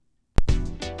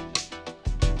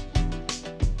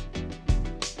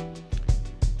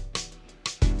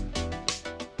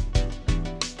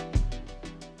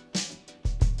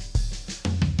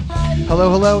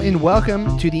Hello, and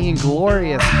welcome to the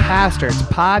Inglorious Pastors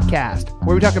podcast,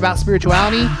 where we talk about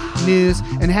spirituality, news,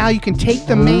 and how you can take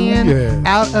the man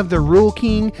out of the rule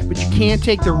king, but you can't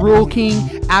take the rule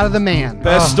king out of the man.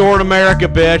 Best store in America,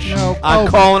 bitch. I'm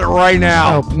calling it right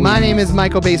now. My name is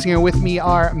Michael Basinger. With me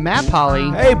are Matt Polly.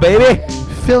 Hey, baby.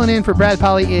 Filling in for Brad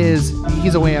Polly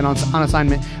he's away on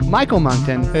assignment. Michael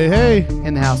Moncton. Hey.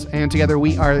 In the house. And together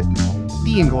we are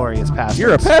the Inglorious Pastors.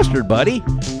 You're a pastor, buddy.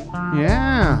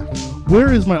 Yeah.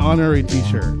 Where is my honorary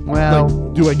T-shirt? Well,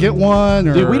 like, do I get one?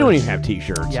 Or? Dude, we don't even have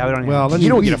T-shirts. Yeah, we don't. Well, even. then You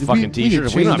don't get a fucking T-shirt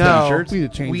if we don't have T-shirts. We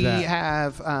need to change We that.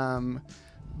 have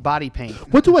body paint.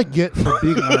 What do I get for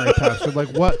being an honorary pastor? Like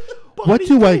what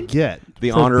do I get?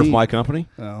 The for honor of being- my company.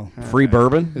 Oh, Free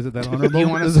bourbon. is it that honorable? You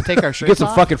want us to take our shirts Get some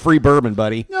off? fucking free bourbon,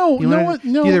 buddy. No, You no, wanna what?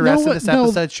 No, do the rest no, of this no,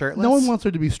 episode shirtless? No one wants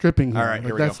her to be stripping. Here. All right, Like,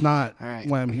 here we that's go. not All right.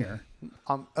 why I'm here.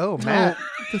 Matt.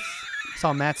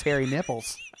 Saw Matt's hairy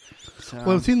nipples. So,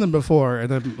 Well, I've seen them before,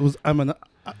 and I'm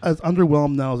as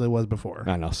underwhelmed now as I was before.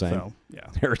 I know, same. So, yeah.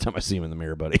 Every time I see him in the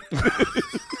mirror, buddy.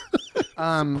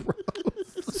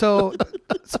 so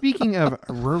speaking of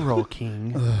rural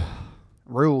king,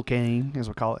 as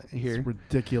we call it here. It's a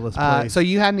ridiculous place. So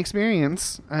you had an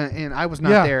experience, and I was not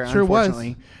Yeah, there, sure was.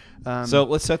 unfortunately. So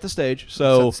let's set the stage. Set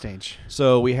So the stage.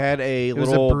 So we had a It was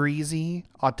little. a breezy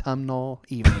autumnal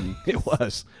evening. It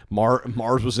was.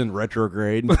 Mars was in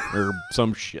retrograde or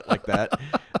some shit like that.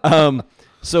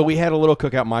 So we had a little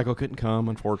cookout. Michael couldn't come,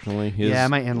 unfortunately. His Yeah,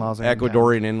 my in-laws are in town.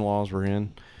 Ecuadorian in-laws were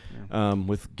in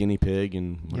with guinea pig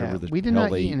and whatever the we did hell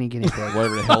not they eat eat. any guinea pig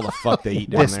Whatever the hell the fuck they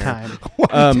eat down this there. time.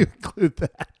 Why did you include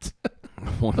that?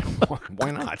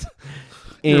 Why not?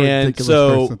 You're a And ridiculous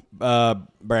so person.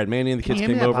 Brad Manny and the kids Can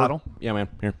you came hand me that over. bottle? Yeah, man.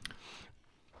 Here.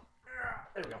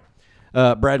 There we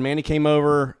go. Brad Manny came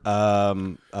over.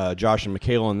 Josh and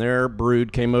Michaela and their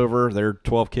brood came over. Their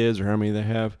 12 kids or how many they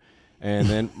have. And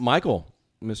then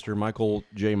Mr. Michael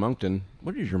J. Moncton.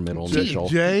 What is your middle initial?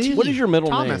 J? What is your middle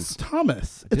Thomas.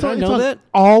 Thomas. Did I it's know on that?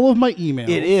 all of my emails. name?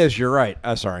 It is. You're right.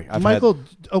 Sorry. I've Michael.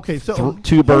 Okay, so had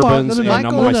two hold on. bourbons No, no, no. and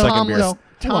I'm Michael on my second Thomas. beer. Hold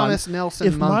Thomas on. Nelson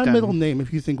If my Moncton. middle name,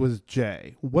 if you think was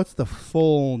J, what's the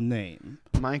full name?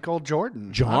 Michael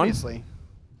Jordan. John? Obviously.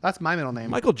 That's my middle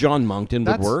name. Michael John Moncton would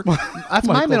That's- work. That's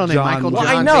my Michael middle name, John Michael Well,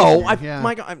 John. I know. Basinger.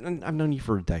 Michael, I've known you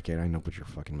for a decade. I know what your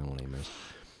fucking middle name is.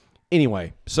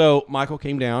 Anyway, so Michael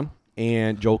came down,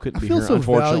 and Joel couldn't I be feel here, so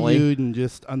unfortunately. valued and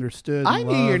just understood. I and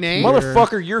knew your loved name. here.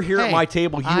 Motherfucker, you're here at Hey, my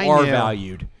table. You I are knew.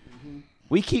 valued.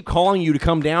 We keep calling you to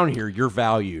come down here. You're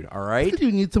valued, all right?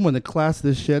 You need someone to class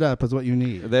this shit up is what you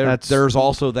need. There's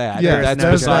also that. Yes, That's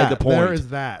there's beside that. the point. There is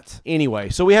that. Anyway,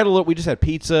 so we just had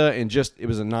pizza and it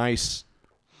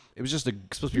was just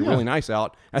supposed to be really nice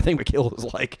out. I think McKill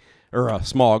was like, or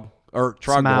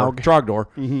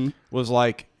Trogdor was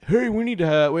like, hey, we need to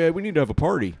have a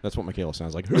party. That's what Michaela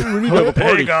sounds like. Hey, we need to have a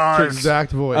party. Her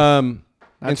exact voice.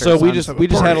 And That's so her we son, just so we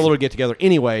just party. had a little get together.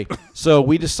 Anyway, so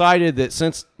we decided that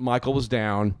since Michael was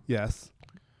down, yes.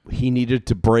 he needed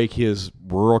to break his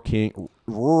Rural King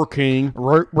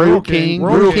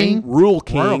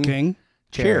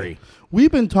cherry.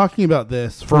 We've been talking about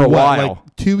this For a what, while.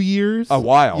 like 2 years. A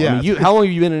while. Yeah. I mean, how long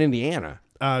have you been in Indiana?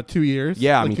 2 years.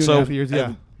 Yeah, I like mean, 2.5 years.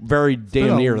 Yeah. very damn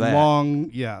Been a near that. Long,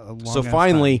 yeah. A long So ass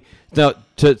finally, now,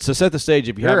 to set the stage,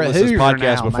 if you You're haven't a listened to this Hoosier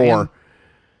podcast now, before, man.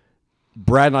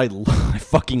 Brad and I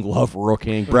fucking love Rural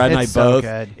King. Brad and I It's so both.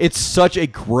 good. It's such a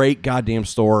great goddamn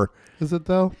store. time. Is it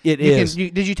though? It is.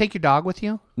 Did you take your dog with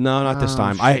you? No, not this Oh,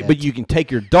 time. shit. But you can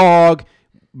take your dog.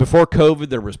 Before COVID,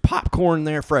 there was popcorn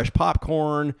there, fresh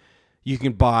popcorn. You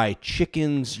can buy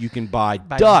chickens. You can buy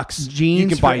ducks. jeans you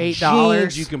can for buy $8.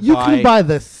 jeans. You You can buy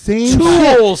the same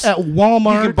tools shit at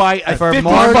Walmart. You can buy a For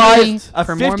more money.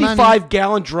 For more money.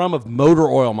 55-gallon drum of motor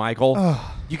oil, Michael.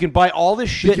 You can buy all this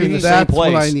shit in the because same that's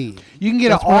place. what I need. You can get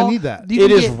That's it why I all. need that. You It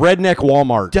can is get redneck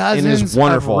Walmart. dozens and it is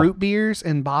wonderful. of root beers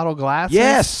in bottle glasses.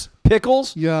 Yes.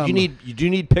 Pickles. Yum. You do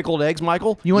need pickled eggs,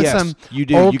 Michael? You want Yes, some you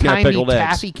do. You can have old-timey pickled eggs.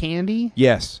 taffy candy?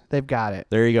 Yes. They've got it.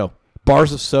 There you go.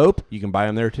 Bars of soap. You can buy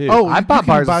them there too. Oh, I you bought can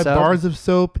bars of buy soap. bars of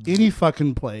soap any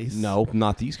fucking place. no,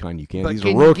 not these kind. You can't. But These can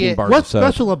are you Rural King get- bars What's of soap.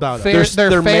 special about Fair- it? They're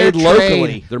fair made locally.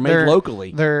 trade. They're made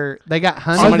locally. They got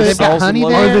honey. Are they- They've got sells them honey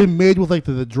locally? Are there. they made with like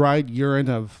the dried urine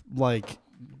of like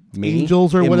Me?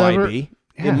 angels or it whatever? Might be.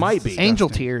 Yeah, It might be. Angel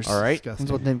Disgusting. tears. All right. That's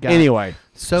what they've got. Anyway,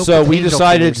 Soap so with we angel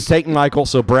decided tears. to take Michael.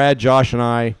 So Brad, Josh, and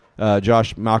I,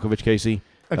 Josh Malkovich, Casey,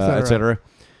 Et cetera.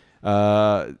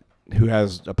 who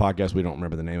has a podcast we don't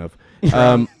remember the name of.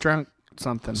 Drunk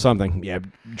something. Something. Yeah,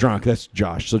 drunk. That's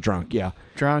Josh. So drunk. Yeah.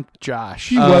 Drunk Josh.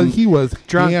 He was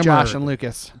Drunk hammered. Josh and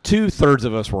Lucas. 2/3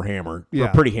 of us were hammered. Yeah.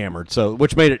 We're pretty hammered. So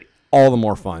which made it all the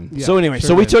more fun. Yeah, so anyway, sure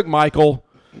so we did. took Michael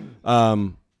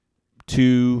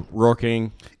to Rural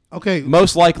King. Okay.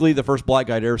 Most likely the first black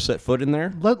guy to ever set foot in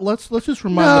there. Let's just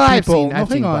remind No, the I've people. seen- I've hang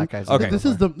seen on. black guys Okay. This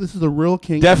is the Rural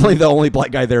King. Definitely the only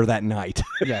black guy there that night.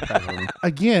 Yeah, probably.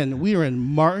 Again, we are in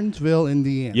Martinsville,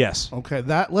 Indiana. Yes. Okay.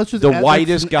 Let's just The add, whitest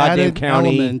that's an goddamn added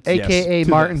county. element. Yes. AKA To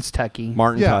Martin's Tucky.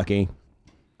 Martin Yeah. Tucky.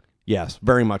 Yes,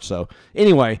 very much so.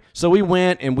 Anyway, so we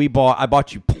went and I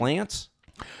bought you plants.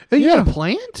 Oh, you got Yeah. a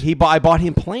plant? I bought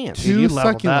him plants. Two You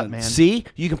leveled up, succulents. man. See,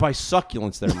 you can buy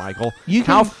succulents there, Michael. You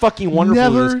How can fucking wonderful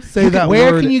Never is say that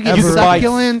Where word can you get you ever. can buy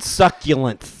succulents?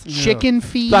 succulents. Chicken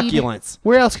feed? Succulents.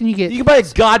 Where else can you get? You can buy a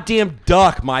goddamn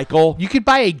duck, Michael. You could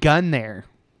buy a gun there.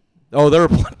 Oh, there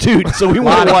were dude. So we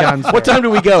Lot went. of What, guns what there. time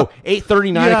did we go?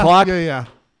 8:30, 9 o'clock. Yeah.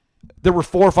 There were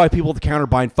 4 or 5 people at the counter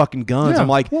buying fucking guns. Yeah, I'm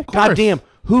like, well, of course. goddamn,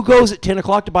 who goes at 10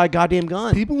 o'clock to buy a goddamn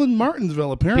gun? People in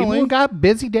Martinsville, apparently. People got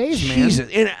busy days, man. Jesus,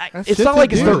 and That's it's shit not to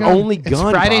like it's do. their only It's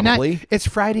gun. Friday probably. night. It's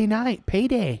Friday night.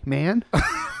 Payday, man.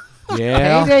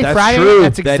 Yeah, Payday that's Friday. true.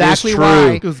 That's That is exactly true.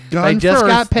 why. It was gun They just first,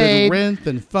 got paid. then rent,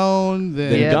 then phone,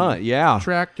 then Then Yeah. gun. Yeah.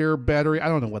 tractor, battery. I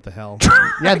don't know what the hell.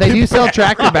 Yeah, they do sell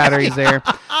tractor batteries there.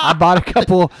 I bought a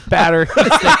couple batteries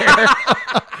there.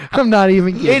 I'm not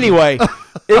even kidding. Anyway,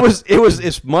 it was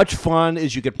as much fun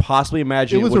as you could possibly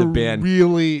imagine It it, was would a have been.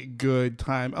 really good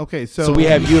time. Okay, So we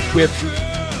have you equipped.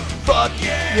 Fuck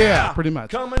yeah, pretty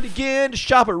much. Coming again to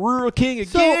shop at Rural King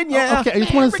So, again. Yeah. okay, I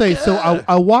just want to say, so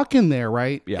I walk in there,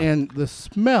 right? Yeah. And the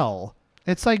smell,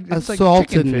 it's like assaulted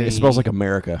chicken me. food. It smells like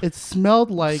America. it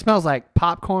smelled It like. smells like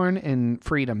popcorn and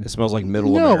freedom. It smells like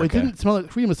middle No, America. it didn't smell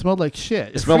like freedom. It smelled like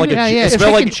shit. It smelled like Yeah, a. yeah, it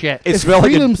smelled chicken like shit. It If smelled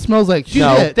like freedom a. smells like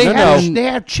No, shit. They no, have no. they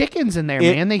have chickens in there,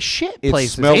 It- man. They shit It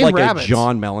places. smelled and like rabbits. a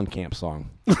John Mellencamp song.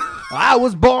 I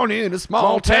was born in a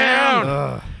small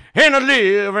town. And I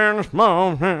live in a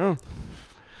small town.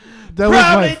 That was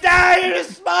my die in a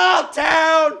small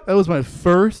town. That was my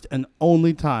first and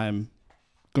only time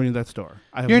going to that store.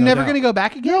 I have You're no never doubt. going to go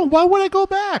back again? No, why would I go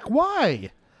back?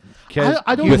 Why?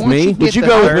 I don't You with want me? you Would get you the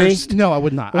go with thirst. me? No, I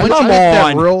would not. Once Come you get that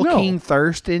on. Rural No. King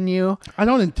thirst in you, I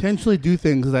don't intentionally do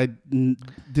things that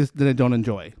I don't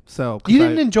enjoy. So 'cause you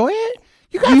didn't I- enjoy it?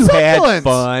 You got You succulents. had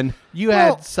fun. You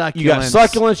Well, had succulents. You got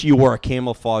succulents. You wore a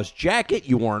camouflage jacket.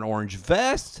 You wore an orange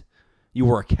vest. You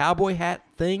wore a cowboy hat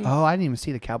thing. Oh, I didn't even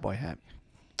see the cowboy hat.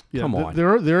 Yeah, Come on.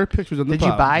 There are pictures on the Did you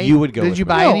top. buy? You would go Did with you me.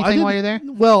 buy No, I anything didn't- while you're there?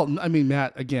 Well, I mean,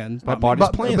 Matt again. I bought his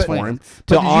plans for him to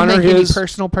But did honor you make his. any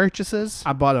personal purchases?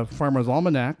 I bought a farmer's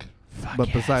almanac. But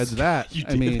yes. besides that, You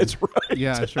I did, mean, that's right.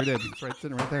 Yeah, I sure did. It's right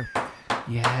sitting right there.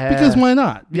 Yeah. Because why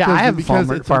not? Yeah, Because, I have because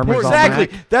farmer's it's important. almanac.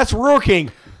 Exactly. That's Rural King.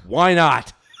 Why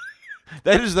not?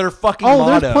 That is their fucking Oh,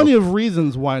 motto. there's plenty of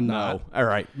reasons why not. No. All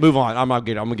right. Move on. I'm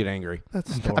gonna get angry. That's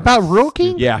a story. About Rural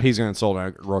King? Yeah, he's gonna insult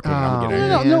Rural King. I'm gonna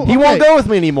get Oh, angry. no, He okay. won't go with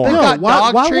me anymore. They No, got why-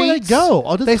 dog why would I treats. go?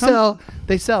 I'll just they come-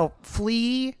 sell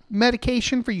flea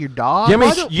medication for your dog. You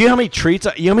know how many treats?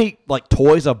 You know how many like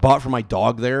toys I bought for my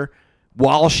dog there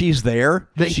while she's there?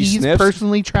 That she he's sniffs,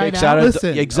 personally tried picks out? a-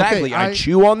 Listen, exactly. okay, I I-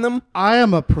 chew on them. I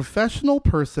am a professional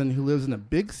person who lives in a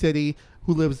big city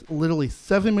who lives literally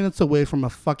 7 minutes away from a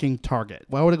fucking Target.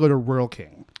 Why would I go to Rural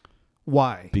King?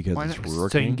 Why? Because Why it's not? Rural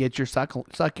So you can King. get your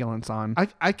succulents on.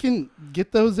 I can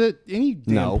get those at any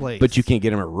damn No, place. but you can't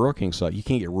get them at Rural King. You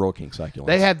can't get Rural King succulents.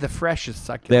 They have the freshest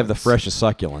succulents. They have the freshest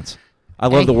succulents. I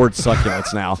love Hey. the word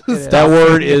succulents now. is. That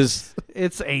word is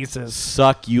It's aces.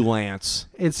 succulents.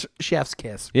 It's chef's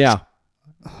kiss. Yeah.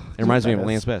 It reminds me of that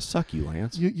Lance is. Bass. Suck you,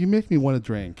 Lance. You make me want to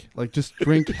drink. Like just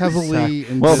drink heavily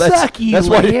and Well, just, Suck you, that's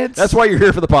why Lance. that's why you're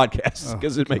here for the podcast Oh,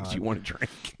 because it makes God. you want to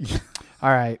drink.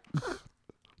 All right.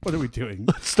 what are we doing?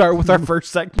 Start with our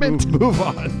first segment. Move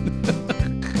on.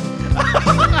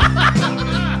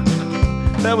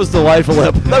 That was delightful.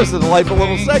 That was a delightful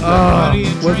little segment.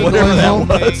 Was it Whatever that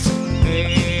delightful? was.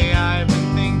 Hey, I've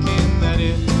been thinking that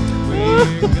if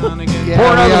we're gonna get Yeah, Pour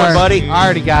we another one, are. buddy. I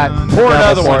already got. Pour double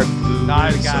another poured. one. No, I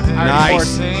already got. I already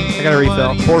Nice. poured. I got a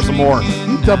refill. Pour some more.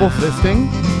 You double fisting?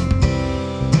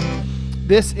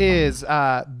 This is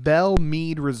Bell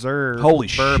Mead Reserve. Holy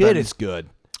bourbon. shit, it's good.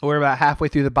 We're about halfway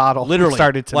through the bottle. Literally It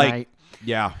started like, tonight.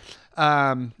 yeah.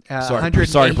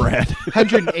 Sorry, Brad.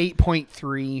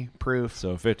 108.3 proof.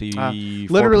 So 50.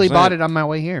 Literally bought it on my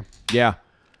way here. Yeah.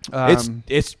 Um,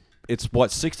 It's what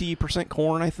 60%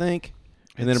 corn, I think,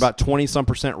 and then about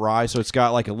 20% rye. So it's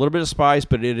got like a little bit of spice,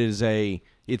 but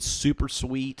it's super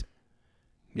sweet.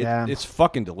 Yeah. It's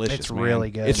fucking delicious. It's man. really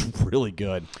good. It's really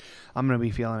good. I'm gonna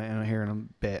be feeling it in here in a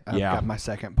bit. I've Yeah. got my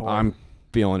second pour. I'm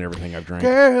feeling everything I've drank.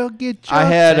 Girl, get your I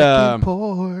had, second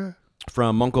pour.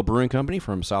 From Munkle Brewing Company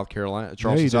from South Carolina,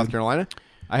 Charleston, you South did. Carolina.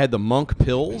 I had the Monk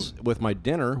Pills with my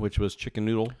dinner, which was chicken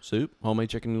noodle soup, homemade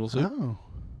chicken noodle soup. Oh,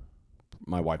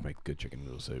 my wife makes good chicken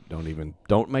noodle soup.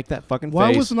 Don't make that fucking Why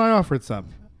face. wasn't I offered some?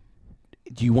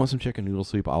 Do you want some chicken noodle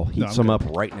soup? I'll heat I'm some good.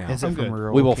 up right now. Is it I'm from good.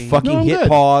 Rural We will King? fucking No, I'm hit good.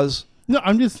 pause. No,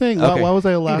 I'm just saying. Okay. Why was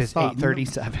I It last is stop?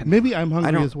 8:37. Maybe I'm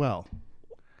hungry don't- as well.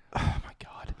 Oh my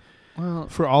god. Well,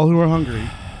 For all who are hungry,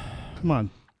 come on.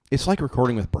 It's like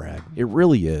recording with Brad. It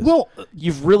really is. Well,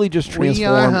 you've really just we are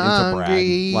transformed into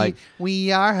hungry. Brad. Like,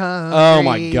 we are hungry. oh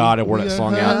my god, I wore that We are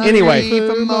song out. hungry. Anyway,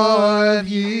 for more of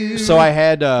you. so I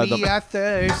had we are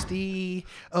thirsty.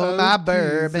 Oh, my Jesus.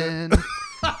 bourbon.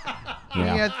 We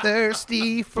yeah. are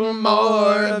thirsty for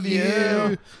more of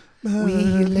you. We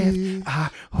lift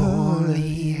our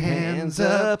holy hands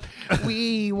up.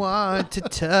 We want to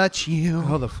touch you.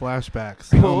 oh, the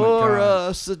flashbacks. Oh Pour my God.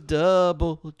 us a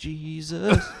double,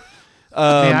 Jesus.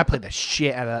 Man, I played the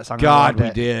shit out of that song. I God, loved we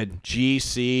it. did. G,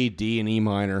 C, D, and E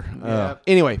minor. Yep.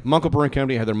 Anyway, Munkle Brewing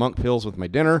Company had their monk pills with my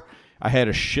dinner. I had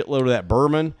a shitload of that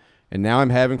bourbon, and now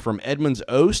I'm having from Edmunds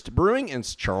Oast Brewing in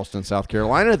Charleston, South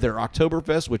Carolina, their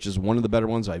Oktoberfest, which is one of the better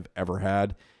ones I've ever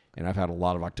had, and I've had a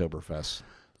lot of Oktoberfests.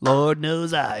 Lord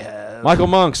knows I have. Michael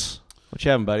Monks, what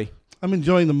you having, buddy? I'm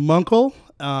enjoying the Munkle.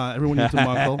 Everyone needs a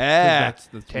Munkle. 'cause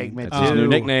that's Take me That's his new to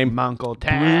nickname. Munkle Brew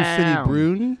Town. City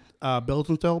Brewing,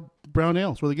 Belgian style brown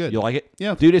ale. It's really good. You like it?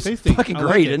 Yeah, Dude, it's tasty. fucking I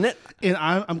like great, it. isn't it? And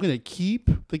I'm gonna keep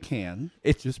the can.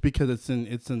 It's- just because it's in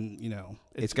It's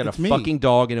got a me. fucking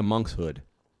dog in a monk's hood.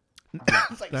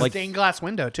 It's like a stained glass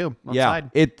window too. Yeah,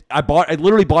 Outside. I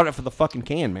literally bought it for the fucking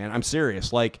can, man. I'm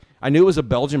serious. Like, I knew it was a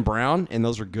Belgian brown, and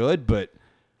those are good, but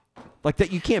like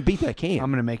that, you can't beat that can. I'm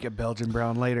gonna make it Belgian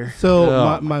brown later. So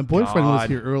Oh, my boyfriend was God.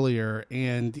 here earlier,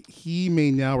 and he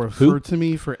may now refer to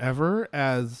me forever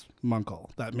as Munkle.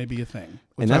 That may be a thing,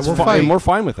 which and that's I will fine. fight. And we're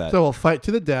fine with that. So we'll fight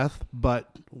to the death, but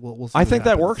we'll see. I what think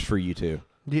that happens. works for you too.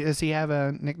 Does he have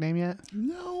a nickname yet?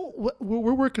 No,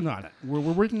 we're working on it. We're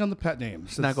working on the pet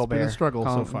names. Snuggle It's been Bear. a struggle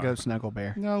Call so him- far. Go Snuggle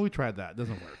Bear. No, we tried that.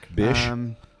 Doesn't work. Bish. How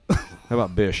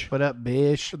about Bish? What up,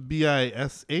 Bish?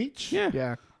 Bish. Yeah.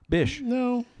 Yeah. Bish.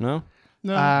 No. No.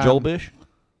 No. Joel Bish.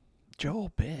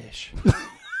 Joel Bish.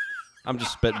 I'm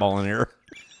just spitballing here.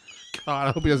 God,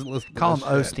 I hope he doesn't listen. Call him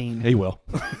to this Osteen. He will.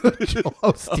 shit.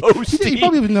 Osteen. Osteen. He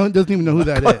probably doesn't even know who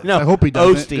that is. No, I hope he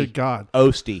doesn't. Osteen. Good God.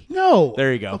 Osty. No.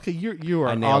 There you go. Okay, you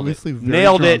I are nailed obviously it. very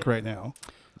Nailed drunk it. right now.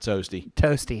 It's Osty.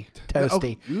 Toasty.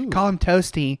 Toasty. Oh, ooh. Call him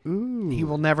Toasty. Ooh. He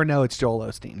will never know it's Joel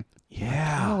Osteen.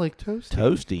 I like toast.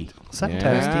 Toasty. What's up,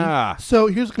 yeah. So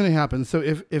here's what's going to happen. So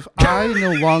if I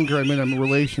no longer am in a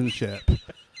relationship,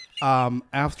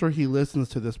 after he listens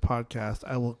to this podcast,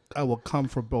 I will come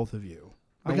for both of you.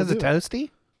 I Because will of do it. Toasty?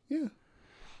 Yeah.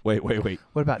 Wait.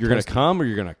 What about You're gonna Toasty? come or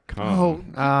you're gonna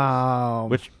come? Oh.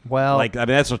 Which, well, like, I mean,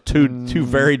 that's two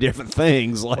very different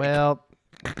things. Like, well,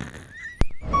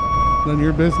 None of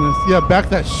your business. Yeah, back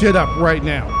that shit up right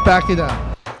now. Back it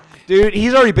up. dude,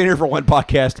 he's already been here for one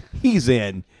podcast. He's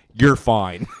in. You're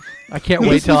fine. I can't This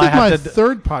wait is till I my have to.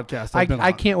 third podcast. I've been I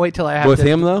on. can't wait till I have With to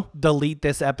him though, delete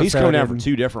this episode. he's coming down for in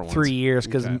 2 different ones. 3 years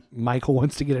because Okay. Michael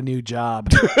wants to get a new job.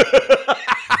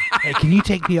 Hey, can you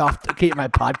take me off? Get my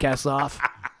podcast off.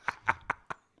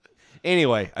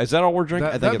 Anyway, is that all we're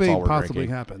drinking? That, I think that it's may all we're possibly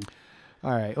drinking. happen.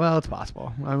 All right. Well, it's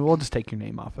possible. I mean, we'll just take your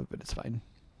name off of it. It's fine.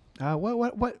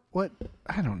 What?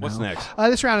 I don't know. What's next?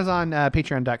 This round is on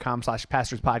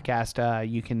patreon.com/pastorspodcast.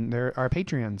 You can, there are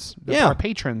Patreons. There Yeah. are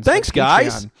patrons. Thanks, of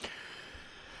guys.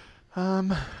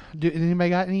 Patreon. Anybody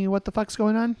got any what the fuck's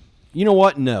going on? You know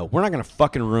what? No, we're not gonna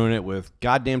fucking ruin it with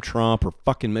goddamn Trump or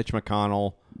fucking Mitch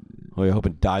McConnell. Oh, I hope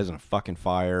it dies in a fucking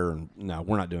fire. And no,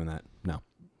 we're not doing that. No,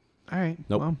 All right.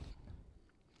 Nope. Well,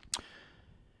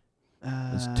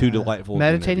 it's too delightful. of an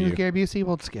meditating with interview. Gary Busey.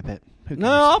 We'll skip it. Who No,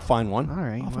 cares? I'll find one. All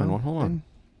right. I'll find one. Hold on.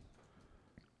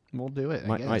 then We'll do it.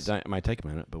 I guess. Might take a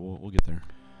minute, but we'll get there.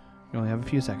 You only have a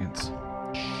few seconds.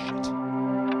 Shit.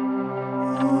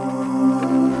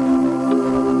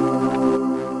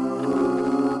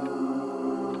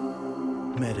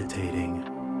 Meditating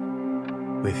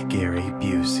with Gary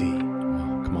Busey.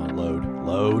 Oh, come on,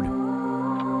 load.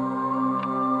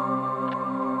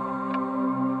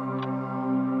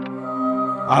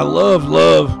 I love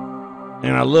love,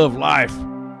 and I love life.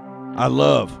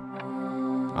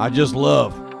 I just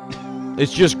love.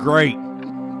 It's just great.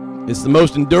 It's the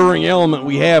most enduring element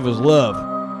we have is love.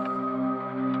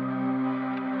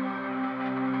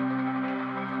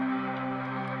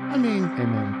 I mean,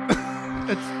 Amen.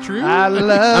 it's true. I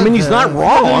love. I mean, he's not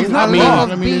wrong. He's not I mean,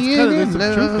 wrong. I mean, it's kind of being there's some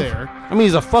in truth love. there. I mean,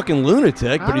 he's a fucking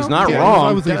lunatic, but he's not Yeah, wrong.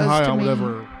 I was getting Does high to on me.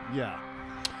 whatever. Yeah.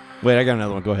 Wait, I got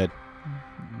another one. Go ahead.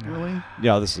 Really?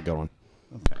 Yeah, this is a good one.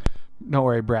 Don't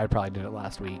worry, Brad probably did it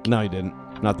last week. No, he didn't.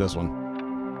 Not this one.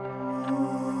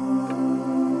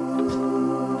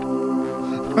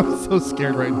 I'm so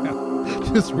scared right now.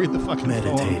 Just read the fucking poem.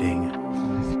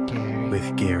 Meditating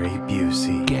with Gary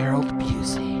Busey. Gerald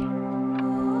Busey.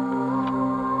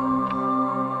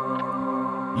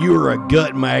 You are a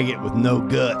gut maggot with no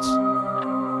guts.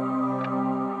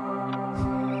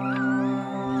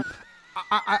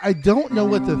 I don't know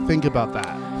what to think about that.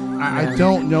 I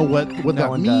don't know what that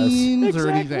one does. means or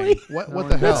anything. What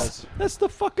the hell? That's the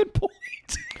fucking point.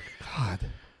 God.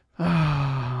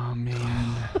 Oh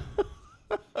man.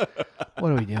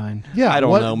 What are we doing? Yeah, I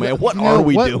don't know, man. What are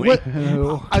we doing?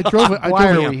 I drove. Why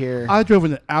are we here? I drove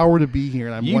an hour to be here,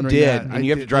 and I'm You wondering did, that. and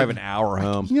you have to drive an hour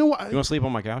home. You know what? You want to sleep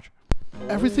on my couch?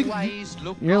 Everything.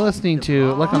 You're listening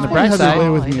to Look on the This Bright has a way Side.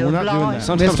 with me. We're not doing that.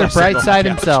 Sometimes I Mr. sit on the Brightside couch.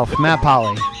 himself, Matt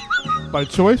Polly. By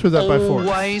choice or is that by force?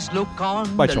 Always look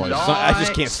on By the choice. So I just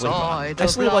can't light sleep. side I of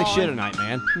sleep like life. shit at night,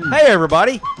 man. Hey,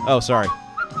 everybody. Oh, sorry.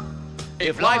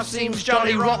 If life seems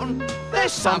jolly rotten,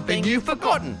 there's something you've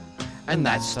forgotten, and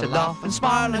that's to laugh and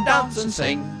smile and dance and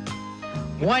sing.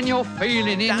 When you're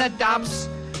feeling in the dumps,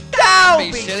 don't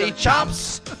be silly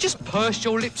chumps. Just purse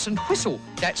your lips and whistle,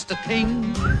 that's the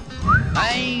thing.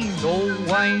 And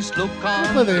always look on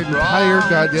Play the the entire bright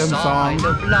goddamn side song.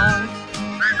 of life.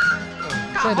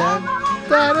 Come on,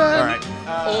 All right.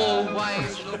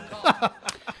 always look on.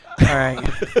 All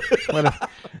right.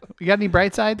 You got any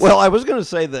bright sides? Well, I was going to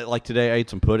say that, like, today I ate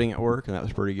some pudding at work, and that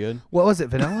was pretty good. What was it?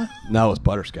 Vanilla? No, it was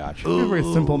butterscotch. You're a very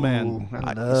simple man.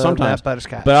 I love Sometimes. that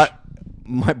butterscotch. But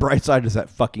my bright side is that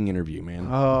fucking interview, man.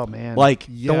 oh man, Like,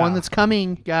 the one that's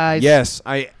coming, guys. yes,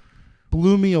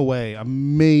 Blew me away.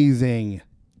 Amazing.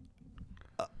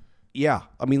 yeah.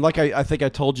 I mean, like I think I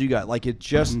told you guys, like, it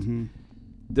just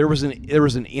there was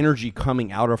an energy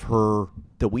coming out of her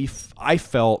that I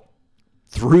felt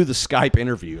through the Skype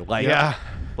interview. Like, Yeah.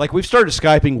 like we've started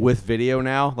Skyping with video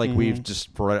now. Like we've just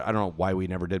I don't know why we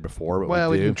never did before, but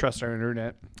Well, we we do can trust our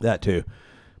internet. that too.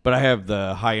 But I have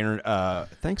the high internet.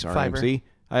 Thanks, Fiber. RMC.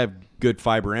 I have good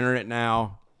fiber internet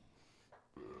now.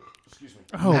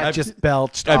 Oh, Matt just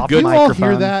belched I've off good- did the you all microphone.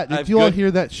 hear that? Did I've you all good-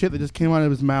 hear that shit that just came out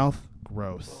of his mouth?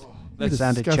 Gross. That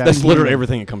sounded Disgusting. That's literally human.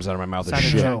 everything that comes out of my mouth. Is Sounded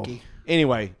shit. junky.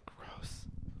 Anyway,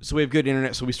 so we have good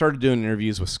internet. So we started doing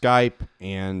interviews with Skype,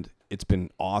 and it's been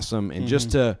awesome. And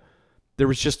there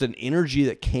was just an energy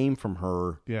that came from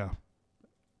her. Yeah.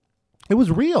 It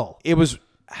was real. It was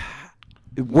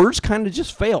words kind of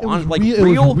just fail. It was Like real-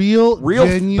 it was real, but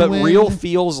genuine. real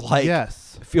feels like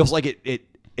Yes. feels like it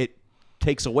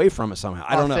takes away from it somehow.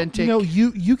 I don't know. Authentic. You know,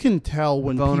 you can tell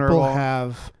when Vulnerable. people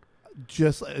have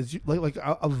just as you, like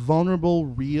a vulnerable,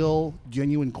 real,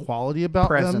 genuine quality about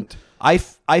Present. them.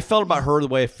 I felt about her the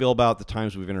way I feel about the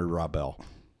times we've interviewed Rob Bell.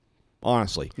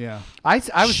 Honestly, Yeah. I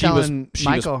was telling she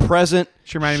Michael. was present.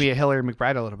 she reminded me of Hillary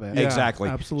McBride a little bit. Yeah, Exactly.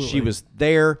 absolutely. She was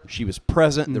there. She was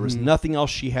present. There was nothing else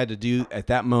she had to do at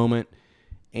that moment.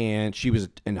 And she was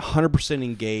 100%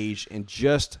 engaged. And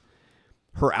just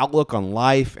her outlook on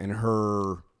life and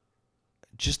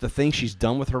just the things she's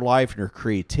done with her life and her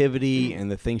creativity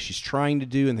and the things she's trying to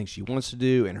do and things she wants to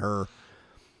do. And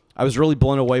I was really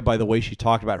blown away by the way she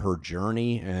talked about her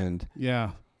journey and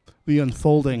Yeah. The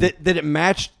unfolding. that it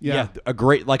matched. Yeah. A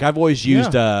great, like I've always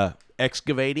used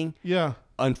excavating. yeah.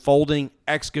 Unfolding,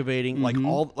 excavating, like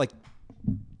all like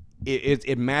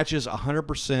it matches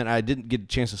 100%. I didn't get a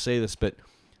chance to say this, but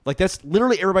like that's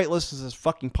literally everybody that listens to this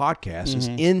fucking podcast is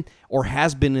in or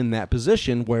has been in that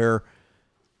position where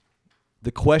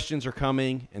the questions are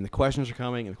coming and the questions are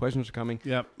coming and the questions are coming.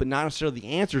 Yep. But not necessarily the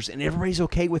answers, and everybody's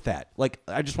okay with that. Like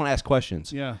I just want to ask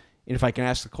questions. Yeah. And if I can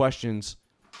ask the questions,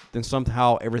 then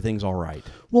somehow everything's all right.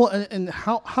 Well, and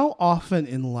how often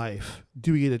in life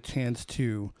do we get a chance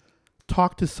to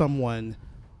talk to someone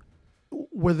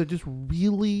where they're just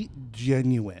really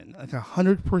genuine, like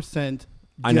 100%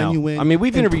 I know. genuine? I mean,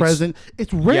 we've and interviewed present.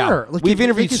 It's rare. Like we've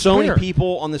interviewed it's so rare. many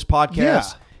people on this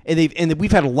podcast, Yeah. and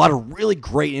we've had a lot of really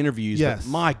great interviews. Yes. But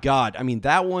my God, I mean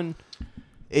that one,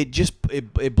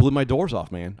 it blew my doors off,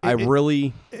 man.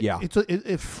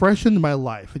 It freshened my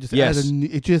life. It just Yes.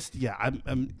 added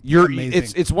I'm You're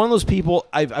amazing. it's one of those people.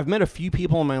 I've met a few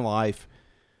people in my life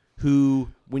who,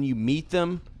 when you meet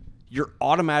them, you're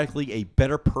automatically a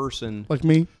better person. like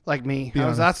me. Like me.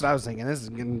 honest. That's what I was thinking. This is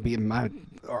going to be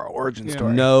our origin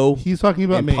story. No, He's talking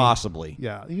about me. possibly.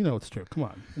 Yeah, you know it's true. Come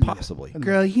on. Possibly.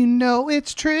 Girl, you know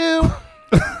it's true.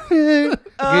 Dude,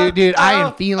 I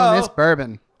am feeling this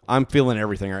bourbon. I'm feeling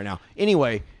everything right now.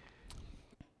 Anyway,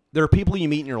 there are people you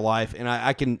meet in your life, and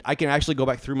I can actually go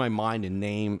back through my mind and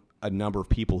name a number of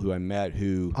people who I met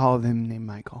who All of them named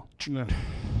Michael. No.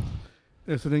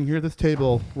 They're sitting here at this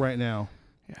table right now.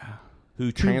 Yeah.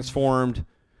 who transformed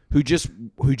who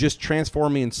just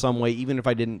transformed me in some way, even if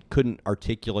I couldn't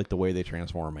articulate the way they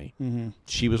transformed me. Mm-hmm.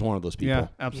 She was one of those people. Yeah,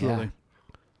 absolutely.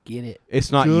 Get it.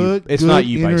 It's not Good- you. It's good not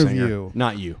you, Bike interview. Singer.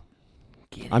 Not you.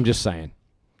 Get it. I'm just saying.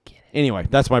 Anyway,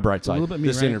 that's my bright A side. little bit me,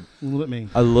 This right? A little bit me.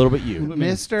 a little bit you.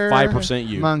 Mr. 5%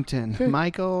 you. Moncton.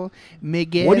 Michael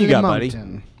Miguel What do you got, buddy?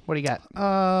 Moncton. What do you got?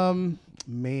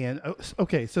 Man.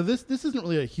 Okay, so this isn't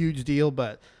really a huge deal,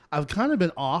 but I've kind of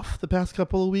been off the past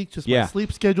couple of weeks. Just Yeah. my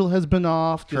sleep schedule has been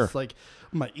off. Just Sure. like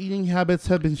my eating habits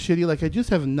have been shitty. Like I just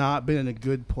have not been in a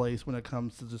good place when it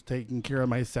comes to just taking care of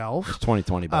myself. It's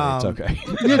 2020, buddy. It's okay.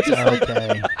 Yeah, just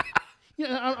Okay.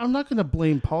 yeah, I'm not going to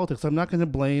blame politics. I'm not going to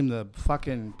blame the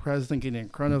fucking president getting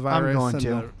coronavirus I'm going and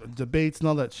to. the debates and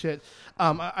all that shit.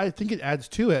 I think it adds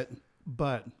to it,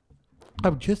 but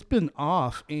I've just been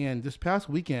off, and this past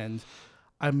weekend,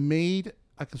 I made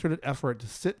a concerted effort to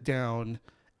sit down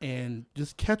and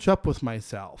just catch up with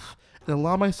myself and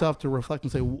allow myself to reflect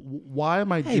and say, why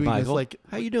am I Hey, doing this? Michael. Like,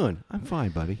 How you doing? I'm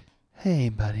fine, buddy. Hey,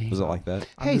 buddy. Was it like that?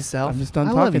 Hey, self. I'm just done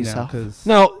I love talking you, now self. because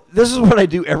No, this is what I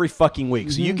do every fucking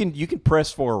week. So you can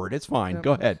press forward. It's fine.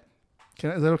 Go ahead.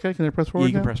 is that okay? Can I press forward?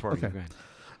 You can now? press forward. Okay. Go ahead.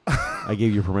 I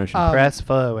gave you permission. Press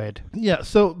forward. Yeah,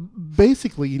 so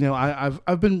basically,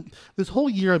 I've been this whole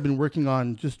year I've been working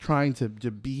on just trying to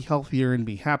be healthier and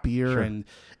be happier Sure.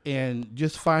 and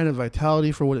just find a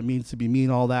vitality for what it means to be me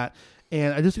and all that.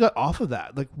 And I just got off of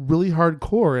that, like really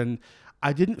hardcore, and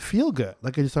I didn't feel good.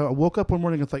 Like I woke up one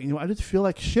morning and thought, I just feel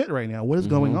like shit right now. What is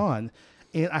going on?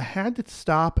 And I had to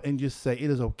stop and just say, it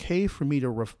is okay for me to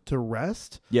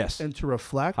rest yes. and to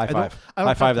reflect. High I don't- five. I don't High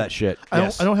have five to- that shit. I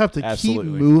Yes. don't have to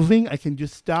Absolutely. keep moving. I can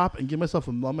just stop and give myself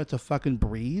a moment to fucking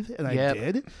breathe, and Yep. I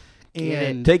did. Get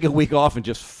And Take a week off and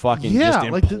just fucking yeah,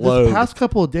 just like implode. this past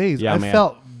couple of days, Yeah, I man.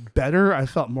 felt better. I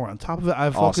felt more on top of it. I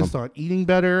focused Awesome. on eating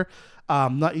better,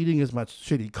 not eating as much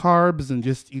shitty carbs, and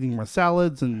just eating more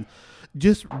salads, and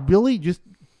just really just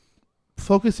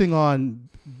focusing on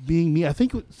being me. I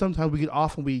think sometimes we get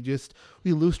off and we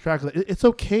lose track of it. It's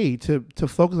okay to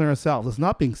focus on ourselves. It's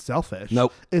not being selfish.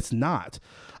 Nope. It's not.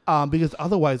 Because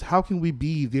otherwise, how can we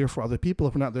be there for other people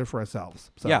if we're not there for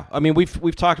ourselves? So, Yeah, I mean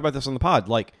we've talked about this on the pod.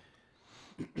 Like,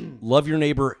 love your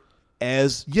neighbor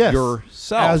as Yes,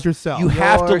 yourself. as yourself. You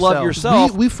have to love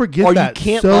yourself. We forget or that you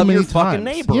can't so love many your fucking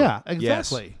times. neighbor. Yeah,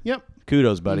 Yes. exactly. Yep.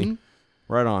 Kudos, buddy.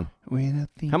 Right on. When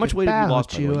I think How much weight have you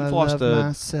lost, about by the way? you, You've I lost love a-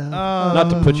 myself. Not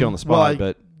to put you on the spot, well, I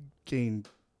but gained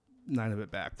 9 of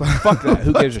it back. fuck that.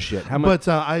 Who gives a shit? How much?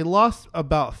 But I lost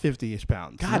about 50-ish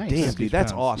pounds. God Nice. damn, 50-ish dude,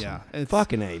 that's pounds, awesome. Yeah, it's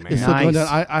Fucking A, man. It's still going Nice.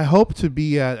 down. I hope to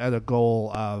be at a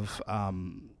goal of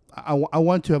I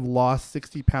want to have lost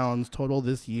 60 pounds total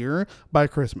this year by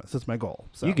Christmas. That's my goal.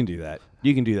 So You can do that.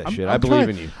 You can do that shit. I I'm believe trying-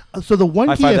 in you. So the one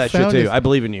High key five I that shit found too. is I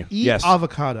believe in you. eat Yes.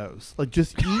 avocados. Like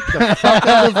just eat the fuck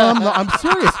out of them. No, I'm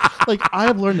serious. Like I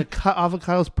have learned to cut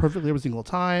avocados perfectly every single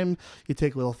time. You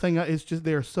take a little thing out. It's just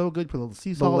they're so good. Put a little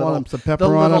sea salt on them, some pepper the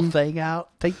on little them. thing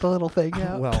out. Take the little thing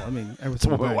out. Well, I mean, every That's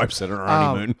single what my day. wife said on our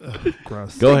honeymoon.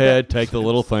 Gross. Go ahead, take the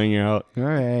little thing out. All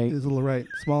right. It's a little right,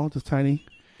 small, just tiny,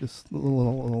 just a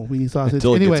little weenie sausage.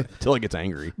 Until Anyway, it gets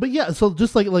angry. but yeah, so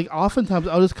just like oftentimes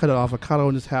I'll just cut an avocado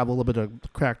and just have a little bit of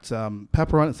cracked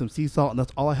pepper on it, some sea salt, and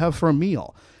that's all I have for a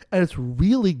meal. And it's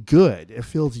really good. It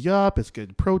fills you up. It's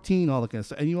good protein, all that kind of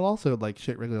stuff. And you'll also like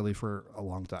shit regularly for a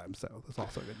long time. So that's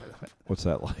also a good benefit. What's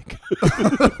that like?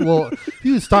 Well, if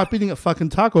you stop eating at fucking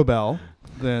Taco Bell,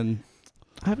 then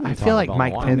I feel like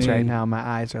Mike Pence I right mean- now. My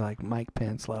eyes are like Mike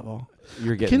Pence level.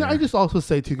 You're getting can I there. just also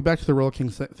say too, go back to the Royal King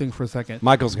thing for a second.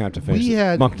 Michael's gonna have to finish. We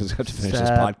had- Moncton's gonna have to finish this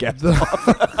Stop.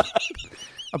 podcast.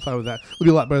 I'm fine with that. It'll be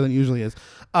a lot better than it usually is.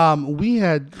 We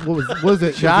had what was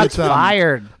it? Shots Was it,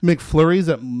 fired. McFlurries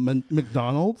at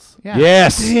McDonald's. Yeah.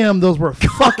 Yes. Damn, those were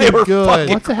fucking were good.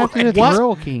 fucking What's the heck with What?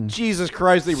 Rural King? Jesus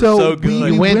Christ, they were so good. We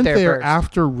went went there there first.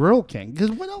 after Rural King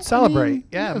because what else? Celebrate. I mean,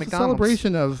 Yeah, it's a McDonald's.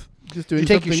 celebration of just doing. You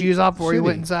take your something shoes off before you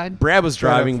went shitty. inside? Brad was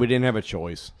driving. of- We didn't have a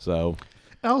choice. So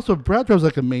Also, Brad drives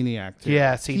like a maniac. Too.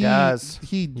 Yes, he does.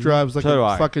 He drives like So do a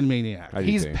I. fucking maniac. I do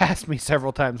He's too. passed me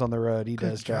several times on the road. He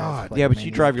does drive. God. like yeah, a but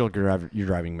you maniac. drive. You're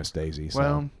driving Miss Daisy. So.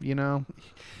 Well, you know.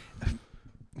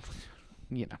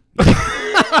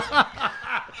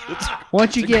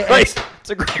 Once you get it's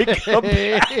a great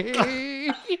comeback.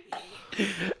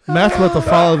 Matt's about to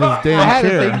fall out of his damn I had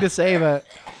chair. a thing to say, but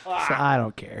so I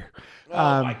don't care.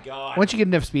 Oh my God. Once you get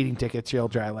enough speeding tickets, you'll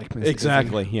drive like Miss Daisy.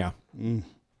 Exactly. Yeah.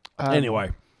 Anyway,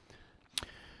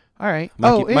 All right.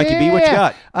 Mikey B, what you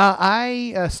got?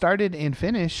 I started and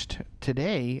finished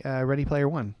today Ready Player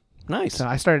One. Nice. So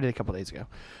I started it a couple days ago.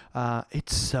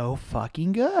 It's so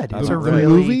fucking good. It's The a really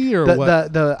movie or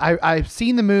what? I've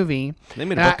seen the movie. They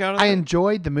made a and book out of I it?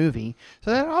 enjoyed the movie,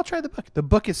 so then I'll try the book. The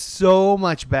book is so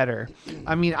much better.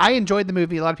 I mean, I enjoyed the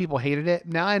movie. A lot of people hated it.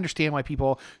 Now I understand why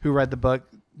people who read the book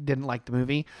didn't like the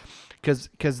movie, because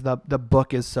the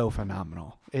book is so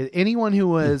phenomenal. Anyone who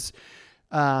was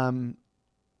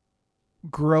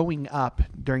growing up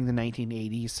during the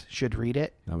 1980s should read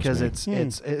it, That was because me.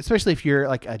 it's especially if you're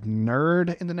like a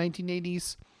nerd in the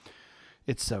 1980s.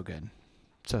 It's so good,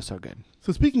 so good.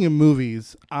 So speaking of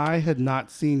movies, I had not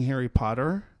seen Harry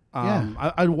Potter.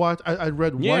 Yeah. I'd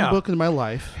read Yeah. one book in my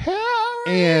life,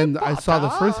 and I saw the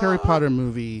first Harry Potter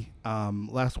movie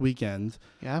last weekend,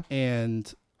 Yeah.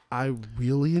 and I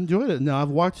really enjoyed it. Now I've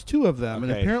watched 2 of them,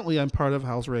 and Okay. apparently I'm part of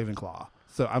House Ravenclaw.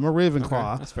 So I'm a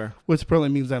Ravenclaw, That's fair. which apparently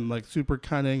means I'm like super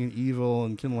cunning and evil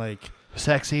and can like.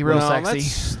 Sexy, real No, sexy.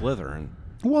 That's Slytherin.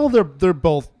 Well, they're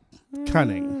both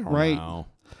cunning, right? Wow.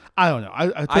 I don't know. I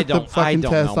took I the don't fucking know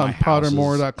test my on houses.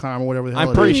 Pottermore.com or whatever the hell.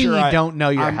 I'm it pretty is. sure you I- don't know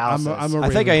your I'm houses. a I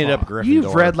think I ended up Ravenclaw. Gryffindor.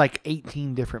 You've read like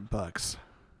 18 different books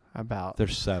about.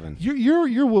 There's 7. You're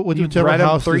You've whichever read 'em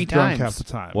house 3 is drunk times. half the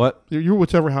time. What? You're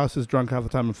whichever house is drunk half the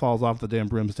time and falls off the damn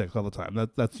broomstick all the time.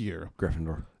 That's you.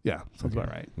 Gryffindor. Yeah, sounds about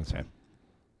right. That's it.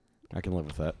 I can live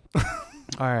with that.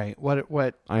 All right, what?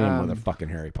 I am motherfucking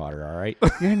Harry Potter. All right.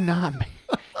 You're not.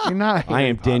 You're not. I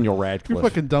am Daniel You're Radcliffe.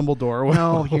 fucking Dumbledore.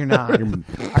 No, you're not.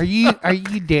 Are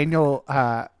you Daniel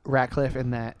Radcliffe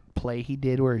in that play he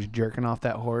did where he's jerking off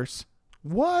that horse?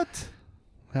 What?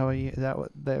 That what you? Is that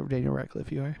what that Daniel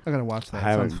Radcliffe you are? I gotta watch I that.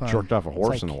 haven't Sounds fun. jerked off a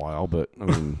horse like- in a while, but I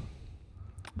mean,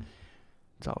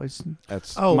 It's always.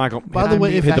 that's Oh, Michael. by the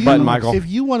way, if hit the you, button, Michael. If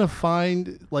you want to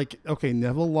find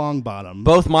Neville Longbottom,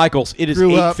 Both Michaels. It is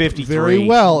grew up 8:53. very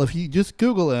well. If you just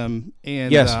Google him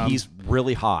and Yes, he's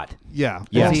really hot. yeah,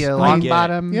 Yes, Is he a I long get it.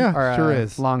 bottom? Yeah, or sure a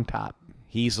is. long top.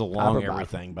 He's a Top long or bottom?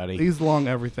 everything, buddy. he's long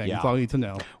everything. Yeah. That's all you need to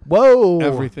know. Whoa!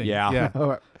 Everything. Yeah. yeah.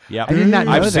 Oh, Yeah, I did not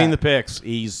know I've that. seen the pics.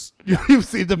 He's You've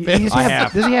seen the pics. I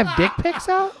have. Does he have dick pics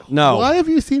out? no. Why have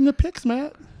you seen the pics,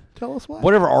 Matt? Tell us why.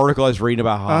 Whatever article I was reading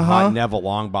about how Uh-huh. hot Neville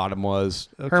Longbottom was.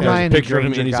 Okay. There's a Hermione picture of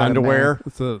him Granger in his got him underwear.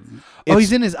 It's a Oh,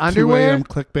 he's in his 2 underwear. a.m.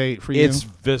 clickbait for you. It's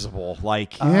visible.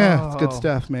 Like yeah, it's good Oh.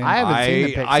 stuff, man. I haven't seen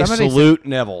the pic. I Somebody salute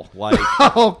Neville. Like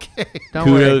okay.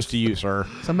 Don't worry. kudos to you, sir.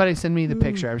 Somebody send me the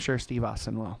picture. I'm sure Steve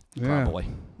Austin will. Yeah. Probably.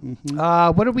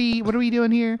 What are we doing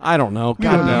here? I don't know. You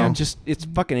don't God man, know. just it's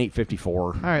fucking 8:54.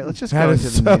 All right, let's just That go is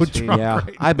into the so news feed. drunk. Yeah,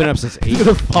 right I've been up since 8. He's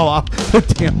gonna fall off the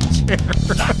damn chair.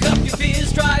 Lock up your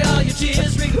fears, dry all your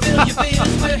tears, refill your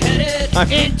beers. We're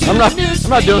headed into I'm not. the news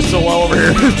I'm not doing so well over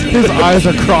here. His eyes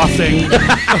are crossing.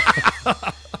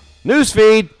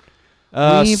 Newsfeed.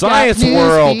 We've Science got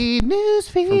World. news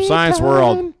feed From Science time.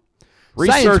 World.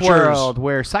 Science World,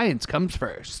 where science comes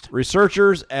first.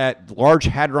 Researchers at Large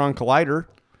Hadron Collider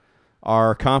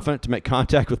are confident to make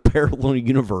contact with parallel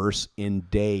universe in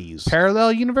days.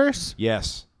 Parallel universe.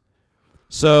 Yes.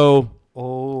 So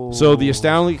Oh, the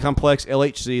astoundingly complex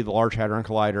LHC, the Large Hadron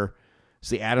Collider, is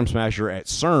the atom smasher at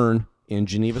CERN in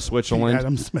Geneva, Switzerland.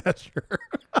 Adam Smasher.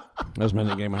 That was my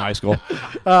nickname in high school.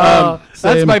 that's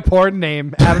same. my porn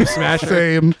name, Adam Smasher.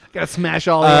 Same. Gotta smash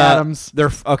all the atoms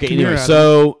They're okay. Come here, Anyway, Adam.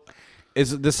 so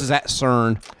this is at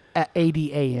CERN. at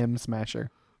 80 a.m. Smasher.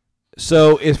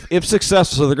 So if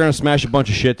successful, so they're going to smash a bunch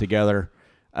of shit together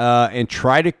and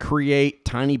try to create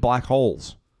tiny black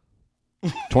holes.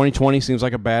 2020 seems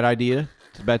like a bad idea.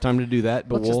 It's a bad time to do that.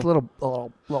 But Well, just a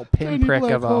little Tiny pinprick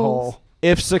black of a holes. hole.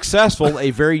 if successful,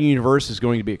 a very universe is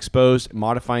going to be exposed,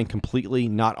 modifying completely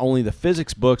not only the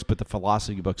physics books but the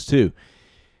philosophy books too.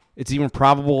 It's even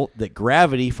probable that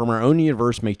gravity from our own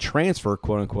universe may transfer,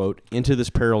 quote unquote, into this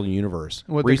parallel universe.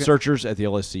 What they're Researchers at the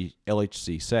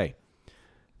LHC say.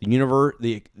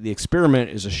 The experiment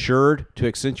is assured to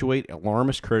accentuate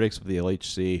alarmist critics of the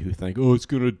LHC who think, oh, it's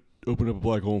going to open up a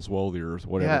black hole and swallow the Earth,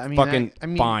 whatever. Yeah, I mean, Fucking I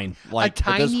mean, fine. Like a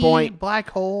tiny at this point, black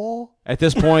hole. I'm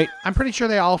I'm pretty sure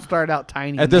they all start out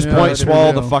tiny. at this Yeah, point, they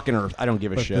swallow do. the fucking Earth. I don't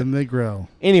give a But shit. then they grow.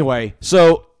 Anyway,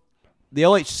 so the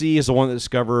LHC is the one that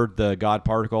discovered the God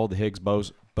particle, the Higgs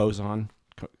boson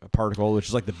particle, which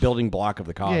is like the building block of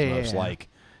the cosmos. yeah. Like,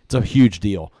 it's a huge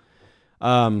deal.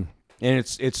 And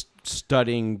it's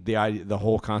studying the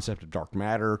whole concept of dark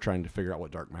matter, trying to figure out what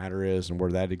dark matter is and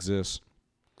where that exists.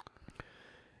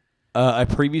 I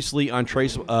previously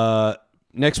untraceable.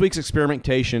 Next week's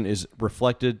experimentation is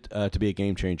reflected to be a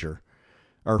game changer.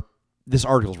 Or this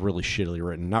article is really shittily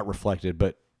written, not reflected,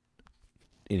 but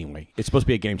anyway, it's supposed to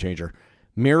be a game changer.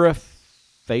 Mira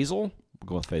Faisal, we'll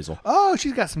go with Faisal. Oh,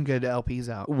 she's got some good LPs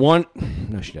out.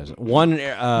 No, she doesn't. Mara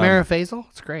Mara Faisal,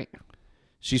 it's great.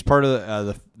 She's part of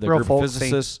the Real group of folksy.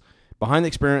 physicists behind the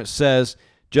experiment says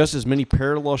just as many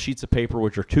parallel sheets of paper,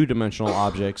 which are two-dimensional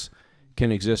objects,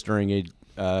 can exist during in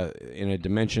a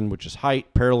dimension which is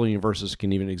height. Parallel universes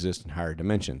can even exist in higher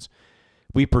dimensions.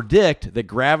 We predict that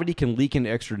gravity can leak into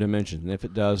extra dimensions, and if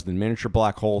it does, then miniature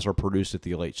black holes are produced at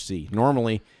the LHC.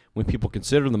 Normally, when people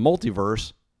consider the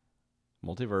multiverse,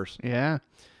 Yeah.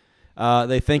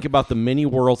 they think about the many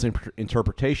worlds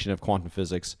interpretation of quantum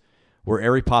physics, where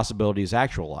every possibility is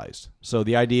actualized. So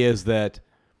the idea is that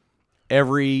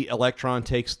every electron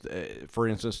takes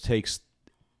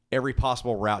every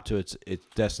possible route to its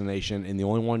destination, and the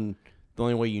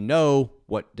only way you know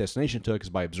what destination it took is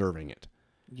by observing it.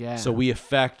 Yeah. So we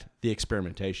affect the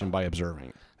experimentation by observing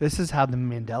it. This is how the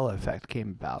Mandela effect came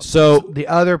about. So the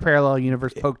other parallel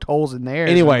universe poked holes in there.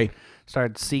 Anyway,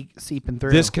 started seeping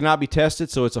through. this cannot be tested,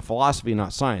 so it's a philosophy,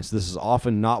 not science. This is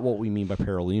often not what we mean by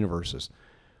parallel universes.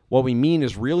 What we mean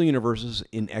is real universes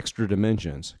in extra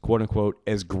dimensions, quote unquote,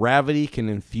 as gravity can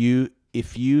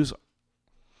infuse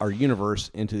our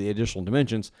universe into the additional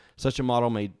dimensions. Such a model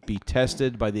may be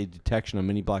tested by the detection of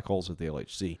many black holes at the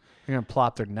LHC. You're gonna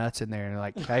plop their nuts in there and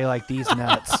like, how you like these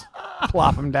nuts?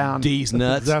 Plop them down. These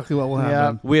nuts. Exactly what will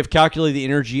happen. We have calculated the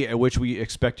energy at which we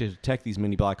expect to detect these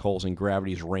many black holes in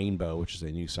gravity's rainbow, which is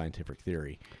a new scientific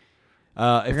theory.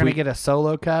 You're gonna get a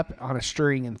solo cup on a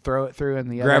string and throw it through,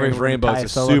 and the gravity's other rainbow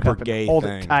is a super gay hold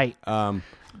thing. It tight.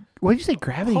 What did you say?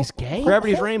 Gravity's gay?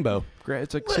 Gravity's rainbow.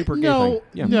 It's a super gay thing.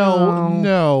 Yeah.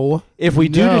 No. If we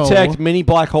do No. detect many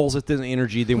black holes at this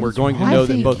energy, then we're going to know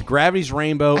that think- both gravity's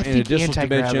rainbow and think additional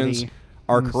dimensions anti-gravity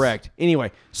are correct.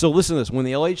 Anyway, so listen to this. When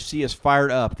the LHC is fired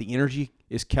up, the energy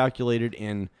is calculated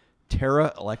in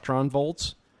tera electron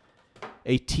volts.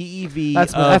 A TeV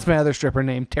That's my other stripper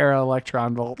name, Tara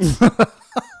Electron Volts.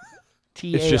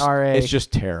 Tara. It's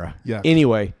just tera. Yeah.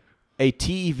 Anyway, a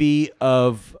TeV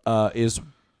of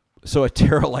so a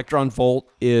tera electron volt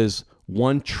is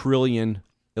 1 trillion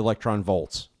electron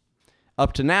volts.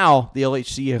 Up to now, the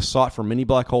LHC has sought for many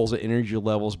black holes at energy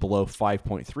levels below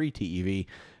 5.3 TeV,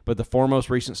 but the foremost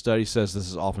recent study says this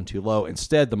is often too low.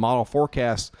 Instead, the model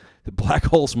forecasts that black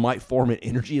holes might form at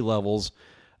energy levels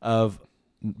of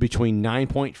between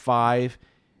 9.5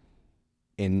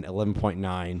 and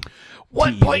 11.9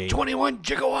 1.21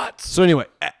 gigawatts. So anyway,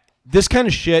 this kind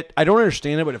of shit, I don't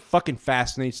understand it, but it fucking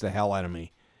fascinates the hell out of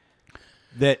me.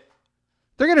 That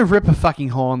They're gonna rip a fucking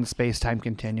hole in the space-time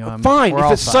continuum. fine, We're if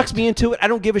all it sucks fucked. me into it, I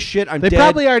don't give a shit. I'm They dead.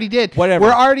 probably already did. Whatever.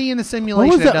 We're already in the What simulation.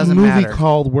 was that it doesn't movie matter.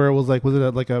 called where it was like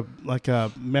like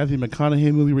a Matthew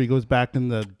McConaughey movie where he goes back in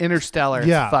the Interstellar. It's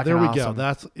yeah, fucking there we awesome.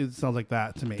 go. It sounds like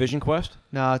that to me. Vision Quest?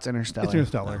 No, it's Interstellar. It's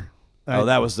Interstellar. Oh,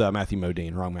 that was Matthew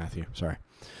Modine. Wrong Matthew. Sorry.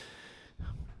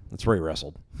 That's where he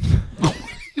wrestled.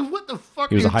 What the fuck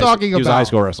He was are a you talking He was a about? high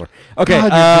school wrestler. Okay,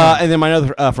 God, and then my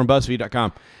other from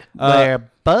BuzzFeed.com. Where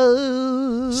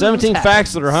Buzz 17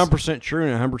 facts that are happens. 100% true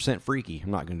and 100% freaky.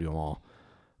 I'm not going to do them all.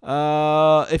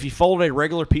 If you folded a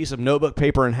regular piece of notebook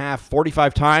paper in half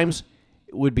 45 times,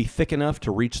 it would be thick enough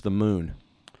to reach the moon.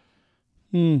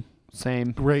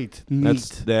 Same. Great. Neat. That's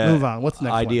the Move on. What's the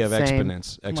next idea one? of Same.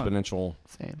 exponential.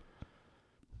 Same.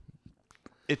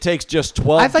 It takes just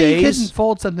 12 I thought you days. couldn't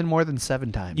fold something more than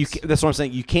 7 times. That's what I'm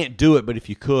saying. You can't do it, but if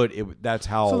you could, that's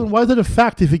how. So then why is it a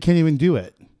fact if you can't even do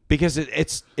it? Because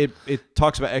it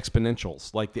talks about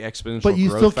exponentials, like the exponential But you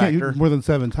growth still factor. can't do more than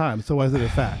 7 times. So why is it a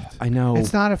fact? I know.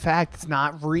 It's not a fact. It's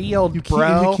not real, You bro.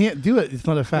 can't, if you can't do it, it's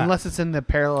not a fact. Unless it's in the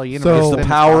parallel universe. So- It's then the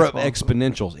power of possible.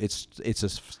 exponentials.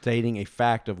 It's stating a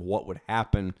fact of what would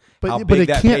happen. how but big it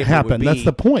that can't paper happen. would be. That's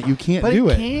the point. You can't But do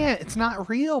it it. can't. It's not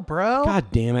real, bro. God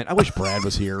damn it! I wish Brad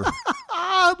was here.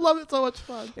 I love it. So much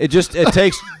fun. It takes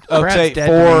Brad's okay dead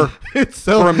to for It's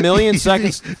so For a million easy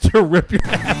seconds- to rip your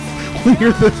ass when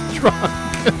you're this drunk.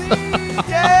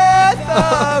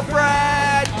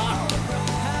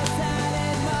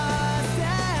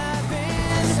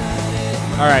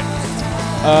 all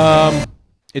right.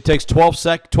 It takes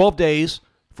 12 days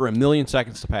for a million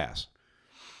seconds to pass.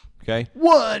 Okay.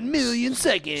 1 million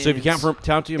seconds. So if you count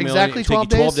to a million, Exactly it take you 12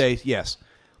 12 days? days. Yes.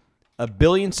 A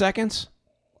billion seconds,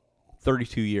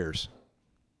 32 years.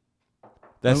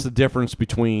 That's the difference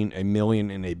between a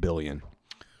million and a billion.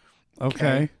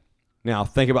 Okay. Now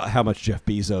think about how much Jeff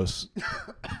Bezos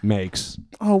makes.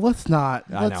 Oh, let's not.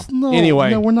 I Let's know. no. Anyway.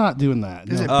 No, we're not doing that.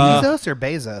 Is No. it Bezos or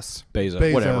Bezos?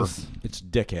 Bezos, whatever. Bezos. It's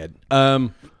dickhead.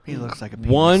 He looks like a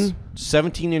penis. One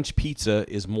 17-inch pizza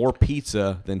is more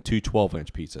pizza than two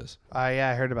 12-inch pizzas. Yeah,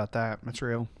 I heard about that. That's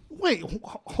real. Wait,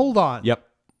 hold on. Yep.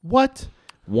 What?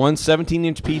 One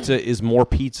 17-inch pizza is more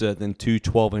pizza than two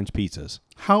 12-inch pizzas.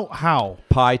 How?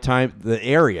 Pi time the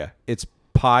area. It's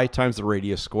pi times the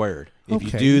radius squared. If you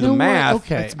Okay. do the know what? math,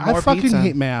 okay, it's I more fucking pizza.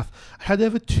 hate math. I had to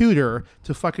have a tutor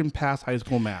to fucking pass high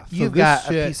school math. So You've this got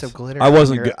shit, a piece of glitter I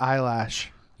wasn't on your good-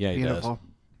 eyelash. Yeah, he does. Beautiful.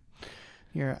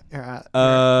 You're not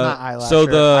eyelash. so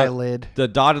your the eyelid. the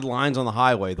dotted lines on the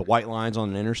highway, the white lines on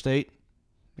an interstate,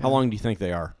 how long do you think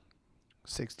they are?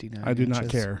 69. I do not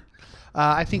inches. care.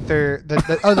 I think they're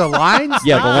the lines.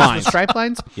 Yeah, the Just lines. the stripe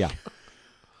lines. Yeah,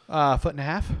 Foot and a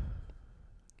half.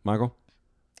 Michael.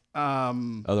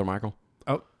 Um, Other Michael.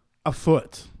 a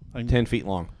foot. Like, 10 feet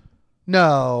long.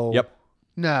 No. Yep.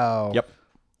 No. Yep.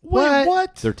 Wait,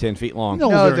 what? They're 10 feet long.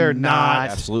 No, they're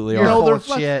not. Absolutely You're are. No, they're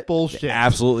full of that's shit. bullshit. They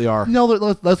absolutely are. No,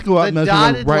 let's go out and The measure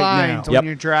them dotted right lines now. when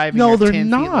you're driving. No, are they're 10 feet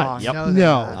not. long. Yep. No, they're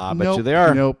No, not. I bet you they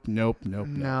are. Nope.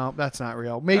 No, that's not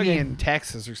real. Maybe Okay. in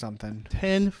Texas or something.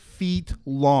 10 feet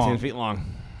long. 10 feet long.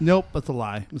 Nope, that's a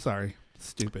lie. I'm sorry.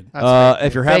 Stupid. That's fake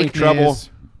If you're news. having Fake trouble, news.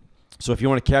 so if you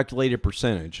want to calculate a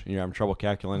percentage, and you're having trouble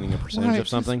calculating a percentage Why? of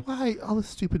something, Why all this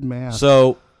stupid math?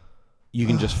 so you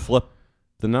can just flip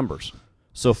the numbers.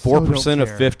 So 4% don't of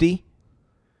care. 50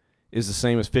 is the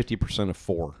same as 50% of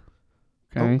 4.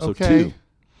 Okay. So Okay.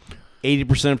 2.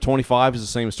 80% of 25 is the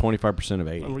same as 25% of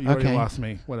 80. You already Okay. lost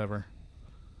me. Whatever.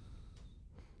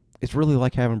 It's really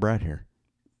like having Brad here.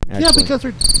 Yeah, Actually. because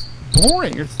they're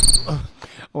boring.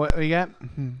 What we got?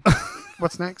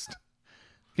 What's next?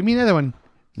 Give me another one.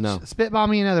 No. Spitball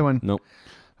me another one. Nope.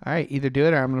 All right, either do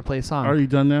it or I'm going to play a song. Are you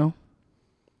done now?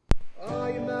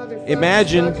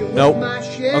 Imagine. Nope.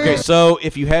 Okay, so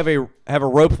if you have a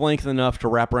rope length enough to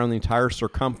wrap around the entire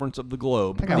circumference of the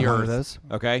globe, I got the one of Earth, those.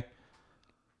 okay?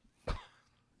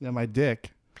 Yeah, my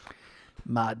dick.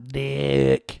 My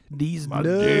dick. These My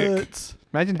nuts.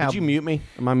 Imagine how. Did you mute me?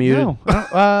 Am I muted? No.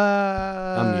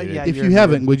 I'm muted. Yeah, If you're you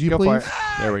haven't, muted. would you Go for please? it.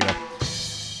 There we go.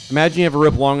 Imagine you have a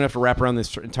rope long enough to wrap around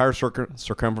this entire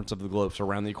circumference of the globe, so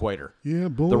around the equator. Yeah,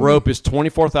 boy. The rope is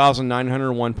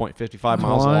 24,901.55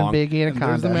 miles One long. big there's the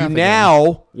anaconda. math. You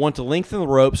now want to lengthen the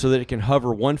rope so that it can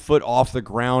hover 1 foot off the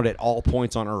ground at all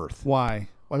points on Earth. Why?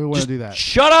 Why do we want Just to do that?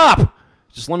 Shut up!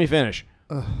 Just let me finish.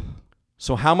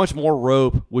 So how much more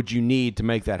rope would you need to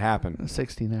make that happen?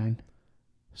 69.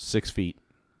 6 feet.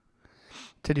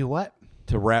 To do what?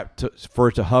 For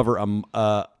it to hover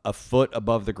a foot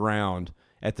above the ground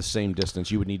at the same distance,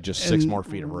 you would need just 6 And more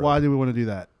feet of rope. Why do we want to do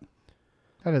that?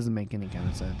 That doesn't make any kind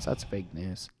of sense. That's fake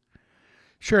news.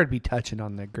 Sure, it'd be touching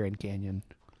on the Grand Canyon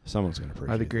Someone's going to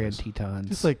appreciate or the Grand this. Tetons.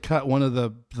 Just like cut one of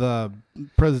the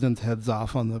president's heads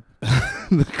off on the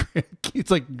the Grand.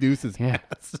 It's like Deuce's Yeah.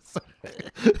 ass.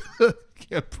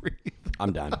 Can't breathe.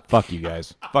 I'm done. Fuck you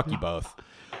guys. Fuck you both.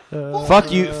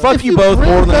 Fuck you both Bring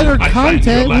more than better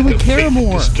content. We would care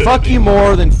more. fuck you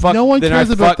more than fuck. No one than cares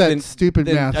I about fuck, that than- stupid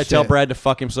than math I tell shit. Brad to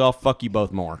fuck himself. Fuck you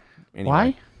both more. Anyway,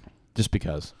 Why? Just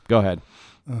because. Go ahead.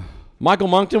 Michael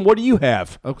Moncton, what do you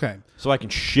have? Okay. So I can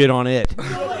shit on it.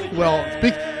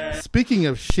 Well, speaking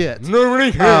of shit,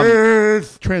 Nobody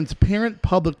cares. transparent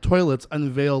public toilets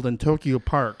unveiled in Tokyo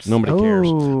parks. Nobody cares.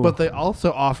 Oh. But they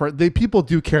also offer. People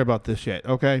do care about this shit.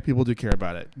 Okay, people do care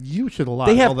about it. You should allow.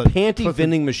 They have all the panty fucking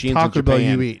vending machines in Taco Bell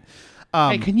Japan. you eat.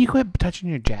 Hey, can you quit touching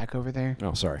your jack over there?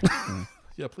 Oh, sorry.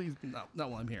 Yeah, please. Not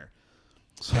while I'm here.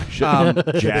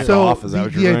 Jack so off. Is that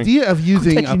what the you're saying? idea of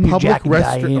using a touching your public Jack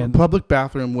and Diane. public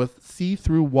bathroom with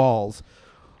see-through walls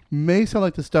may sound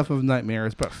like the stuff of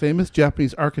nightmares, but famous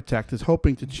Japanese architect is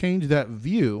hoping to change that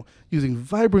view using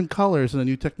vibrant colors and a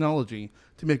new technology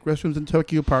to make restrooms in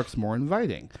Tokyo parks more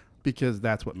inviting, because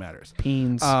that's what matters.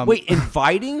 Peens. Wait,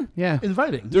 inviting? yeah.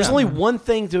 Inviting. There's yeah. only one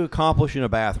thing to accomplish in a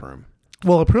bathroom.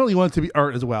 Well, apparently you want it to be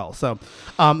art as well. So,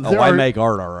 I make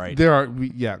art, all right. There are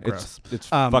yeah, gross. It's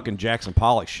fucking Jackson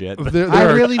Pollock shit. But There I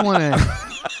are- really want to.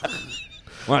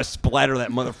 want to splatter that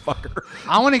motherfucker.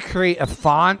 I want to create a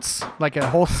fonts, like a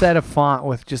whole set of font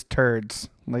with just turds,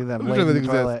 like that. Sure that blatant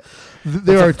toilet. exists.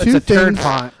 There are It's a two turd things.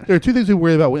 font. There are two things we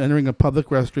worry about when entering a public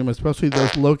restroom, especially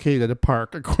those located at a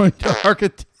park, according to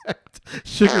architect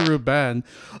Shigeru Ben.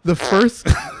 The first,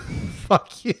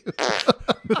 fuck you.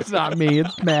 It's not me.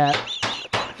 It's Matt.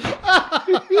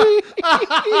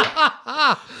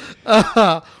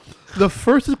 The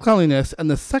first is cleanliness, and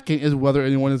the second is whether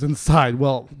anyone is inside.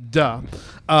 Well, duh.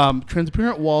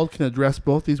 Transparent walls can address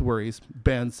both these worries,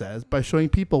 Ben says, by showing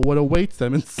people what awaits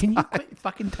them inside. Can you quit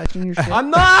fucking touching your shit? I'm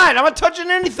not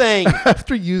touching anything.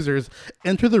 After users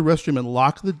enter the restroom and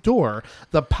lock the door,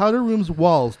 the powder room's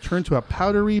walls turn to a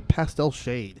powdery pastel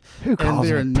shade. Who and calls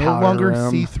they it are a no powder longer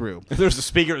room? see-through. There's a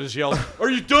speaker that just yells, "Are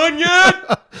you done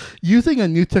yet?" Using a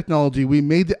new technology, we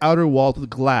made the outer walls with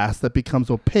glass that becomes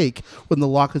opaque when the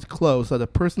lock is closed so that a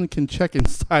person can check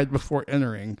inside before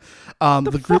entering.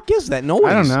 The fuck is that? No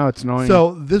one I don't know. It's annoying.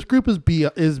 So this group is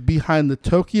behind the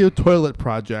Tokyo Toilet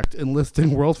Project,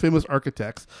 enlisting world famous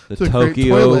architects The to create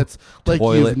Tokyo toilets like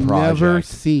Toilet you've never Project.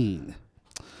 seen.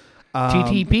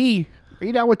 TTP. Are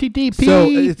you down with TTP? So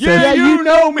it says, yeah, you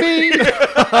know me.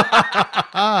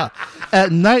 at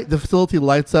night, the facility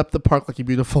lights up the park like a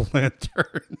beautiful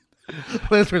lantern.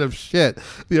 Lantern of shit.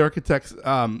 The architect's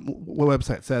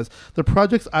website says the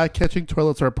project's eye-catching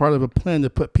toilets are a part of a plan to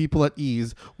put people at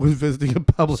ease when visiting a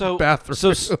public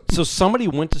bathroom. So somebody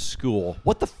went to school.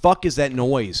 What the fuck is that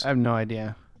noise? I have no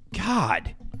idea.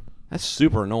 God, that's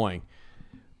super annoying.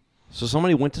 So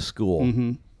somebody went to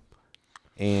school,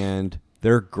 and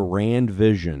their grand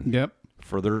vision Yep.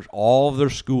 for all of their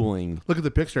schooling Look at the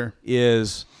picture.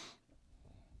 is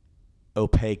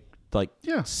opaque, like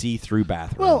Yeah. see-through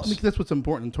bathrooms. Well, I mean, that's what's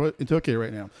important in Tokyo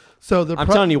right now. So I'm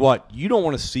telling you what, you don't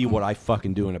want to see what I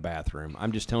fucking do in a bathroom.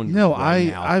 I'm just telling you. No, right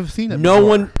now. I've seen it. No before.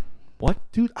 one. What?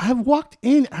 Dude, I've walked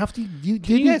in after you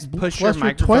Can you guys push your flush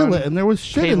microphone toilet and there was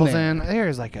shit in cables there. in?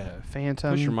 There's like a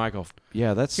phantom. Push your mic off.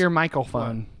 Yeah, that's. Your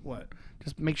microphone. What?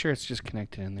 Just make sure it's just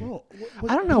connected in there. Well,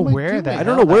 I don't know what am where doing? that. I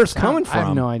don't know where it's coming I have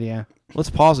from. no idea.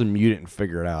 Let's pause and mute it and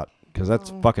figure it out because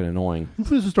that's fucking annoying. Let's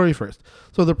finish the story first.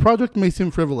 So the project may seem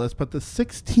frivolous, but the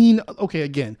 16. Okay,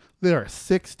 again, there are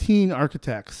 16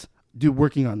 architects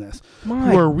working on this.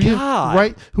 My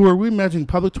God. Who are reimagining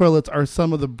public toilets are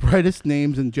some of the brightest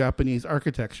names in Japanese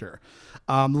architecture.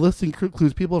 The list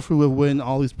includes people who have won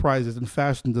all these prizes and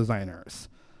fashion designers.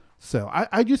 So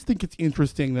I just think it's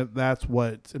interesting that that's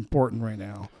what's important right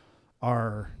now.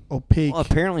 Are opaque Well,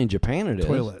 apparently in Japan it is.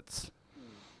 toilets.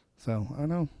 So I don't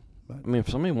know. But I mean, if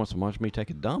somebody wants to watch me take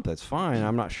a dump, that's fine.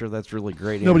 I'm not sure that's really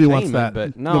great. Nobody wants entertainment,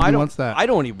 that. But no, Nobody I don't. wants that. I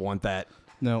don't even want that.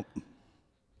 no,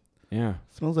 Yeah,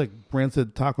 smells like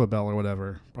rancid Taco Bell or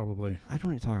whatever, probably. I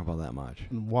don't even talk about that much.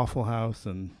 And Waffle House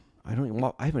and. I don't. Even,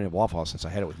 I haven't had Waffle House since I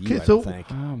had it with you. Okay, I so- don't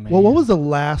think. Oh man. Well, what was the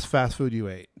last fast food you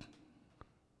ate?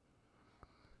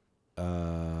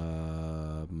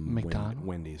 McDonald's?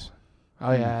 Wendy's.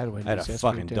 Oh yeah, I had Wendy's. I had a yesterday,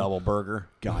 fucking too. double burger.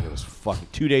 God, it was fucking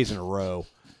 2 days in a row.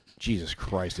 Jesus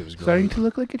Christ, it was great. Starting to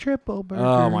look like a triple burger.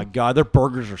 Oh my God, their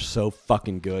burgers are so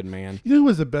fucking good, man. You know who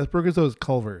was the best burgers? Those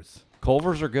Culver's.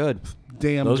 Culver's are good.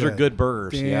 Damn Those good. are good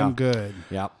burgers. Damn yeah. good.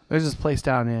 Yeah. There's this place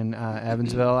down in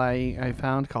Evansville I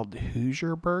found called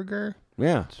Hoosier Burger.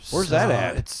 Yeah. Where's that So,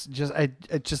 at? It's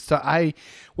just I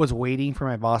was waiting for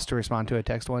my boss to respond to a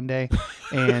text one day,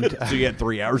 and So you had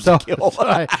 3 hours so, to kill. so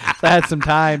I had some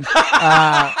time,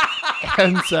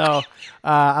 and so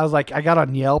I was like, I got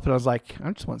on Yelp and I was like,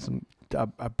 I just want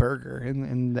a burger,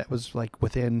 and that was like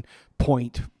within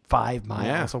 0.5 miles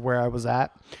Yeah. of where I was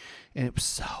at, and it was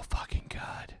so fucking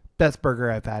good. Best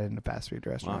burger I've had in a fast food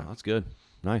restaurant. Wow, that's good.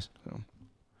 Nice. So. Is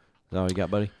that all you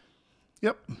got, buddy?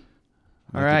 Yep.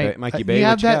 All right, Mikey Bay, you what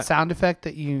have you that got? sound effect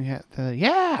that you had.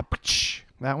 Yeah,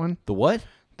 that one. The what?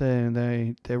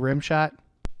 The rim shot.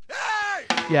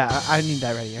 Yeah, I need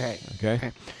that ready. All right.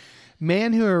 Okay.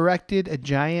 Man who erected a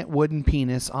giant wooden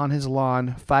penis on his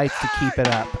lawn fights to keep it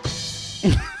up.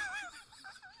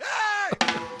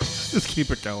 Just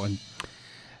keep it going.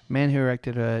 Man who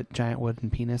erected a giant wooden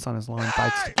penis on his lawn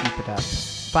fights to keep it up.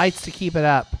 Fights to keep it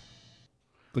up.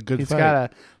 The good He's fight.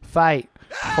 got to fight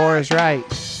for his right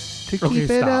to Okay, keep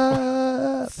it stop.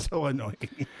 up. So annoying.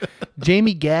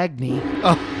 Jamie Gagney.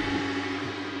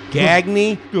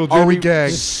 Gagney? Little Are Jamie we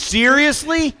Gag.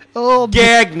 seriously? Oh,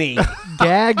 Gagney.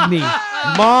 Gagney.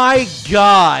 My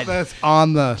God. That's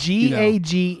on the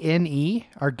Gagne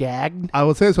or gagged. I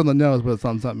would say it's on the nose, but it's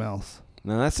on something else.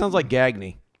 No, that sounds like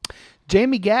Gagney.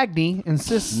 Jamie Gagney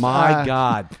insists. My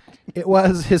God. It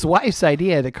was his wife's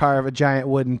idea to carve a giant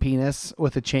wooden penis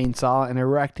with a chainsaw and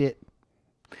erect it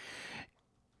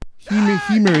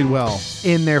He married well.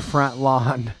 in their front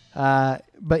lawn.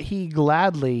 But he'll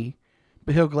gladly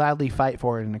fight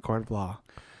for it in a court of law.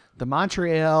 The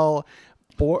Montreal.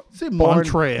 Say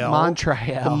Montreal.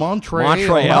 Montreal. The Montreal.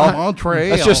 Montreal. Montreal.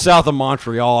 That's just south of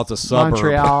Montreal. It's a suburb.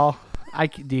 Montreal. I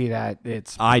could do that.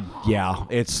 It's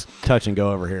It's touch and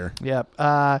go over here. yep.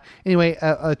 Anyway,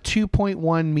 a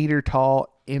 2.1 meter tall,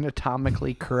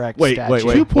 anatomically correct Wait.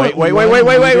 statue.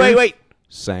 2.1 Wait.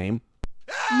 Same.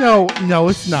 No,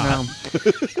 it's not.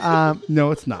 No.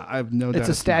 No, it's not. I have no doubt. It's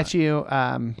a not. statue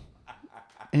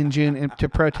in June to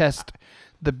protest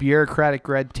the bureaucratic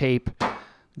red tape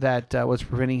that was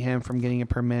preventing him from getting a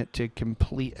permit to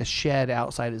complete a shed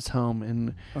outside his home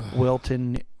in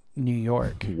Wilton, New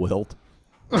York. Wilt.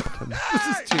 This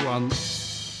is too on.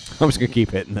 I'm just going to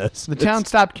keep hitting this. The town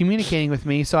stopped communicating with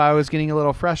me, so I was getting a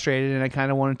little frustrated, and I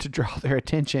kind of wanted to draw their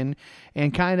attention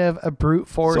and kind of a brute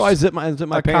force. So I zip my pants and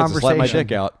slap my conversation.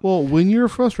 dick out. Well, when you're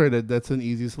frustrated, that's an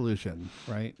easy solution,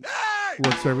 right?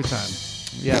 Works every time.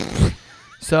 Yeah.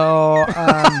 So,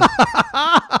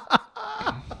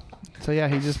 so yeah,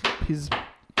 he's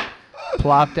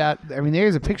plopped out. I mean,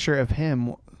 there's a picture of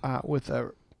him with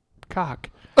a cock.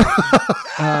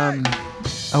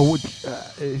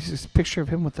 It's just a picture of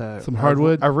him with Some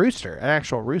hardwood? a rooster, an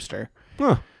actual rooster.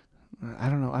 Huh. I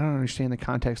don't know. I don't understand the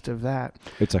context of that.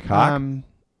 It's a cock.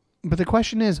 But the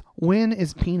question is, when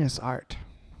is penis art?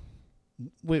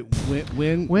 Wait,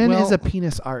 when When is a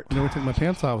penis art? You know, taking my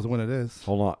pants off is when it is.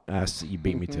 Hold on. You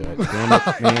beat me to it. Damn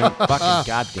it, man. Fucking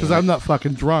goddamn. Because I'm not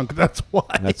fucking drunk. That's why.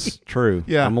 That's true.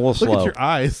 Yeah. I'm a little Look slow. at your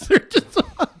eyes. They're just.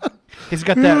 He's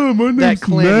got Oh, my that name's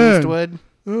Clint Matt. Eastwood.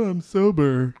 Oh, I'm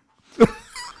sober.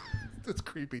 That's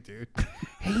creepy, dude.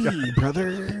 Hey,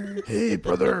 brother. Hey,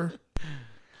 brother.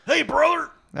 Hey,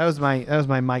 brother. That was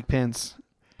my Mike Pence.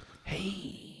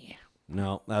 Hey.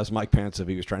 No, that was Mike Pence if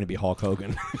he was trying to be Hulk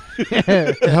Hogan.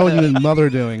 How are you and mother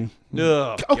doing?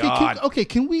 Ugh, Okay, God.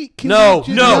 can we? No,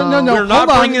 we no, we're not hold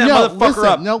on. bringing that motherfucker listen,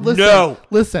 up. No, listen. No.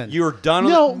 Listen. You're done.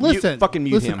 No, You listen. fucking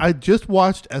mute listen, him. I just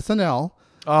watched SNL.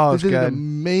 Oh, They it's did an good.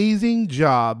 amazing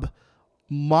job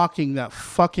mocking that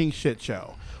fucking shit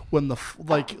show. When the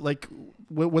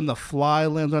when the fly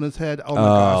lands on his head. Oh my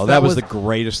gosh, that was the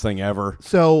greatest thing ever.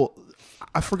 So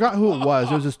I forgot who it was.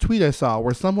 There was this tweet I saw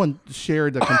where someone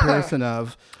shared a comparison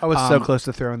of I was so close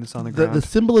to throwing this on the ground. the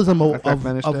symbolism After I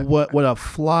finished of it. what a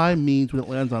fly means when it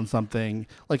lands on something.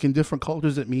 Like in different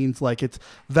cultures, it means like it's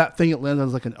that thing it lands on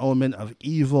is like an omen of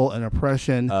evil and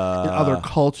oppression in other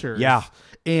cultures. yeah.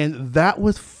 And that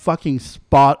was fucking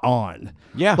spot on.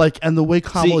 Yeah. Like, and the way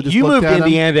Kamala See, just you looked moved at him.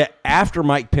 Indiana after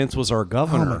Mike Pence was our Oh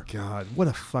governor. my God. What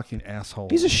a fucking asshole.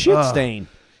 He's a shit Ugh. stain.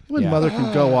 When Yeah. mother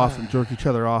can go off and jerk each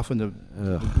other off into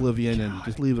oblivion and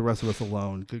just leave the rest of us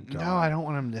alone. Good God. No, I don't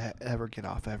want him to ever get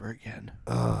off ever again.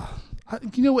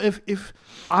 You know, if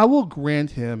I will grant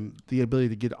him the ability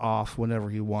to get off whenever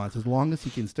he wants, as long as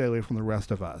he can stay away from the rest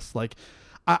of us. Like,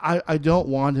 I don't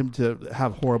want him to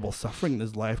have horrible suffering in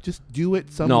his life. Just do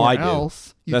it somewhere No, I do.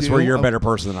 else. You That's do? where you're a Oh, better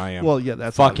person than I am. Well, yeah,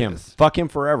 that's Fuck how it him. is. Fuck him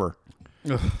forever.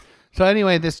 So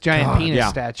anyway, this giant penis yeah.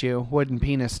 statue, wooden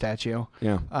penis statue.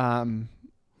 Yeah.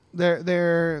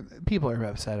 They're people are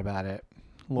upset about it.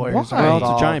 Lawyers Why? are Well,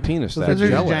 involved. it's a giant penis So statue. There's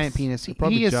a jealous. giant penis. They're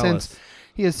probably He has jealous.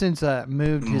 since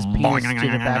moved his penis to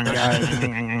the backyard.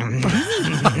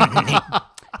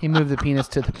 He moved the penis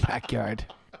to the backyard.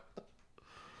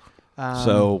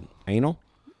 So, anal?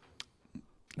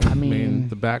 I I mean, mean,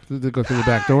 the back, to go through the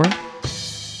back door.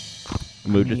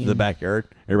 Moved it to the backyard.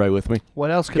 Everybody with me? what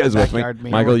else You could guys the with me? backyard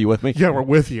mean? Michael, you with me? Yeah, we're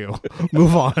with you.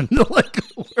 Move on. Like,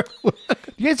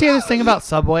 You guys hear this thing about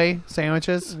Subway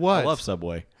sandwiches? what? I love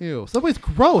Subway. Ew. Subway's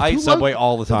gross. I Who eat Subway loves-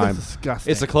 all the time. That's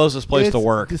disgusting. It's the closest place It's to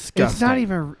work. Disgusting. It's not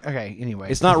even okay. Anyway,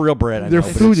 It's not real bread. I Their know,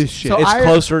 but food it's- is shit. So It's I-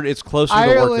 closer. It's closer to work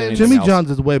than Ireland- anything Jimmy else.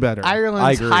 John's is way better.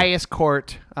 Ireland's agree. highest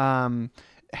court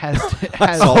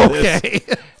has all it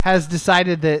is. has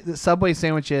decided that Subway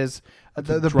sandwiches,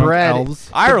 the Drunk bread, elves.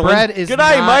 the Ireland. bread is Good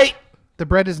day, not, mate. The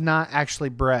bread is not actually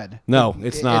bread. No,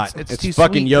 it's not. It's It's too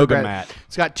fucking sweet for yoga bread. mat.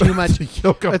 It's got too much.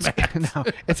 Yoga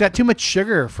It's got too much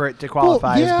sugar for it to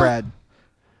qualify yeah. as bread.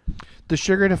 The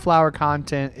sugar to flour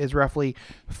content is roughly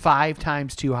 5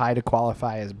 times too high to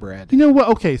qualify as bread. You know what?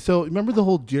 Okay, so remember the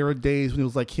whole Jared days when it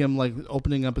was like him like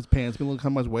opening up his pants, being look how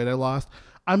much weight I lost.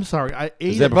 I'm sorry, I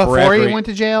ate that it. before Before he every- went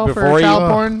to jail for before he-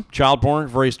 child porn? Child porn?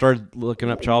 Before he started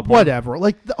looking up child porn? Whatever.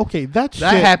 Like, okay, that shit.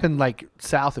 That happened like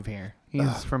south of here.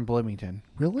 He's from Bloomington.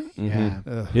 Really? Yeah.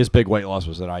 Ugh. His big weight loss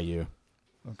was at IU.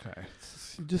 Okay.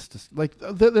 It's just like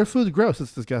their food's gross.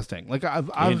 It's disgusting. Like I've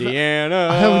Indiana,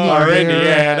 I haven't eaten our there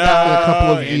Indiana, in a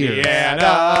couple of years.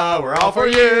 Indiana, we're all for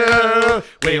you.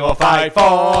 We will fight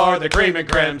for the cream and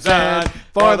crimson,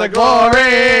 for the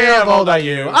glory of old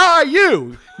IU.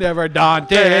 IU, never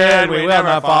daunted, we will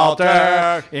never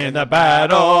falter. In the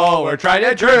battle, we're tried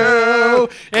and true.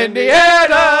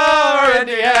 Indiana,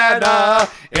 Indiana,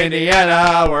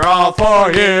 Indiana, we're all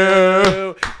for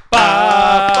you. Ba,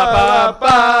 ba,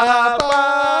 ba,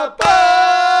 ba,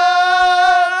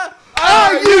 ba.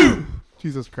 Are you?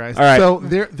 Jesus Christ. All right. So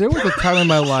there was a time in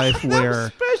my life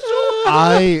where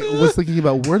I was thinking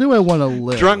about where do I want to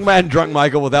live. Drunk Matt and Drunk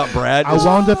Michael without Brad. I is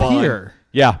wound up fun. here.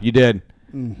 Yeah, you did.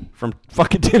 From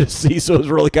fucking Tennessee, so it was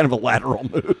really kind of a lateral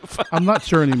move. I'm not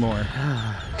sure anymore.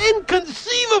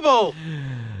 Inconceivable!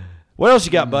 What else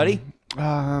you got, buddy?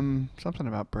 Something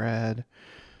about bread.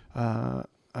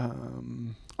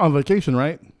 On vacation,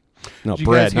 right? No, Did you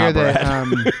bread, guys hear not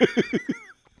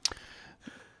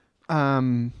bread.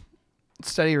 that?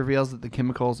 Study reveals that the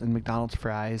chemicals in McDonald's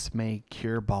fries may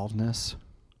cure baldness.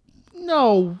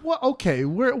 No. What? Okay.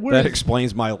 Where That is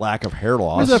explains my lack of hair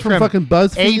where's loss. that from? Fucking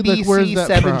BuzzFeed? Like, where's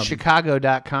that from?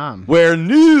 ABC7chicago.com. Where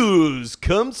news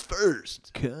comes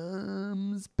first.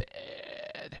 Comes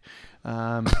bad.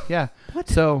 Yeah.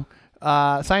 So,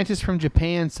 scientists from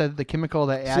Japan said the chemical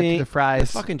that add to the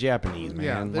fries The fucking Japanese,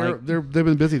 Yeah, man. they've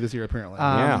been busy this year apparently.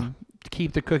 to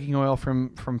keep the cooking oil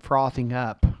from frothing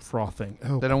up. Frothing.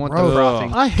 Oh, They don't want gross. the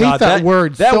frothing. I hate God, that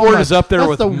word. that so word much. is up there That's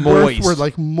with the moist. worst word,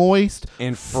 like moist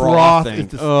And froth. frothing.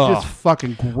 Is Ugh. just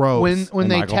fucking gross. When Hey,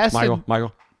 they Michael, tested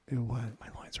Michael, Ew, what? my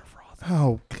lines are frothing.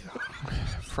 Oh God.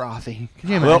 frothy, can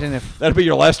you Well, imagine if that'll be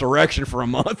your last erection for a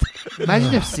month.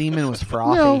 imagine if semen was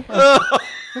frothy? No,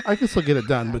 I can still get it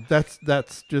done, but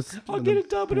that's just. I'll get it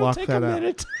done, but it'll block take that a out.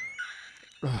 minute.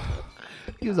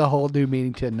 Gives a whole new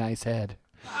meaning to a nice head.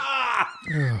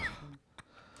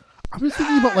 I'm just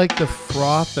thinking about like the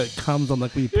froth that comes on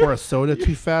like when you pour a soda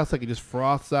too fast, like it just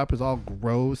froths up. It's all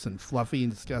gross and fluffy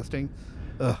and disgusting.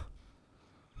 Ugh.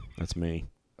 That's me.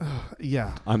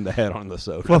 Yeah. I'm the head on the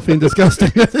sofa. Fluffy and disgusting.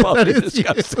 Fluffy That and is you.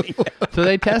 disgusting. So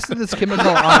they tested this chemical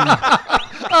on.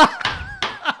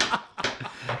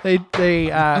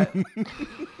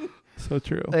 So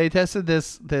true. They tested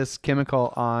this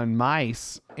chemical on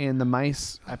mice, and the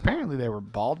mice apparently they were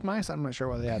bald mice. I'm not sure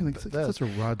why they had It's those. such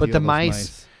a raw But deal, the those mice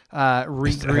Is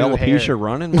regrew hair. alopecia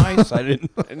running mice? I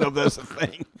didn't know that's a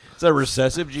thing. Is that a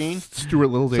recessive gene? Stuart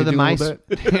Little's So the aging a mice, little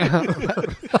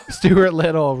bit. Stuart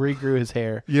Little regrew his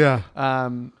hair. Yeah.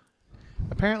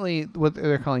 Apparently, what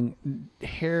they're calling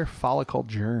hair follicle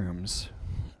germs.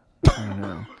 I don't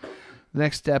know. The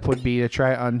next step would be to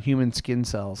try it on human skin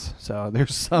cells. So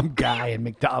there's some guy in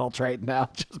McDonald's right now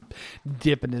just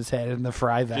dipping his head in the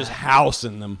fry vat. Just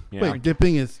housing them. Yeah. Wait,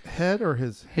 dipping his head or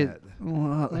his head?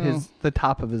 The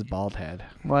top of his bald head.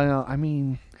 Well, I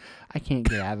mean, I can't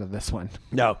get out of this one.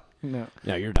 No. No,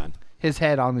 You're done. his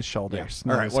head on his Yeah. shoulders.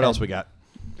 All right. What else we got?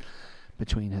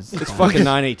 Between his. It's fucking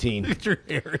 9:18. Your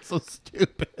hair is so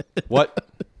stupid. What?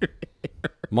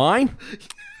 Mine?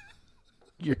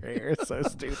 Your hair is so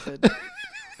stupid.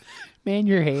 Man,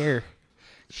 your hair.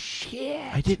 Shit.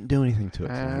 I didn't do anything to it.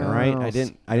 Tonight, Oh, all right. I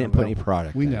didn't put any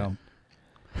product. We in it. know.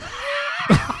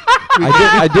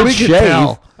 I did We can shave.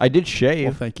 tell. I did Well,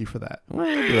 shave. thank you for that. Well,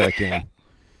 I do what I can.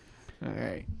 All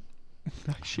right.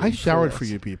 I showered for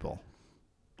you people.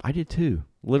 I did too.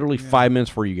 Literally 5 minutes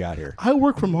before you got here. I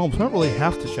work from home, so I don't really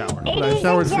have to shower. But I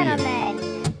showered for you.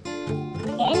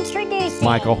 Introducing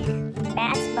Michael.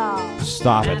 Bats Balls.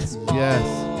 Stop it.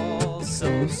 Yes.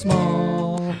 So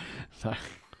small.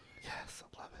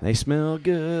 They smell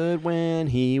good when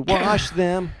he washed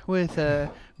them. With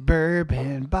a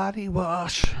bourbon body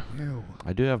wash. Ew.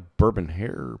 I do have bourbon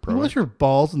hair You product. wash your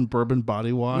balls in bourbon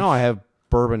body wash? No, I have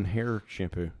bourbon hair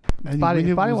shampoo. And body-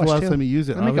 when body was the wash, last too. time you used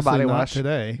it? I make a Obviously body not wash.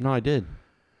 today. No, I did.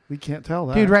 We can't tell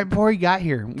that. Dude, right before he got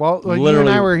here. Well, you and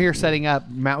Literally- I were here setting up.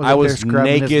 Matt was I up was there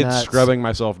scrubbing his naked, nuts. scrubbing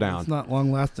myself down. It's not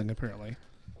long lasting, apparently.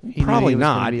 He knew Probably he was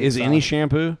gonna not. be Is any exhausted.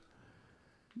 shampoo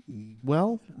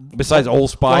Well, besides Old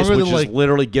Spice, longer which than, just like-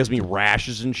 literally gives me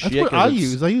rashes and that's shit? what 'cause I it's-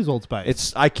 use. I use Old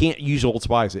Spice. I can't use Old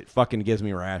Spice. It fucking gives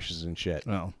me rashes and shit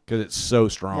oh, because it's so more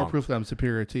strong. proof that I'm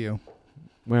superior to you.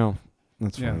 Well,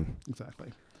 that's Yeah, fine.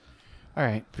 exactly. All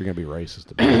right. If you're gonna be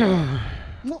racist about it.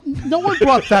 No one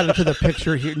brought that into the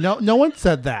picture here. No one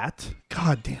said that.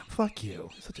 God damn, fuck you.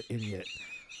 Such an idiot.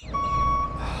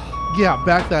 Yeah,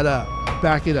 back that up.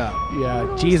 Back it up.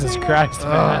 Yeah, Jesus Christ,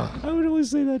 man. I would only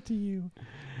say that to you.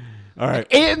 All right,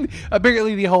 And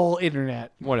apparently the whole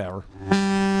internet. whatever.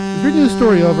 Is your news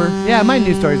story over? Yeah, my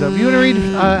news story's up. You want to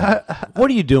read What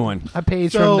are you doing? a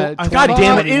page So, from the... I God thought-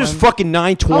 damn it! It is fucking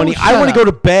 9:20. Oh, I shut want to up. go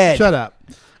to bed. Shut up.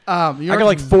 I got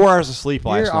like 4 hours of sleep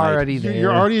last You're night. already there.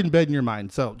 You're already in bed in your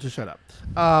mind, so just shut up.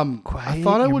 Quiet I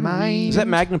thought I your would mind. read. Is that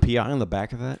Magnum PI on the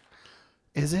back of that?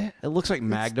 Is it? It looks like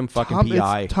Magnum fucking Tom,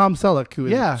 PI. it's Tom Selleck, who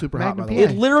is Yeah, super Magnum hot, by the PI.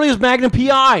 way. It literally is Magnum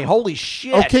PI. Holy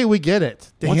shit! Okay, we get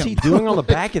it. Damn. What's he doing on the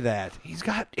back of that? He's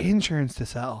got insurance to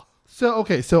sell. So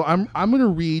I'm gonna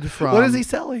read from. What is he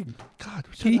selling? God,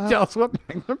 Can you shut tell up. us what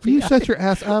Magnum Can you PI shut your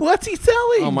ass up? What's he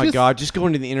selling? Oh my Just- god! Just go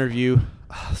into the interview.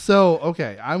 So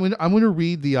okay, I'm gonna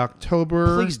read the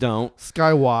October Please don't.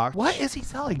 Skywatch. What is he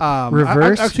selling?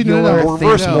 Reverse Reverse no.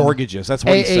 Reverse No. mortgages. That's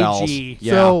what he sells. AAG.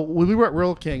 Yeah. So when we were at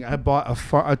Royal King, I bought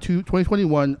a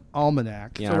 2021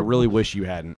 almanac. yeah. So I really wish you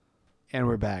hadn't. And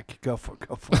we're back. Go for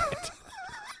it.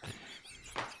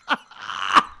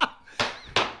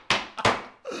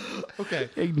 okay.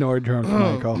 Ignore drunk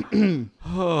Michael.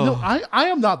 No, I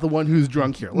am not the one who's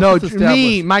drunk here. No, Let's establish.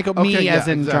 me, Michael, me Okay, as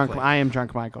yeah, in exactly. drunk. I am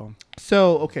drunk Michael.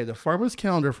 So, okay, the farmer's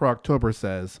calendar for October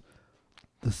says,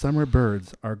 the summer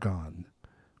birds are gone.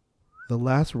 The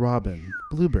last robin,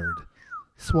 bluebird,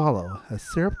 Swallow has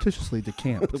surreptitiously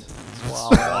decamped.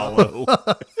 Swallow.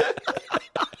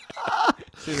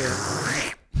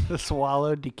 The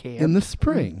swallow decant. In the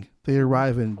spring, they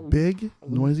arrive in big,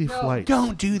 noisy flights.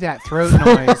 Don't do that throat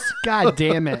noise. God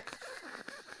damn it.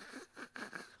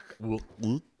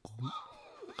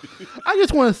 I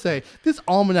just want to say this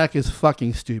almanac is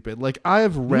fucking stupid. Like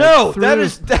I've read. No, through that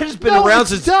has been No, around it's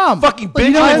since dumb. fucking Like,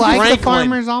 you Benjamin don't like the Franklin.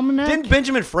 Farmer's Almanac? Didn't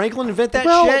Benjamin Franklin invent that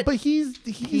well, shit? but he's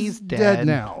dead. dead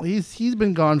now. He's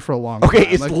been gone for a long Okay,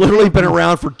 time. it's Like, literally been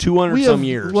around for 200 we some have-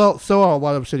 years. Well, so are a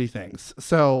lot of shitty things.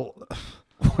 So,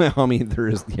 Well, I mean, there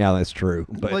is. Yeah, that's true.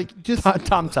 But like, just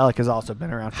Tom Selleck has also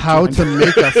been around for how 200 to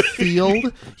make a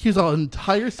field. Here's an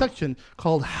entire section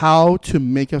called "How to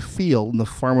Make a Field" in the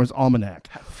Farmer's Almanac.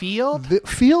 Field? The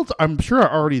fields, I'm sure,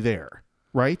 are already there,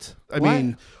 right? I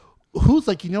mean, who's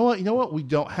like, you know what? We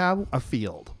don't have a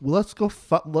field. Well,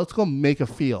 let's go make a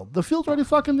field. The field's already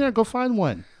fucking there. Go find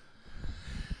one.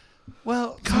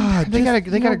 Well, God, they just-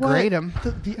 gotta you know grade what?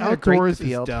 them. The outdoors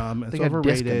is dumb. It's They gotta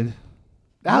disc 'em. overrated.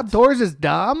 Outdoors is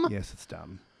dumb. Yes, it's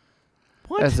dumb.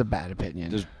 That's a bad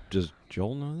opinion. does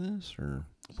Joel know this or?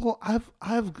 Well,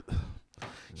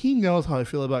 he knows how I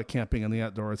feel about camping in the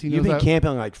outdoors. He knows You've been that-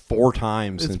 camping like 4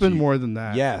 times. It's since been you- more than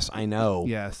that. Yes, I know.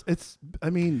 Yes, I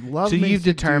mean, love So makes you've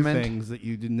you determined- do things that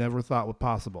you never thought were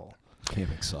possible.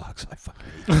 Camping sucks. I fucking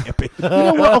hate camping. You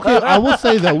know what? Okay, I will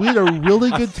say that we had a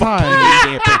really good time.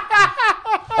 Camping.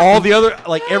 All the other,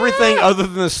 like everything other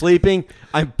than the sleeping,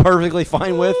 I'm perfectly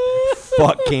fine with.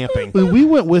 Fuck camping. When we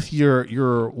went with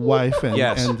your wife and,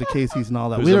 Yes. and the Caseys and all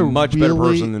that. Who's we had a much better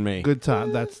really person than me. Good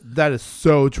time. That is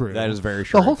so true. That is very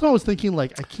true. The whole time I was thinking,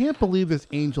 like, I can't believe this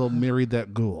angel married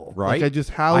that ghoul. Right? Like,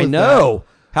 how I is know.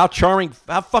 How charming,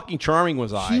 how fucking charming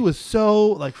was I? She was so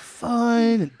like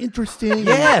fun and interesting.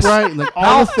 Yes. And bright and like all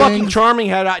how the fucking things. charming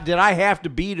did I have to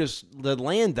be to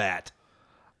land that?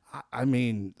 I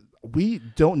mean, we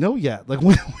don't know yet. Like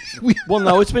we Well,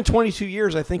 no, it's been 22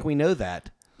 years. I think we know that.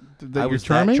 that I you're was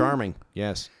charming. that charming.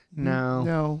 Yes. No.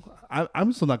 No,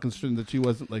 I'm still not concerned that she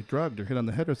wasn't like drugged or hit on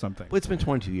the head or something. Well, it's been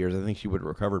 22 years. I think she would have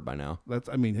recovered by now. That's.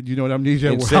 I mean, do you know what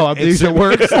amnesia? It's- How it's- amnesia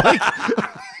works? Like,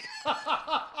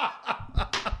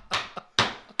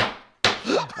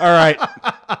 All right.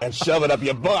 And shove it up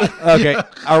your butt. Okay.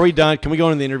 Are we done? Can we go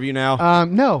into the interview now?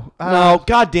 No. No.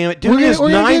 God damn it, dude! We're It's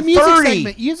gonna do a music 9:30.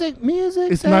 segment.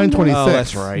 Music. It's segment. 9:26. Oh,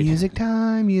 that's right. Music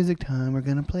time. Music time. We're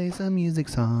gonna play some music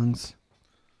songs.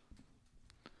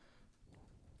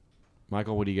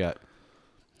 Michael, what do you got?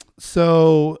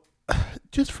 so,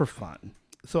 just for fun.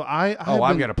 So I've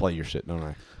I've got to play your shit, don't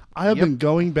I? I have been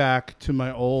going back to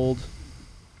my old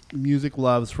music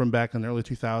loves from back in the early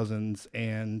 2000s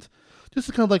and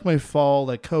just kind of like my fall,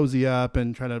 like cozy up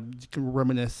and try to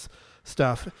reminisce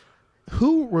stuff.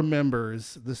 Who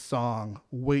remembers the song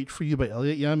Wait For You by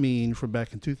Elliot Yamin from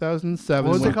back in 2007?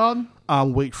 What was it called?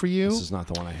 Wait For You. This is not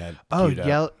the one I had. Oh, queued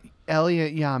up.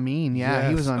 Elliot Yamin. Yeah, he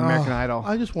Yes. was on American Oh, Idol.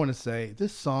 I just want to say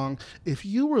this song, if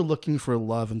you were looking for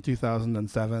love in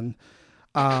 2007,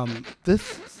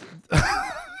 this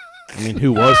I mean,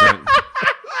 who wasn't?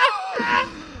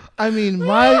 I mean,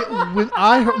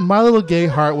 my little gay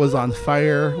heart was on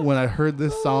fire when I heard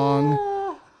this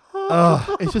song.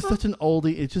 It's just such an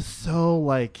oldie. It's just so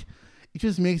like, it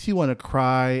just makes you want to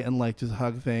cry and like just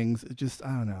hug things. It just, I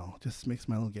don't know, just makes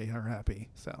my little gay heart happy.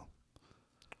 So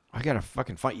I gotta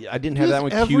fucking find. I didn't have just that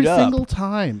one every queued up. single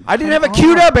time. I didn't have Come it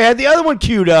queued on. up. I had the other one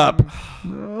queued up.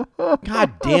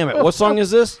 God damn it! What song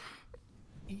is this?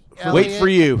 Wait for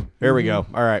you. There we go.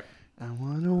 All right. I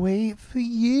wanna wait for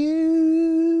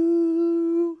you.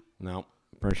 No,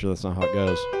 pretty sure that's not how it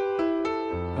goes.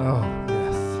 Oh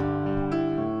yes.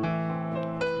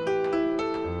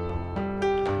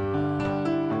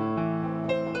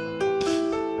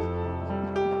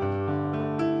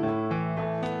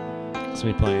 It's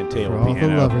me playing For Taylor all the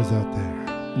piano. lovers out there.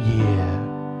 Yeah.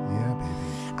 Yeah,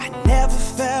 baby. I never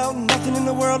felt nothing in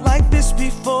the world like this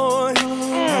before.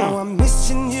 Now I'm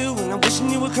missing you and I'm wishing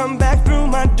you would come back through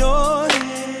my door.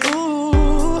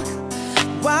 Ooh,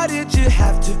 why did you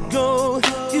have to go?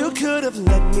 You could have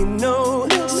let me know.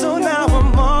 So now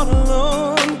I'm all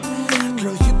alone.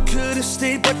 Girl, you could have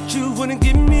stayed, but you wouldn't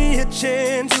give me a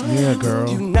chance. Yeah, girl.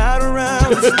 You not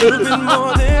around, it's a little bit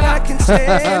more than I can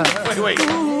stand. Wait.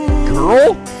 Ooh,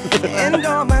 Girl? and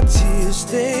all my tears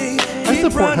they I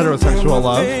support heterosexual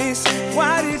love.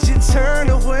 Why did you turn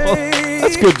away?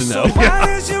 That's good to know. So why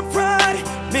does your pride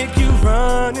make you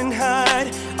run and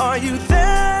hide? Are you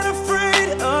that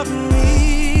afraid of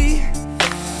me?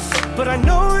 But I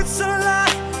know it's a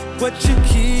lie, what you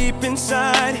keep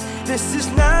inside. This is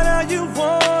not how you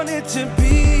want it to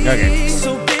be. Okay.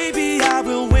 So baby, I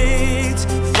will wait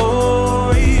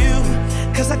for you.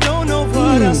 'cause I don't know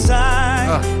what else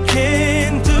I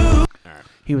can do.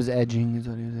 He was edging, is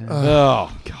what he was doing.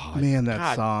 Oh God, Man, that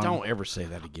God, song. Don't ever say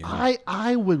that again.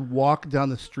 I would walk down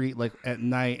the street like at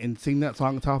night and sing that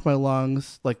song at the top of my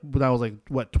lungs, like when I was like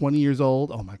 20 years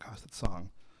old. Oh my gosh, that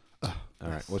song. All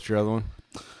right, what's your other one?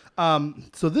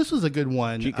 So this was a good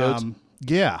one. Cheat codes?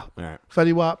 Yeah. All right.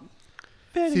 Fetty Wap,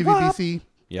 CVBC,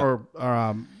 Yep. or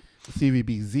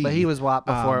CVBZ. But he was WAP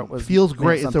before it was. Feels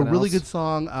great. It's a something really else. good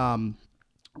song.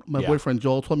 My Yeah. boyfriend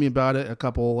Joel told me about it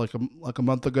like a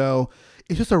month ago.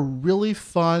 It's just a really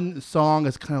fun song.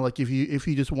 It's kind of like if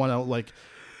you just want to like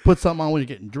put something on when you're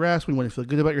getting dressed, when you want to feel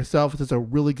good about yourself. It's just a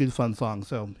really good fun song.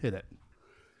 So hit it.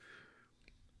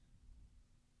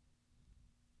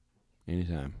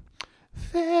 Anytime.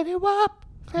 Fetty Wap,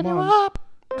 Come Fetty on. Wap.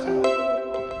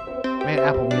 Man,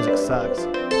 Apple Music sucks.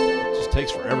 It just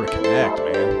takes forever to connect,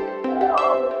 man.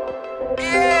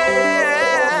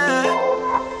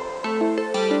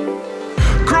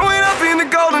 Growing up in the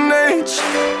golden age,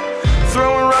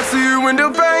 throwing rocks through your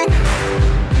window pane.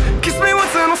 Kiss me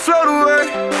once and I'll float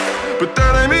away, but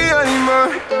that ain't me anymore.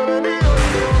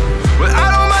 Well,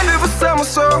 I don't mind if I sell my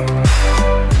soul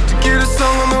to get a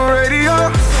song on the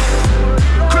radio.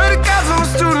 Credit cards on a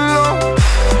student loan,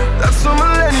 that's a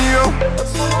millennial.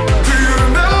 Do you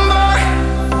remember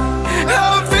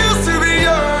how it feels to be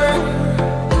young?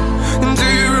 Do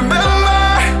you remember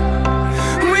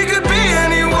we could be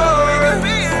anyone?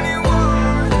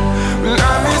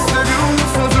 I miss the view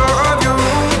from the floor of your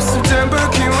room. September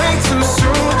can't wait too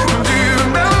soon. Do you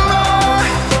remember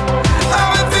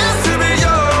how it feels to be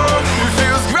young? It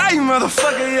feels great,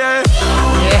 motherfucker, yeah.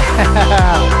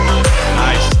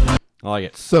 Nice. I like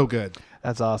it. So good.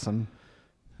 That's awesome.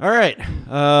 All right.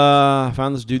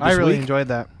 Found this dude this I really week. enjoyed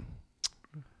that.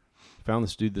 Found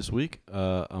this dude this week.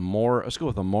 Let's go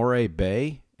with Amore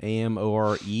Bay.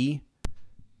 Amore,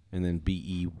 and then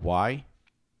Bey.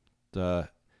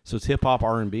 So it's hip hop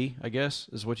R&B, I guess,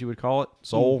 is what you would call it.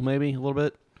 Soul, maybe a little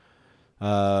bit.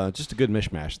 Just a good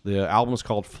mishmash. The album is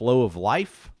called Flow of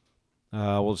Life.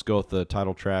 We'll just go with the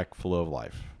title track, Flow of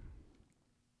Life.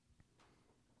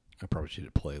 I probably should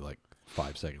have played like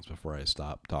 5 seconds before I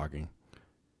stop talking,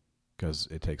 because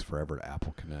it takes forever to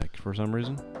Apple Connect for some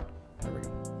reason. There we go.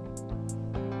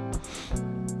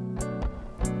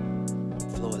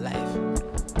 Flow of life.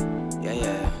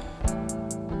 Yeah.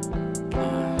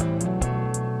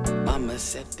 Mama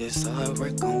said this hard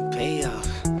work gon' pay off.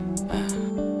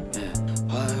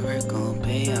 Hard work gon'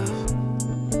 pay off.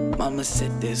 Mama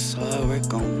said this hard work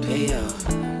gon' pay off.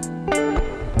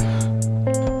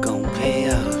 Gon' pay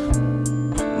off.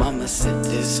 Mama said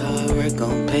this hard work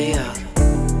gon' pay off.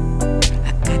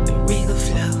 I got the regal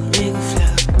flow.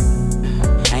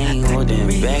 I ain't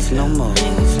holding back no more.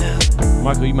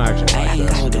 Michael, you might actually like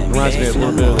this. It reminds me a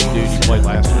little bit of the dude you played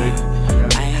last week.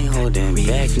 I ain't holding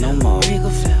back no more.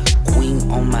 Queen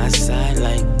on my side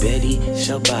like Betty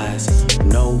Shabazz.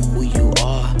 Know who you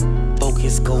are,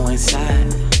 focus go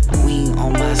inside. Queen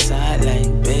on my side like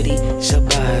Betty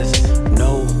Shabazz.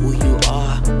 Know who you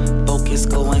are, focus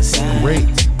go inside.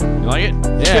 Great. You like it?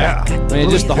 Yeah. I mean,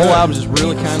 just the whole album's just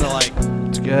really kind of like,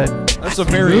 It's good. that's some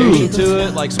variation to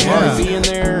it, like some Yeah. R&B in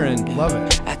there, and Love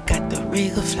it. I got the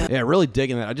regal flow. yeah, really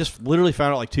digging that. I just literally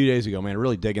found it like 2 days ago, man.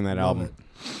 Really digging that album.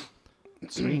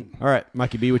 Sweet. All right,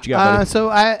 Mikey B, what you got, buddy? So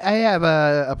I have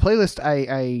a playlist.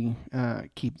 I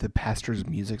keep the Pastor's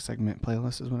Music segment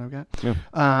playlist is what I've got. Yeah.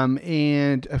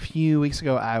 And a few weeks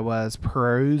ago I was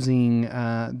perusing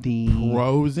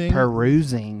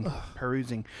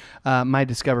my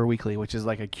Discover Weekly, which is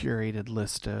like a curated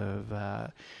list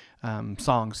of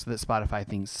songs that Spotify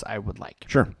thinks I would like.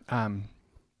 Sure.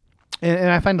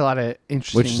 And I find a lot of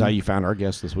interesting. Which is how you found our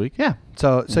guest this week. Yeah.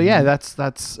 So yeah, that's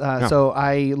so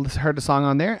I heard a song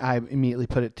on there. I immediately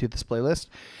put it to this playlist,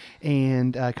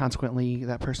 and consequently,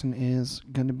 that person is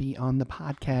going to be on the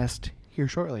podcast here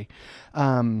shortly.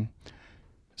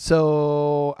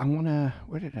 So I'm gonna.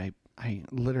 Where did I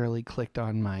literally clicked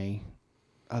on my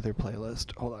other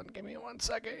playlist. Hold on, give me 1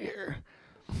 second here.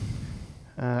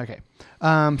 Okay.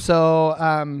 So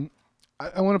I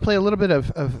want to play a little bit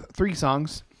of 3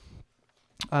 songs.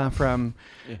 From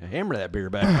hammer that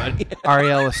beer back, buddy.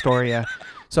 Ariel Astoria.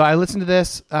 So I listened to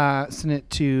this, sent it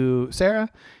to Sarah,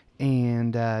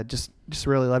 and just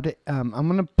really loved it. I'm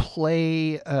gonna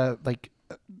play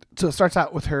so it starts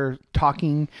out with her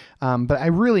talking, but I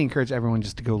really encourage everyone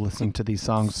just to go listen to these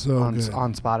songs on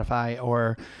Spotify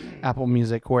or Apple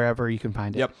Music, wherever you can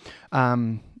find it. Yep.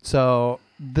 So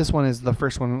this one is the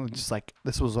first one, just like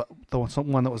this was the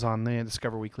one that was on the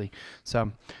Discover Weekly.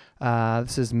 So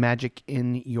this is Magic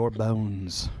in Your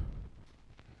Bones.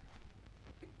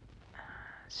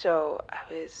 So I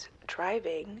was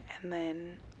driving, and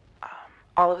then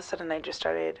all of a sudden I just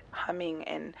started humming,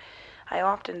 and I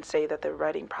often say that the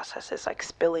writing process is like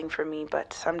spilling for me,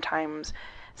 but sometimes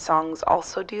songs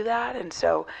also do that. And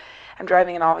so I'm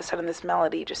driving, and all of a sudden this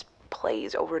melody just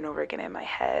plays over and over again in my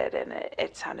head, and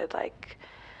it sounded like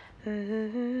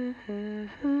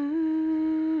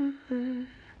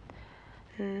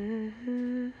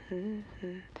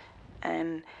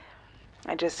and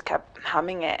I just kept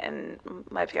humming it, and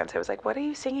my fiance was like, "What are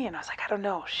you singing?" And I was like, "I don't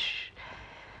know. Shh."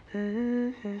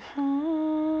 There's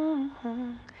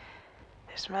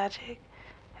magic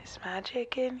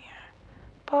in your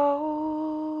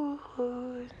bones.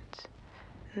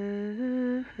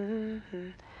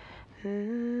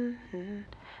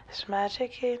 There's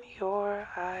magic in your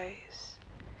eyes.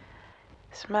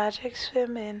 There's magic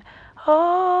swimming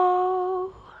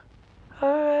all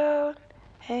around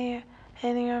in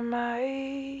your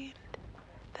mind.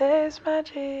 There's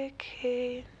magic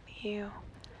in you.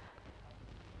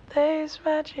 There's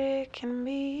magic in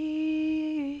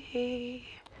me.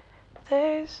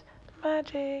 There's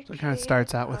magic. So it kind of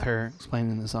starts out with her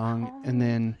explaining the song, and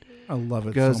then I love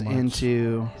it. Goes so much.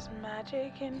 into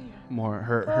more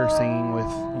her singing with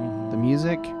the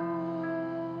music,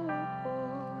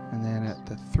 and then at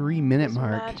the 3-minute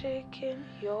mark,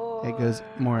 it goes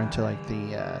more into like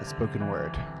the spoken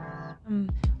word.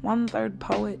 1/3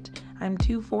 poet. I'm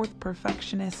 2/4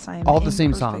 perfectionist. I'm all the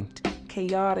same song.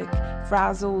 Chaotic,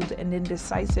 frazzled, and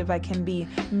indecisive. I can be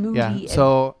moody. Yeah.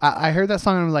 So I heard that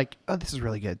song and I'm like, oh, this is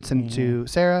really good. Sent it to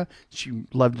Sarah. She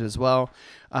loved it as well.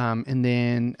 And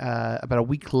then about a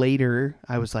week later,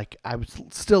 I was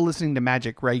still listening to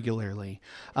Magic regularly.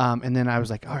 And then I was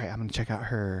like, all right, I'm gonna check out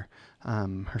her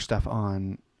stuff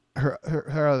on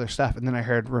her other stuff. And then I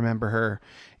heard Remember Her,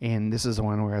 and this is the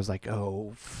one where I was like,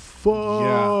 oh fuck.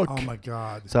 Yeah. Oh my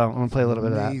god. So I'm gonna play a little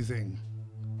bit of that. Amazing.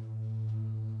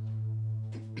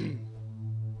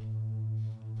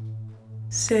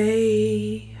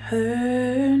 Say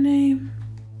her name.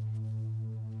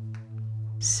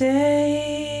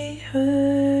 Say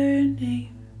her name.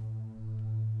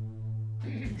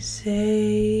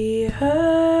 Say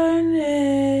her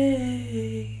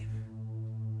name.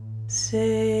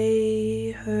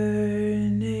 Say her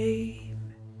name.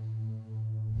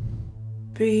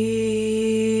 Brianna.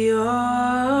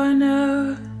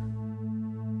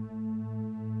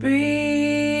 Brianna.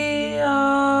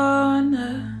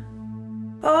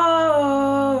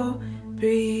 Oh,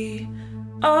 Brianna.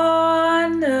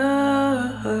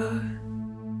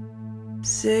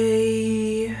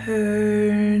 Say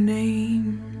her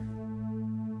name.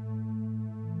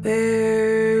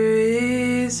 Where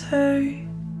is her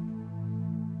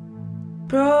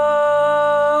protest?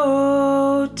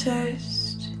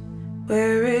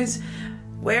 Where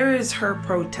is her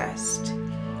protest?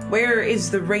 Where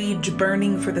is the rage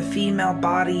burning for the female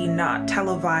body, not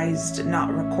televised,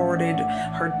 not recorded?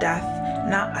 Her death,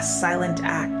 not a silent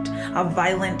act, a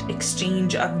violent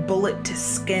exchange of bullet to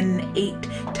skin 8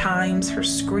 times. Her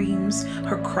screams,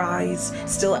 her cries,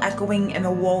 still echoing in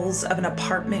the walls of an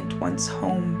apartment once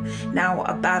home, now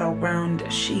a battleground.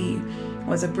 She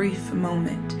was a brief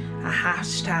moment. A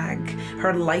hashtag,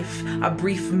 her life, a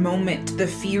brief moment, the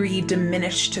fury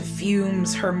diminished to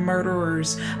fumes, her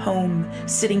murderer's home,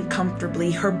 sitting comfortably,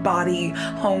 her body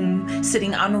home,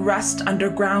 sitting unrest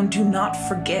underground. Do not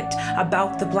forget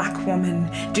about the black woman.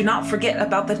 Do not forget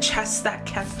about the chest that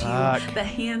kept you, the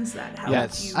hands that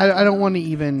held you. I don't want to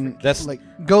even,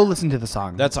 go listen to the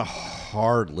song. That's a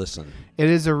hard listen. It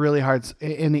is a really hard,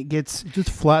 and it just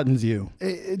flattens you.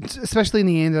 Especially in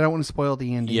the end. I don't want to spoil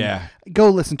the ending. Yeah. Go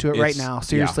listen to it right now.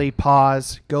 Seriously,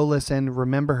 pause. Go listen.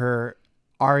 Remember Her,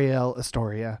 Ariel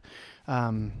Astoria.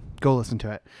 Go listen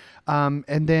to it.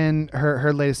 And then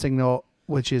her latest single,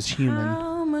 which is Human.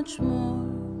 How much more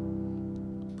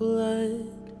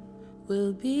blood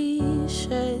will be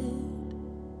shed?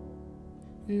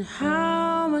 And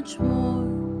how much more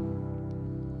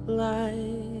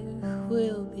life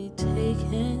will be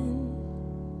taken?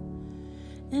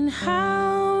 And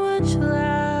how much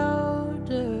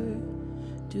louder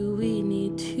do we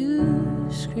need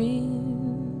to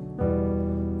scream?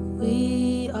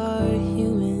 We are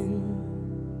human.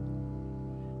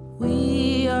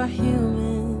 We are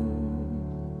human.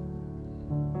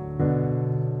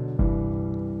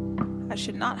 I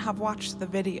should not have watched the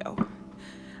video.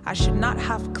 I should not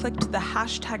have clicked the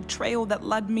hashtag trail that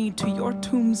led me to your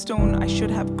tombstone. I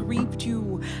should have grieved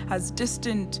you as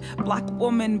distant black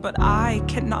woman, but I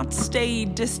cannot stay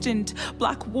distant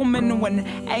black woman when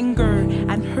anger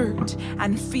and hurt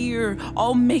and fear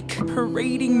all make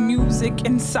parading music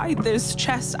inside this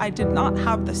chest. I did not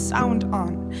have the sound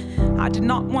on. I did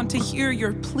not want to hear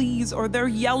your pleas or their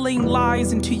yelling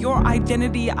lies into your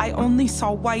identity. I only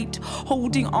saw white,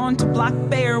 holding on to black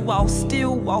bear while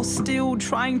still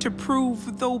trying to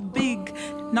prove, though big,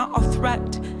 not a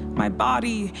threat. My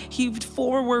body heaved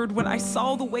forward when I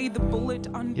saw the way the bullet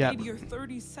undid your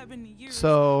 37 years.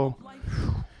 So,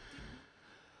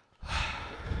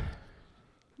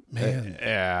 man,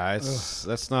 yeah,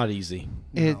 that's not easy.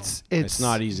 It's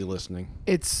not easy listening.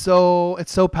 It's so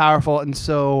powerful and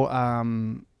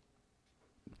so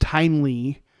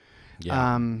timely.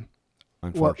 Yeah.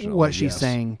 Unfortunately, what she's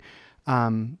saying.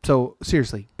 So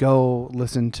seriously, go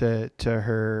listen to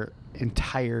her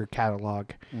entire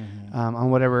catalog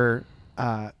on whatever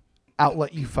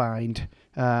outlet you find.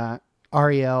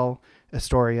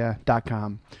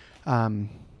 ArielAstoria.com.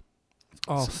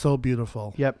 Oh, so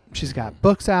beautiful. Yep. She's got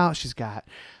books out. She's got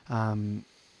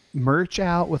merch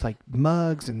out with like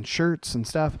mugs and shirts and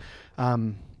stuff.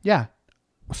 Yeah.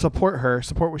 Support her.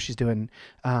 Support what she's doing.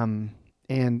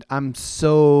 And I'm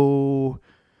so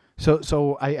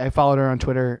I followed her on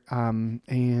Twitter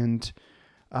and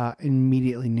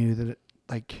immediately knew that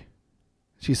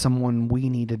she's someone we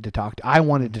needed to talk to. I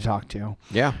wanted to talk to.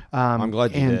 Yeah. I'm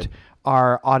glad you did.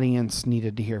 Our audience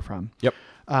needed to hear from. Yep.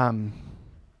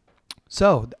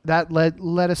 So that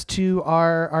led us to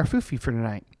our foofy for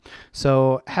tonight.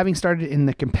 So having started in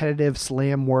the competitive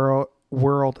slam world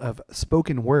of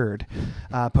spoken word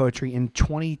poetry in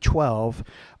 2012,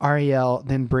 Ariel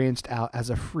then branched out as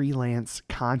a freelance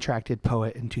contracted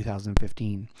poet in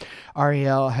 2015.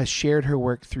 Ariel has shared her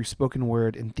work through spoken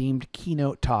word and themed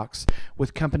keynote talks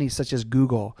with companies such as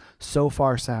Google, So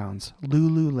Far Sounds,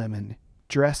 Lululemon,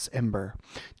 Dress Ember,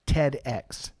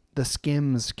 TEDx, the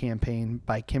Skims campaign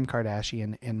by Kim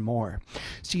Kardashian, and more.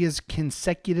 She has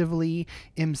consecutively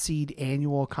emceed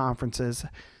annual conferences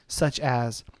such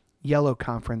as Yellow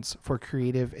Conference for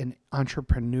Creative and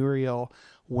Entrepreneurial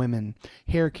Women,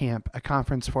 Hair Camp, a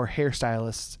conference for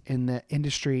hairstylists in the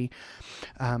industry,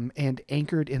 and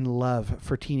Anchored in Love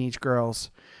for teenage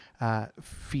girls,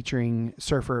 featuring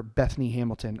surfer Bethany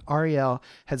Hamilton. Ariel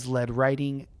has led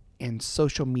writing and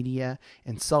social media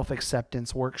and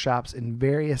self-acceptance workshops in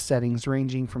various settings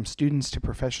ranging from students to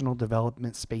professional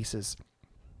development spaces.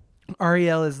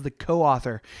 Ariel is the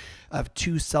co-author of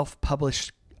 2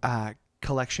 self-published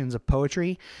collections of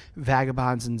poetry,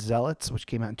 Vagabonds and Zealots, which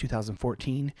came out in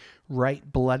 2014,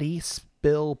 Write Bloody,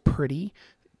 Spill Pretty,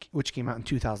 which came out in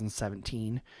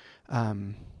 2017.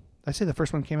 I'd say the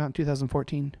first one came out in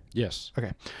 2014. Yes.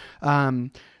 Okay.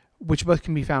 Which both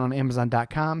can be found on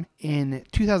Amazon.com. In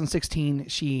 2016,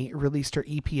 she released her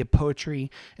EP of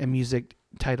poetry and music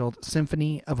titled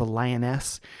Symphony of a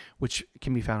Lioness, which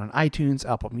can be found on iTunes,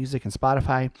 Apple Music, and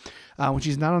Spotify. When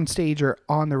she's not on stage or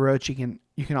on the road, you can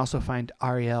also find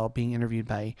Ariel being interviewed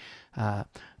by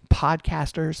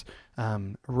podcasters,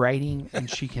 writing, and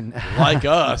she can like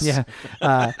us. Yeah.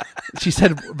 She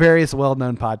said various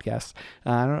well-known podcasts.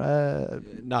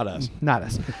 Not us. Not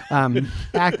us.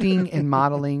 Acting and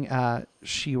modeling.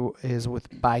 She is with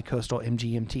Bicoastal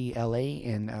MGMT LA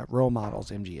and Role Models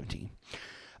MGMT.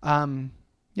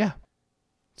 Yeah.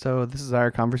 So this is our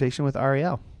conversation with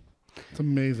Ariel. It's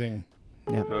amazing.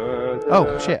 Yeah.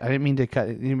 Oh shit! I didn't mean to cut.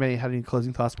 Anybody have any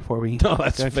closing thoughts before we? No,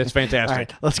 that's fantastic. All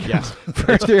right, let's go. Yes.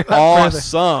 Further up,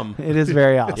 awesome. It is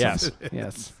very awesome. Yes.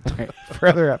 Yes. All right.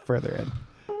 Further up, further in.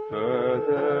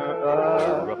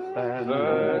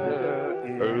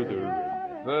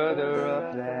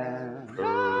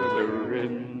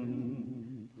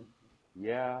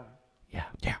 Yeah.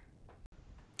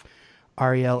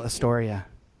 Ariel Astoria,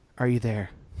 are you there?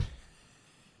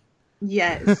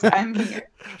 Yes, I'm here.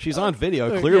 She's on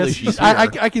video. Clearly, Yes, she's here.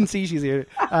 I can see she's here.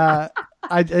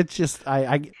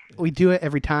 We do it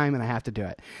every time, and I have to do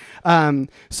it.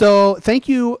 So thank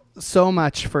you so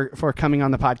much for coming on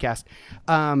the podcast.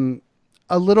 A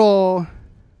little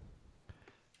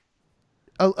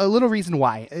reason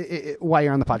why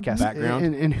you're on the podcast.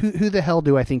 Background. And who the hell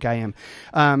do I think I am?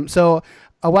 So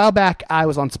a while back, I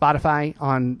was on Spotify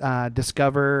on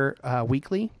Discover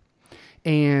Weekly,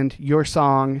 and your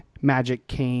song Magic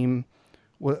came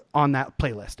on that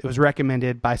playlist. It was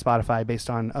recommended by Spotify based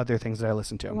on other things that I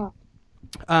listened to.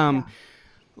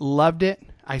 Loved it.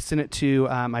 I sent it to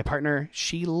my partner.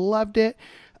 She loved it.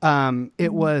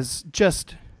 It was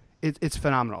just, it's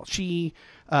phenomenal. She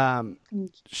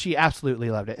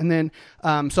absolutely loved it. And then,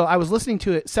 so I was listening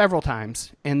to it several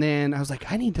times, and then I was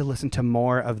like, I need to listen to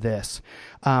more of this.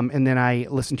 And then I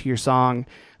listened to your song,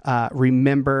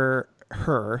 Remember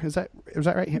Her. Is that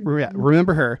right? Yeah,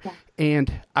 Remember Her. Yeah.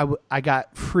 And I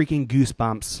got freaking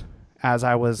goosebumps as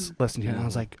I was listening to it. And I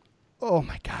was like, oh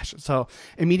my gosh. So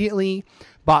immediately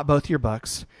bought both your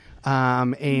books.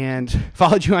 and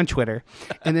followed you on Twitter.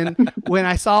 And then when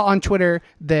I saw on Twitter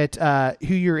that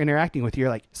who you're interacting with, you're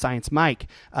like Science Mike,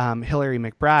 Hillary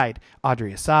McBride,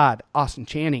 Audrey Assad, Austin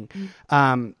Channing.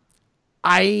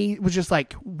 I was just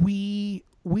like, we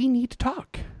need to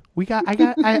talk.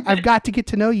 I've got to get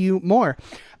to know you more.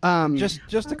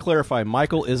 Just to clarify,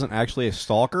 Michael isn't actually a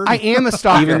stalker. I am a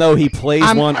stalker, even though he plays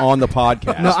one on the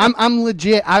podcast. No, I'm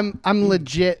legit. I'm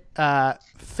legit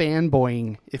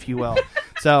fanboying, if you will.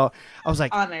 So I was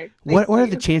like, honored. What are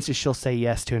the chances she'll say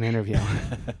yes to an interview?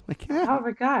 Like, oh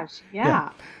my gosh,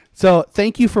 yeah. So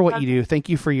thank you for what you do. Thank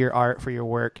you for your art, for your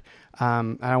work.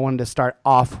 I wanted to start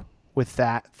off with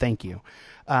that. Thank you.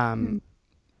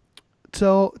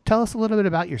 So tell us a little bit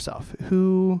about yourself.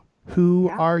 Who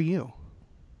are you?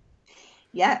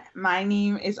 Yeah, my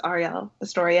name is Ariel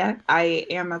Astoria. I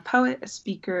am a poet, a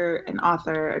speaker, an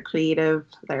author, a creative.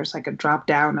 There's like a drop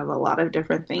down of a lot of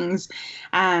different things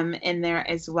in there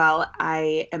as well.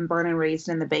 I am born and raised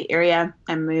in the Bay Area.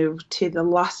 I moved to the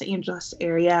Los Angeles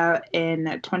area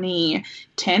in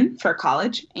 2010 for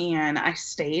college, and I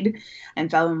stayed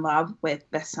and fell in love with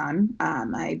the sun.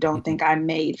 I don't think I'm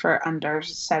made for under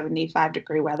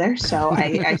 75-degree weather, so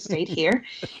I stayed here.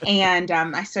 And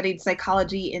I studied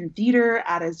psychology and theater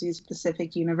at Azusa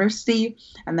Pacific University,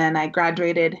 and then I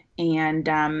graduated, and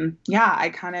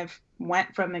I kind of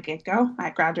went from the get-go.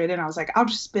 I graduated and I was like, I'll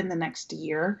just spend the next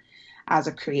year as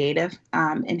a creative,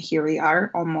 and here we are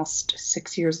almost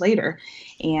 6 years later,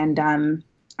 and I'm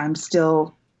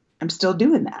still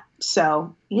doing that.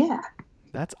 So yeah,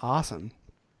 that's awesome.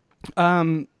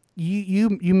 You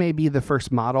may be the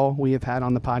first model we have had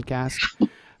on the podcast.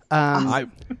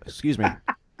 Excuse me,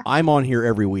 I'm on here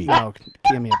every week. Oh,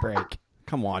 give me a break.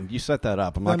 Come on, you set that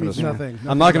up. I'm not going to. Nothing.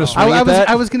 I'm not going to swing at that.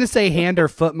 I was going to say hand or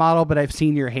foot model, but I've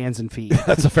seen your hands and feet.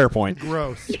 That's a fair point.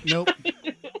 Gross. Nope.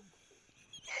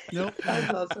 Nope.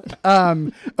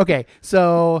 Okay,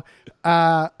 so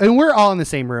and we're all in the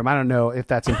same room. I don't know if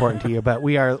that's important to you, but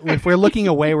we are. If we're looking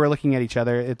away, we're looking at each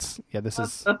other. This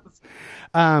is.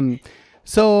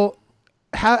 So,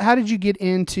 how did you get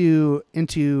into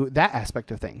that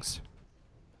aspect of things?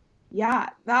 Yeah,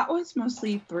 that was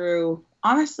mostly through,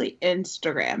 honestly,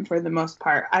 Instagram for the most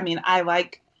part. I mean, I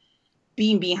like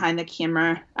being behind the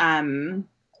camera.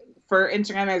 For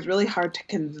Instagram, it was really hard to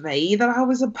convey that I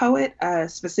was a poet,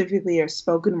 specifically a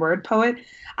spoken word poet.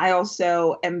 I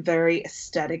also am very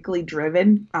aesthetically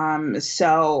driven.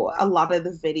 So a lot of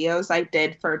the videos I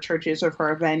did for churches or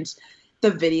for events,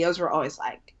 the videos were always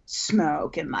like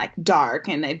smoke and like dark,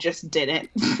 and it just didn't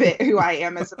fit who I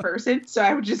am as a person. So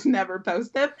I would just never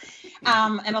post them.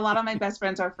 And a lot of my best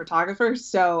friends are photographers.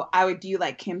 So I would do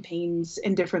like campaigns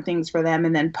and different things for them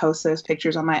and then post those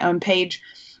pictures on my own page.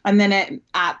 And then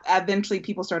eventually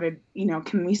people started,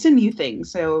 can we send you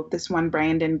things? So this one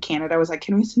brand in Canada was like,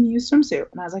 can we send you a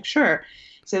swimsuit? And I was like, sure.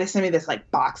 So they sent me this like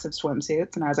box of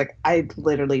swimsuits. And I was like, I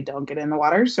literally don't get in the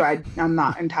water. So I'm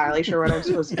not entirely sure what I'm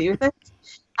supposed to do with it.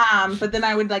 But then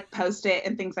I would like post it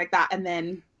and things like that. And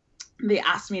then they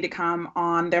asked me to come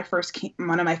on their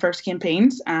one of my first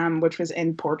campaigns, which was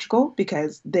in Portugal,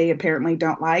 because they apparently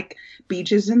don't like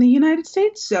beaches in the United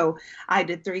States. So I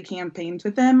did 3 campaigns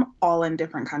with them, all in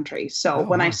different countries. So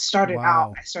when I started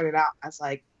out as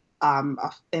like an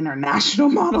international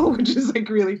model, which is like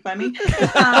really funny.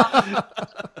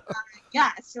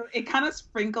 Yeah, so it kind of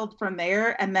sprinkled from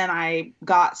there, and then I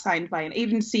got signed by an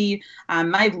agency.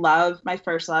 My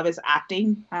first love is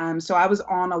acting. So I was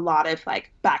on a lot of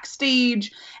like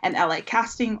backstage and LA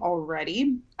casting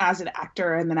already as an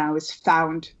actor, and then I was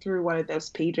found through one of those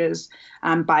pages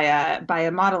by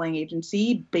a modeling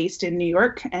agency based in New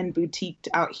York and boutiqued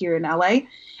out here in LA.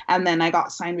 And then I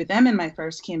got signed with them, and my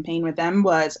first campaign with them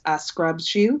was a scrubs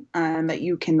shoe that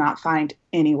you cannot find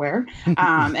anywhere.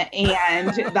 And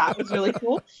that was really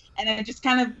cool. And it just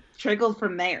kind of trickled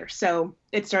from there. So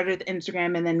it started with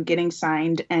Instagram and then getting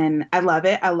signed, and I love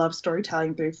it. I love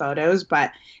storytelling through photos,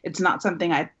 but it's not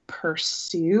something I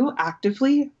pursue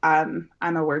actively. I'm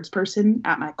a words person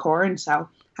at my core, and so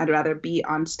I'd rather be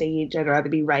on stage. I'd rather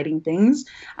be writing things,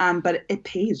 but it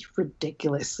pays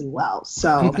ridiculously well.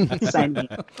 So sign me.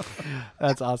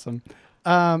 That's awesome.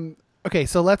 Okay,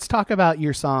 so let's talk about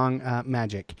your song,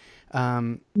 Magic.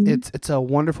 It's a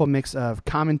wonderful mix of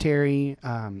commentary,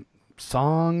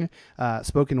 song,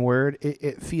 spoken word.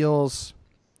 It feels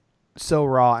so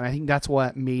raw, and I think that's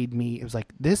what made me. It was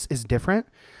like, this is different.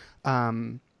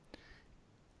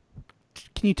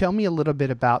 Can you tell me a little bit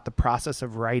about the process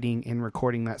of writing and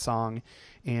recording that song,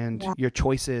 and your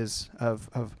choices of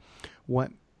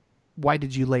why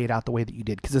did you lay it out the way that you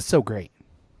did? Because it's so great.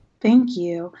 Thank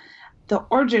you. the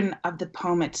origin of the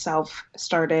poem itself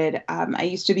started, I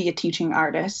used to be a teaching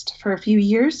artist for a few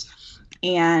years.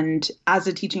 And as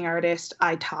a teaching artist,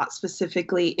 I taught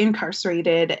specifically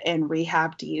incarcerated and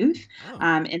rehabbed youth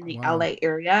in the LA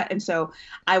area. And so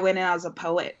I went in as a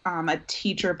poet, a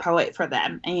teacher poet for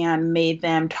them, and made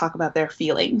them talk about their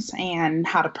feelings and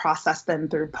how to process them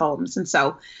through poems. And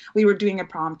so we were doing a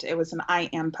prompt. It was an I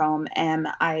am poem, and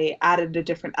I added a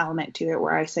different element to it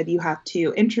where I said you have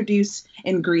to introduce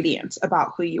ingredients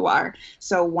about who you are.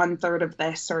 So 1/3 of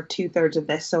this or 2/3 of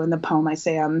this. So in the poem, I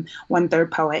say I'm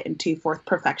 1/3 poet and 2/4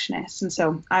 perfectionist. And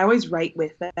so I always write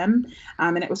with them.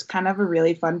 And it was kind of a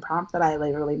really fun prompt that I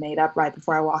literally made up right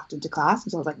before I walked into class.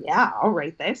 And so I was like, yeah, I'll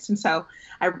write this. And so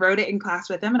I wrote it in class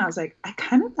with them, and I was like, I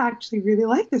kind of actually really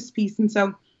like this piece. And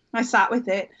so I sat with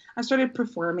it. I started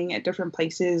performing at different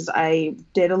places. I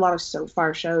did a lot of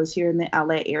SoFar shows here in the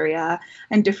LA area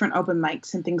and different open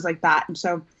mics and things like that. And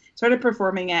so started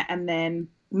performing it, and then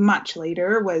much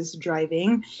later was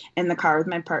driving in the car with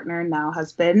my partner, now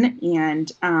husband,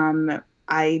 and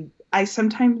I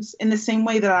sometimes, in the same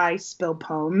way that I spill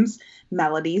poems,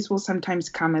 melodies will sometimes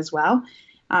come as well.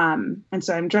 And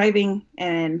so I'm driving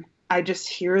and I just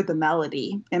hear the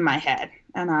melody in my head.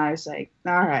 And I was like,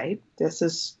 all right, this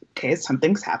is okay.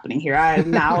 Something's happening here. I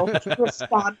now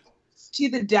respond to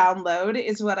the download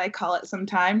is what I call it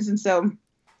sometimes. And so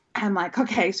I'm like,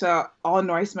 okay, so all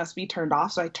noise must be turned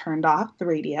off. So I turned off the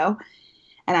radio.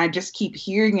 And I just keep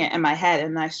hearing it in my head,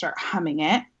 and I start humming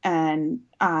it. And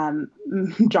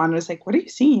John was like, "What are you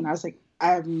singing?" I was like, "I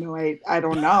have no idea. I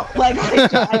don't know." Like,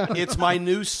 it's my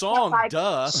new song.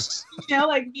 Duh.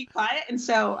 Like be quiet. And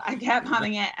so I kept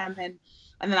humming it, and then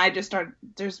I just started.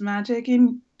 There's magic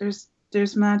in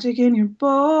your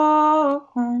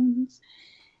bones.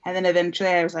 And then eventually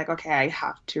I was like, okay, I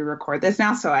have to record this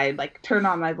now. So I like turned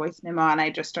on my voice memo, and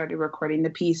I just started recording the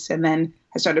piece, and then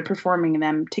I started performing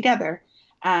them together.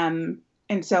 And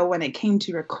so when it came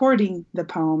to recording the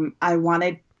poem, I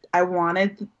wanted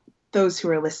those who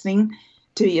are listening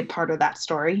to be a part of that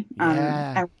story.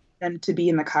 I wanted them to be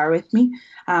in the car with me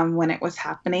when it was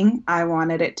happening. I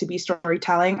wanted it to be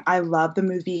storytelling. I love the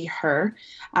movie Her,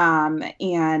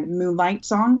 and Moonlight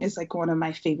Song is like one of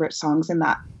my favorite songs in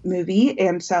that movie.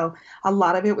 And so a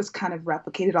lot of it was kind of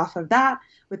replicated off of that,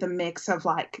 with a mix of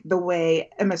like the way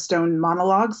Emma Stone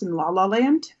monologues in La La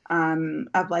Land,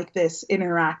 of like this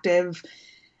interactive,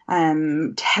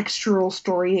 textural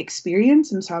story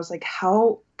experience. And so I was like,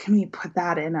 how can we put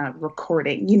that in a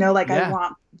recording? I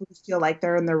want people to feel like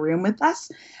they're in the room with us.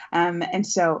 And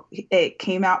so it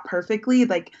came out perfectly.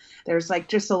 Like there's like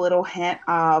just a little hint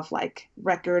of like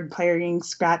record playing,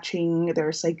 scratching.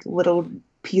 There's like little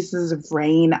pieces of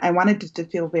rain. I wanted it to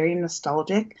feel very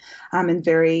nostalgic, and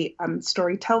very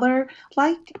storyteller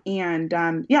like, and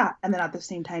and then at the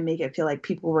same time make it feel like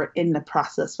people were in the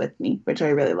process with me, which I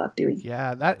really love doing.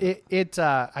 Yeah,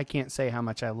 I can't say how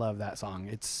much I love that song.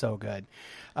 It's so good.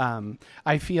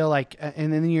 I feel like,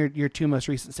 and then your two most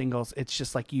recent singles, it's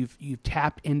just like you've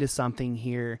tapped into something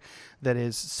here that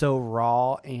is so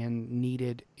raw and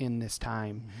needed in this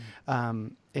time.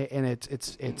 And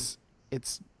it's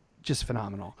just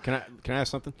phenomenal. Can I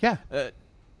ask something? Yeah.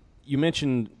 You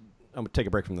mentioned, I'm gonna take a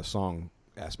break from the song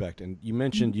aspect, and you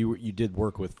mentioned you did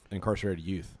work with incarcerated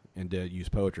youth and did use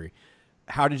poetry.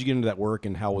 How did you get into that work,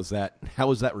 and how was that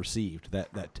received,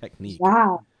 that technique?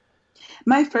 Wow.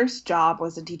 My first job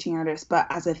was a teaching artist, but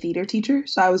as a theater teacher.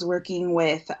 So I was working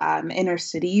with inner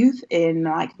city youth in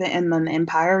like the Inland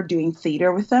Empire, doing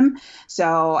theater with them.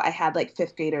 So I had like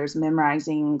 5th graders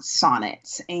memorizing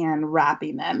sonnets and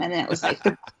rapping them, and it was like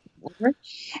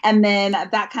and then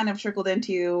that kind of trickled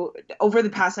into, over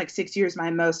the past like 6 years, my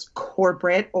most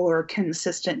corporate or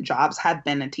consistent jobs have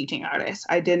been a teaching artist.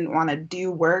 I didn't want to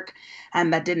do work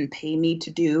that didn't pay me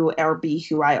to do or be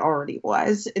who I already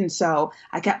was. And so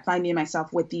I kept finding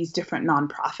myself with these different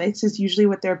nonprofits is usually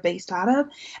what they're based out of.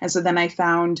 And so then I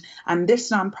found this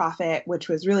nonprofit, which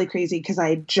was really crazy because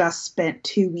I just spent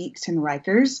 2 weeks in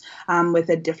Rikers with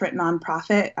a different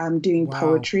nonprofit doing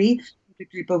poetry, a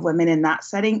group of women in that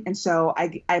setting. And so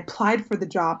I applied for the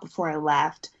job before I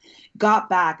left,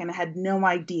 got back, and I had no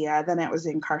idea then it was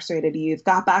incarcerated youth.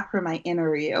 Got back for my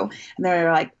interview, and they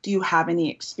were like, do you have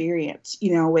any experience,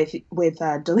 with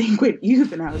delinquent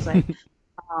youth? And I was like,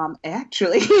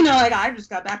 actually, like I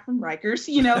just got back from Rikers,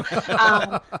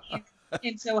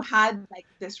 and so had like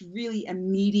this really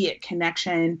immediate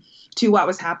connection to what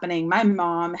was happening. My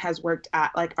mom has worked at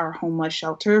like our homeless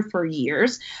shelter for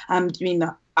years, doing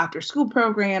after school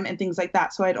program and things like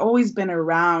that. So I'd always been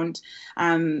around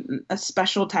a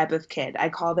special type of kid. I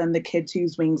call them the kids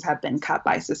whose wings have been cut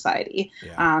by society.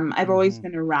 Yeah. I've always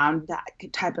been around that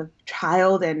type of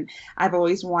child, and I've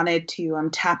always wanted to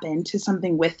tap into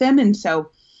something with them. And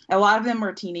so a lot of them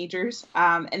were teenagers,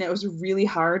 and it was really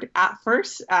hard at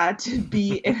first to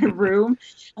be in a room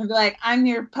and be like, I'm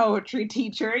your poetry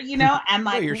teacher, you know? And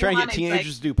like, you're trying to get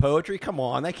teenagers to do poetry? Come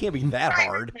on, that can't be that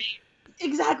hard.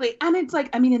 Exactly. And it's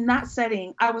like, I mean, in that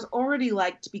setting, I was already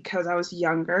liked because I was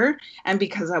younger and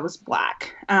because I was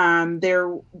Black.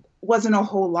 There wasn't a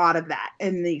whole lot of that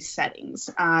in these settings.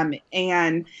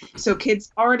 And so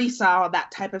kids already saw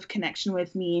that type of connection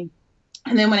with me.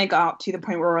 And then when I got to the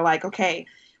point where we're like, okay,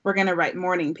 we're going to write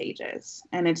morning pages,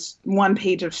 and it's one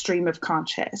page of stream of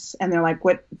conscious. And they're like,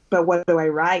 what do I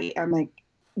write? I'm like,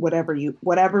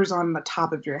 whatever's on the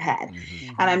top of your head.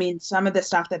 Mm-hmm. And I mean, some of the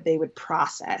stuff that they would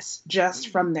process just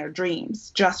from their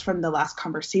dreams, just from the last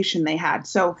conversation they had.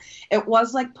 So it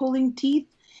was like pulling teeth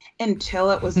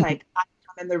until it was like, I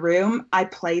come in the room, I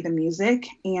play the music,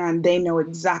 and they know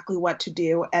exactly what to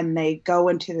do. And they go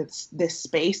into this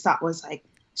space that was like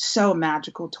so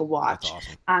magical to watch. That's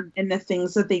awesome. And the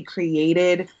things that they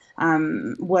created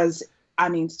was, I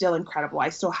mean, still incredible. I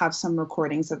still have some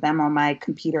recordings of them on my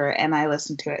computer, and I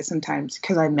listen to it sometimes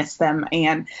because I miss them.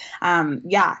 And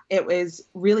yeah, it was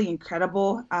really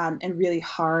incredible and really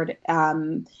hard.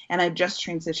 And I just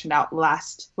transitioned out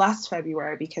last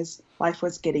February because life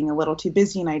was getting a little too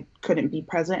busy and I couldn't be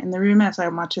present in the room as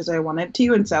much as I wanted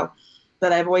to. And so,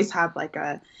 but I've always had like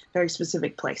a very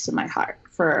specific place in my heart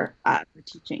for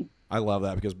teaching. I love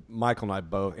that because Michael and I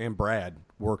both, and Brad,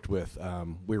 worked with,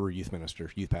 we were youth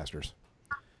pastors.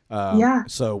 Yeah.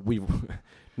 So we've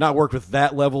not worked with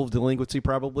that level of delinquency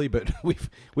probably, but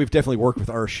we've definitely worked with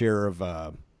our share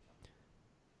of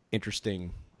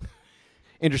interesting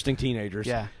teenagers.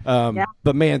 Yeah.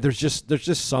 But man, there's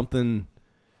just something.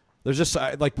 There's just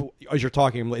like as you're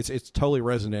talking, it's totally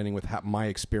resonating with my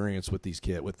experience with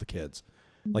the kids.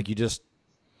 Like you just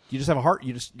have a heart.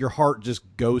 Your heart just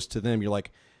goes to them. You're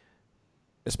like,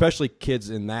 especially kids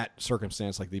in that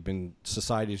circumstance, like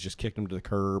society has just kicked them to the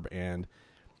curb, and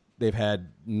they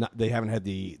haven't had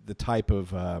the type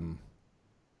of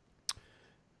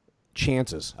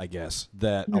chances, I guess,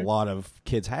 that a lot of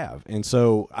kids have. And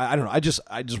so I don't know. I just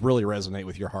really resonate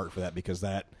with your heart for that because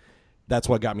that's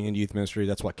what got me in youth ministry.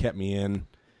 That's what kept me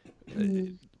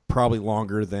in probably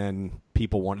longer than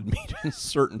people wanted me to.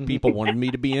 Certain people wanted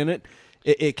me to be in it.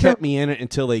 It kept me in it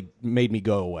until they made me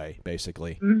go away,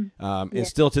 basically. And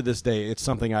still to this day, it's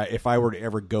something if I were to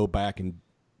ever go back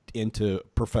into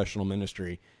professional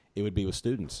ministry, it would be with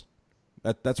students.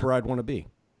 That's where I'd want to be.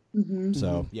 Mm-hmm.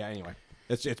 So yeah. Anyway,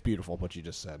 it's beautiful what you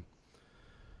just said.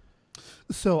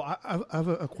 So I have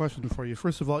a question for you.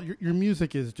 First of all, your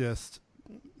music is just,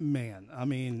 man. I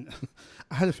mean,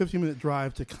 I had a 15-minute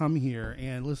drive to come here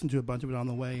and listen to a bunch of it on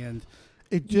the way, and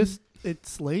it just it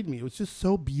slayed me. It was just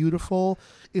so beautiful.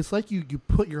 It's like you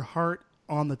put your heart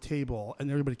on the table and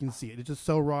everybody can see it. It's just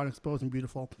so raw and exposed and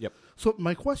beautiful. Yep. So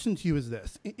my question to you is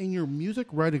this. In your music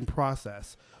writing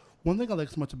process, one thing I like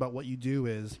so much about what you do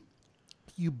is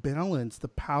you balance the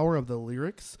power of the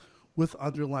lyrics with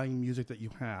underlying music that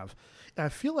you have. And I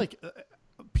feel like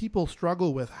people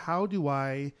struggle with, how do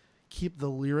I keep the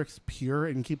lyrics pure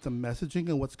and keep the messaging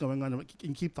and what's going on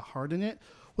and keep the heart in it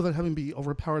without having to be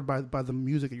overpowered by the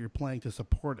music that you're playing to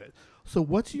support it. So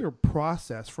what's your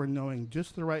process for knowing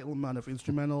just the right amount of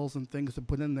instrumentals and things to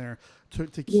put in there to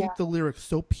keep the lyrics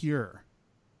so pure?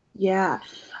 Yeah,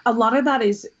 a lot of that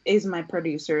is my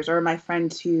producers or my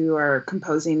friends who are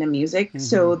composing the music. Mm-hmm.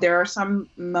 So there are some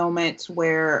moments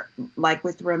where, like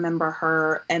with Remember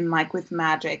Her and like with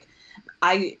Magic,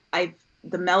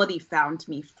 the melody found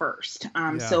me first.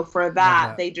 So for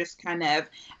that, they just kind of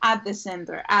add the synth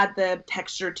or add the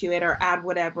texture to it or add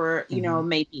whatever,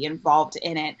 may be involved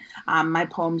in it. My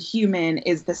poem Human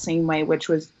is the same way, which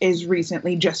is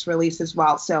recently just released as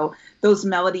well. So those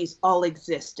melodies all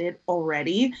existed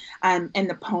already, and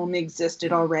the poem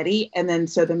existed already. And then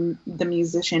so the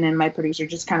musician and my producer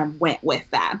just kind of went with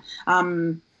that.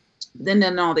 Then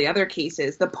in all the other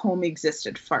cases, the poem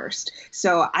existed first.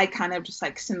 So I kind of just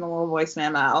like send a little voice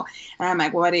memo, and I'm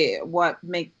like, what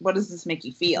does this make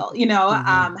you feel?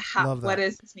 What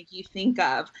does this make you think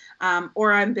of?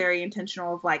 Or I'm very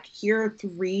intentional of like, here are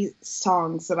 3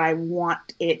 songs that I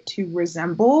want it to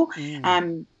resemble.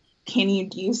 Can you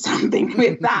do something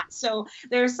with that? So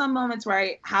there are some moments where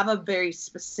I have a very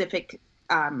specific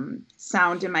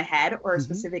sound in my head or a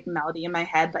specific melody in my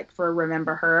head, like for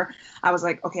Remember Her. I was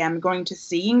like, okay, I'm going to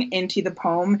sing into the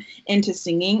poem, into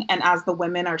singing. And as the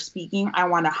women are speaking, I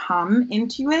want to hum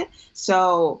into it.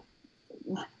 So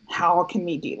how can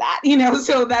we do that?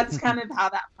 So that's kind of how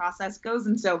that process goes.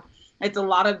 And so it's a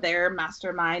lot of their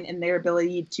mastermind and their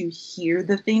ability to hear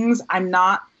the things.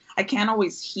 I can't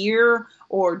always hear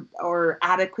or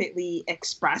adequately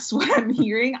express what I'm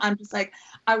hearing. I'm just like,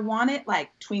 I want it like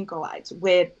Twinkle Lights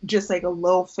with just like a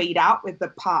low fade out with the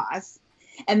pause,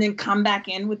 and then come back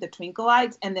in with the Twinkle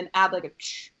Lights and then add like a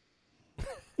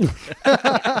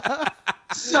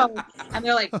So, and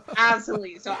they're like,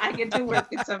 absolutely. So I get to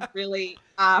work with some really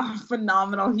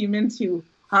phenomenal humans who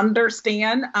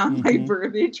understand my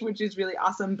verbiage, which is really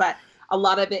awesome. But a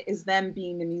lot of it is them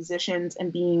being the musicians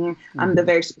and being the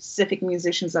very specific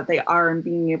musicians that they are, and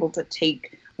being able to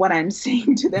take what I'm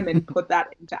saying to them and put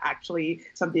that into actually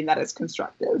something that is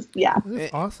constructive. Yeah.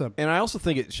 That's awesome. And I also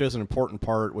think it shows an important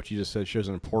part, what you just said, shows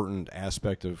an important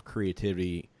aspect of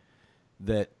creativity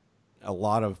that a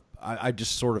lot of, I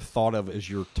just sort of thought of as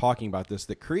you're talking about this,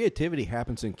 that creativity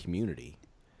happens in community.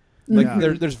 Like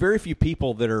there's very few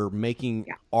people that are making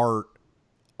art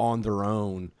on their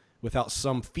own without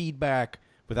some feedback,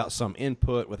 without some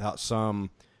input, without some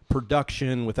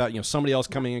production, without somebody else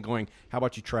coming and going, how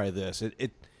about you try this? And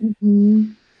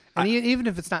even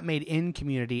if it's not made in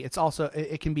community, it's also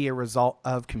it can be a result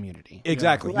of community.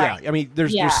 Exactly. Right. Yeah. I mean,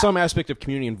 there's some aspect of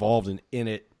community involved in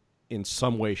it in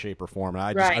some way, shape, or form.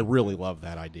 And I really love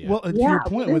that idea. Well, to your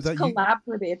point with that,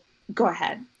 collaborative. Go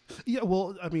ahead. Yeah,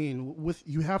 well, I mean,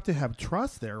 you have to have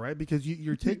trust there, right? Because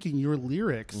you're taking your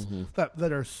lyrics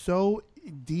that are so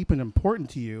deep and important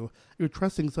to you. You're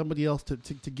trusting somebody else to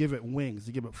give it wings,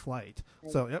 to give it flight.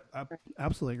 So, yep, I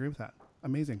absolutely agree with that.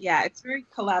 Amazing. Yeah, it's very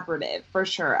collaborative for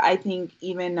sure. I think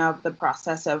even of the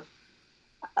process of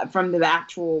from the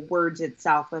actual words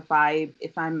itself, if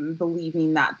I'm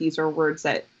believing that these are words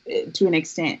that to an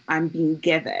extent I'm being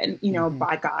given,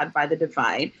 by God, by the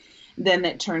divine, then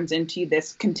it turns into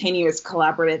this continuous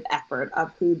collaborative effort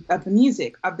of the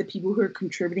music, of the people who are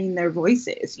contributing their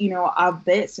voices, of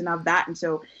this and of that. And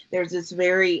so there's this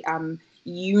very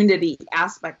unity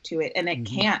aspect to it, and it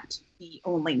can't be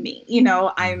only me.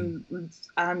 I'm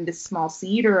this small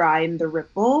seed, or I'm the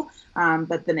ripple,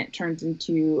 but then it turns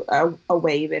into a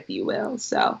wave, if you will.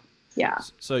 So, yeah.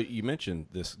 So you mentioned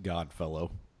this God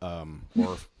fellow,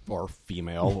 or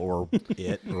female, or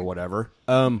it, or whatever.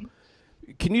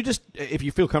 Can you just, if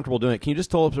you feel comfortable doing it, can you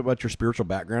just tell us about your spiritual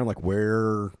background, like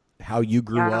how you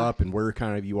grew up and where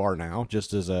kind of you are now,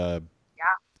 just as a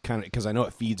kind of, because I know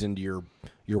it feeds into your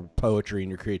poetry and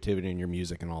your creativity and your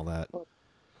music and all that.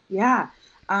 Yeah.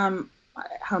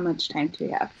 How much time do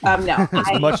we have? No,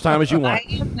 as much time as you want.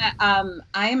 I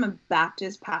am a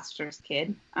Baptist pastor's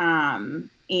kid, and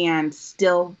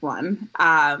still one.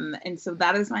 And so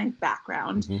that is my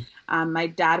background. My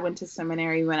dad went to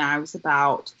seminary when I was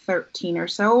about 13 or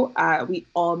so. We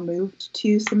all moved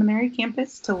to seminary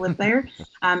campus to live there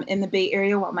in the Bay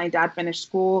Area while my dad finished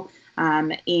school.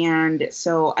 And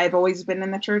so I've always been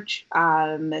in the church,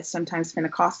 sometimes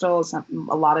Pentecostal,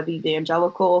 a lot of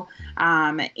evangelical,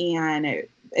 and it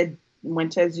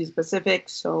went to Azusa Pacific,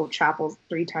 so chapel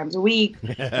 3 times a week,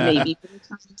 maybe 4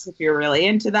 times if you're really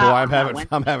into that. Well, I'm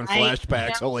having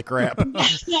flashbacks. Holy crap! And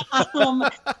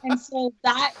so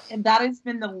that has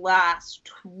been the last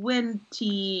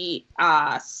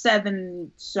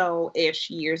 27 so-ish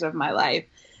years of my life.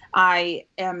 I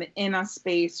am in a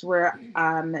space where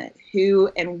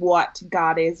who and what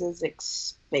God is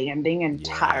expanding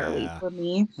entirely for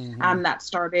me. That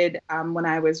started when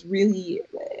I was really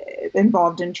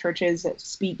involved in churches,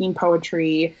 speaking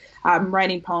poetry,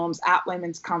 writing poems at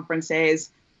women's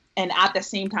conferences. And at the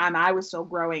same time, I was still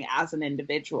growing as an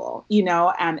individual,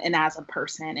 and as a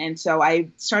person. And so I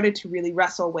started to really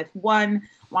wrestle with, 1,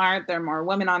 why aren't there more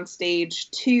women on stage?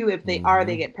 2, if they are,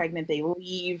 they get pregnant, they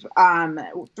leave.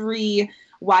 3,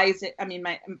 why is it,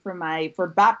 for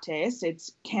Baptist,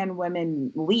 it's, can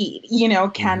women lead?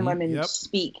 Can women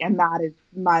speak? And that is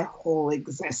my whole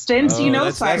existence,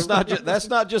 That's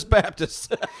not just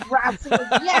Baptist.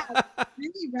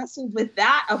 Really wrestled with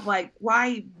that of like,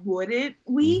 why wouldn't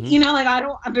we? I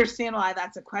don't understand why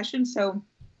that's a question. So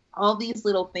all these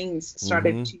little things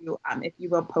started to, if you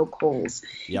will, poke holes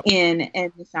in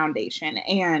the foundation.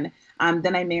 And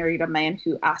then I married a man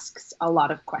who asks a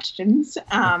lot of questions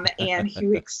and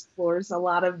who explores a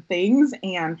lot of things.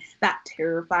 And that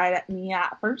terrified me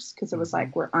at first, because it was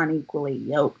like, we're unequally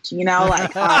yoked, And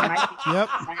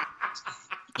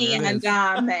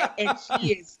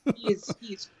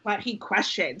he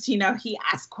questions, he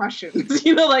asks questions,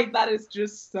 that is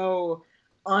just so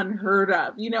unheard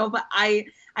of, but I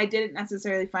didn't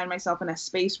necessarily find myself in a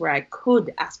space where I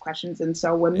could ask questions. And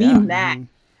so when we met,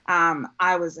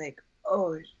 I was like,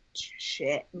 oh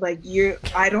shit, like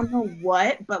I don't know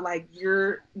what, but like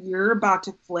you're about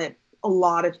to flip a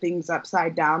lot of things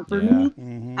upside down for me.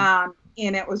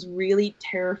 And it was really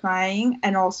terrifying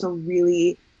and also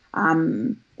really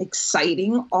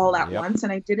exciting all at once.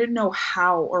 And I didn't know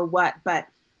how or what, but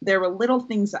there were little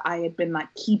things that I had been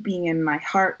like keeping in my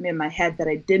heart and in my head that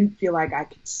I didn't feel like I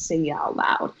could say out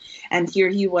loud. And here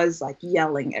he was like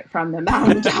yelling it from the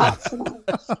mountaintops.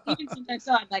 Even sometimes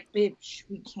I'm like, babe,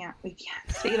 we can't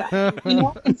say that,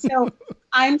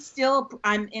 And so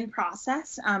I'm in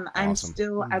process. I'm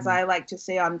still, as I like to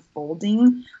say,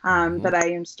 unfolding. But I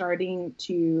am starting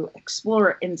to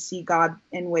explore and see God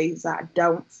in ways that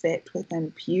don't fit within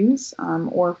pews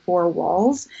or four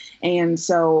walls. And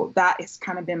so that has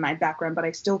kind of been my background, but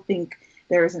I still think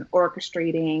there is an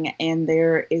orchestrating and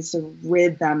there is a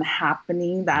rhythm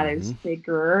happening that is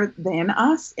bigger than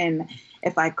us. And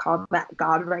if I call that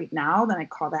God right now, then I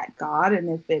call that God. And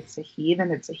if it's a he,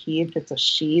 then it's a he. If it's a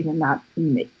she, then that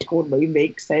totally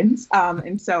makes sense.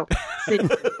 And so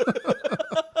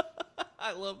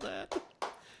I love that.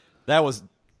 That was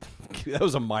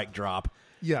a mic drop.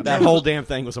 Yeah, that whole damn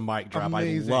thing was a mic drop.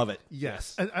 Amazing. I love it.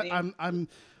 Yes, and I'm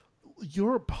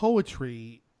your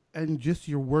poetry and just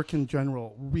your work in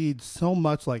general reads so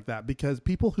much like that, because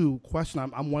people who question,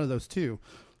 I'm one of those too,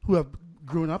 who have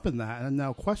grown up in that and are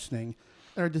now questioning,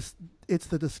 are just, it's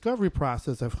the discovery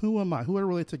process of who am I, who I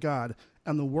relate to God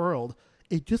and the world.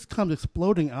 It just comes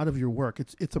exploding out of your work.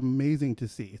 It's amazing to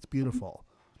see. It's beautiful.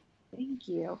 Thank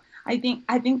you. I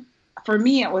think for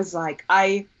me it was like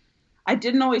I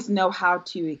didn't always know how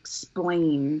to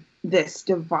explain this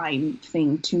divine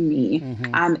thing to me.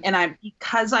 And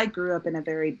because I grew up in a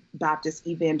very Baptist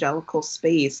evangelical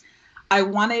space, I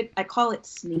call it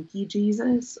sneaky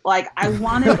Jesus. Like I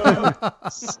wanted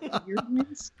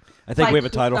experience. I think we have a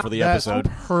title for the episode.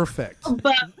 Perfect.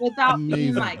 But without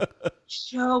being like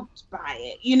choked by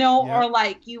it, or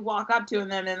like you walk up to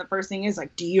them and the first thing is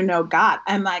like, do you know God?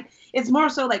 I'm like, it's more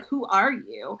so like, who are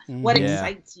you? What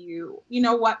excites you? You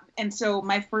know what? And so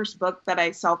my first book that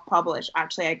I self-published,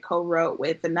 actually I co-wrote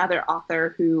with another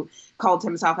author who called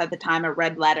himself at the time a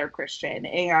red letter Christian.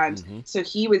 And so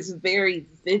he was very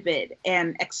vivid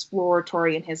and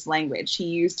exploratory in his language. He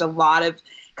used a lot of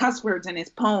cuss words in his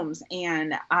poems.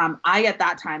 And I, at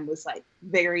that time, was like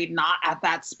very not at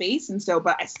that space. And so,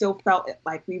 but I still felt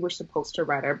like we were supposed to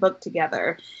write our book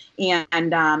together.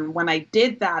 And when I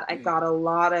did that, I got a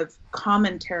lot of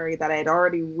commentary that I'd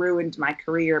already ruined my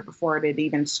career before it had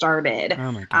even started.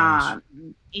 Oh my gosh.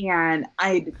 And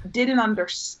I didn't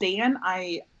understand.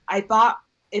 I thought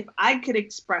if I could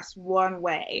express one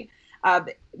way of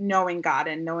knowing God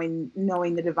and knowing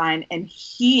the divine, and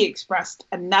he expressed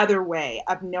another way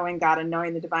of knowing God and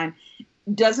knowing the divine,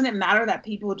 doesn't it matter that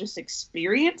people just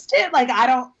experienced it? Like,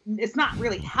 it's not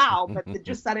really how, but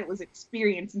just that it was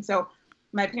experienced. And so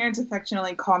my parents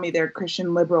affectionately call me their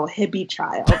Christian liberal hippie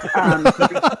child.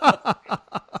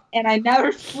 And I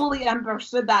never fully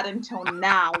understood that until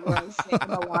now, where I sit in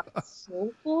a lot of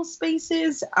soulful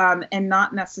spaces, and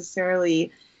not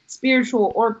necessarily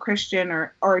spiritual or Christian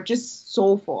or just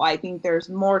soulful. I think there's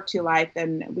more to life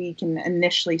than we can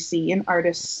initially see, and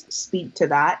artists speak to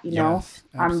that,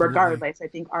 regardless. I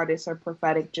think artists are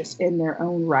prophetic just in their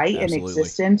own right in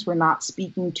existence. We're not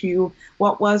speaking to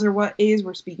what was or what is,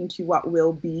 we're speaking to what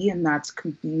will be, and that's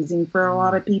confusing for a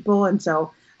lot of people. And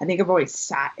so I think I've always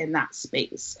sat in that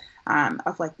space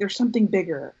of like, there's something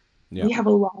bigger. Yep. We have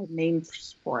a lot of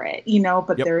names for it,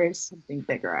 but there is something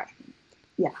bigger, I think.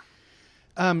 Yeah.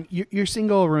 Your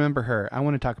single "Remember Her." I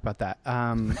want to talk about that.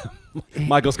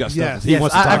 Michael's got stuff. Yes, he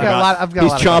wants to talk about.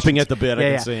 He's chomping at the bit. I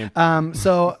can see him.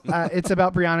 So it's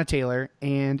about Breonna Taylor,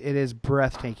 and it is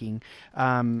breathtaking.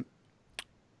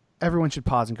 Everyone should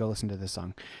pause and go listen to this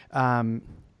song. Can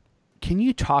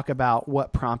you talk about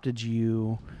what prompted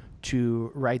you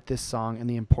to write this song and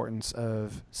the importance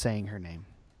of saying her name?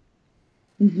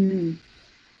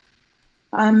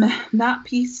 That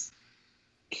piece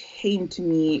came to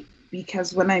me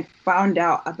because when I found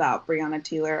out about Breonna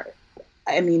Taylor,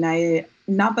 I mean,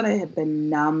 not that I had been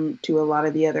numb to a lot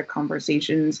of the other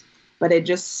conversations, but it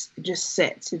just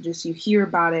sits. It just, you hear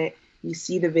about it, you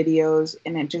see the videos,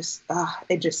 and it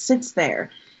just sits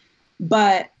there.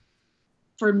 But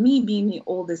for me, being the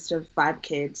oldest of 5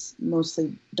 kids,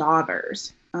 mostly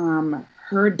daughters,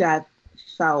 her death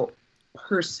felt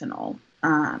personal.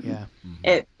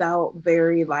 It felt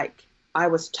very like I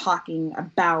was talking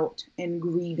about and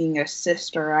grieving a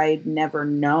sister I had never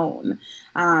known.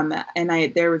 And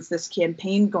there was this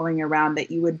campaign going around that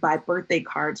you would buy birthday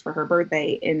cards for her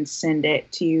birthday and send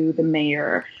it to the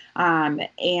mayor.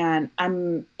 And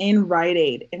I'm in Rite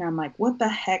Aid and I'm like, what the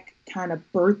heck kind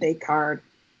of birthday card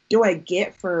do I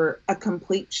get for a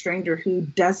complete stranger who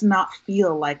does not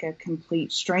feel like a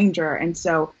complete stranger? And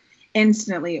so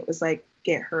instantly it was like,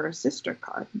 get her a sister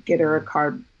card, get her a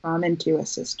card from and to a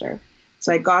sister.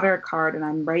 So I got her a card and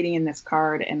I'm writing in this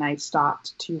card and I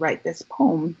stopped to write this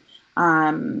poem.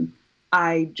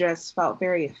 I just felt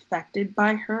very affected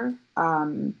by her.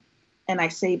 And I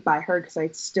say by her because I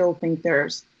still think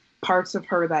there's parts of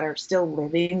her that are still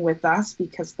living with us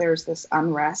because there's this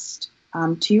unrest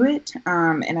to it.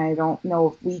 And I don't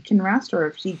know if we can rest or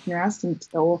if she can rest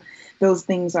until those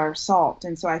things are solved.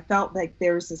 And so I felt like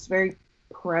there's this very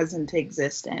present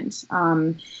existence.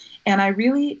 And I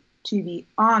really, to be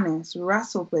honest,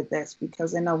 wrestled with this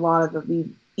because in a lot of the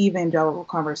evangelical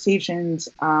conversations,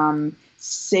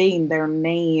 saying their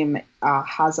name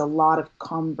has a lot of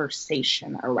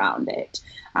conversation around it.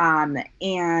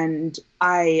 And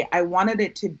I wanted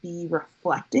it to be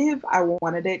reflective. I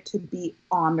wanted it to be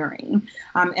honoring.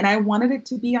 And I wanted it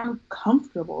to be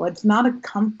uncomfortable. It's not a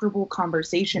comfortable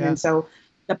conversation. Yeah. And so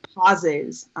the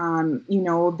pauses,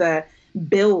 the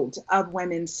build of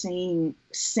women saying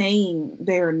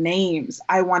their names,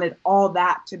 I wanted all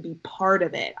that to be part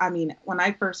of it. I mean, when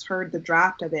I first heard the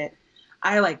draft of it,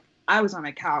 I was on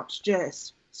my couch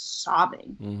just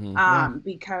sobbing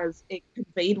because it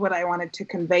conveyed what I wanted to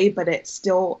convey, but it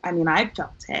still, I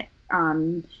felt it.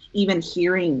 Even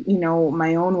hearing,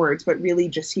 my own words, but really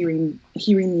just hearing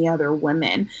the other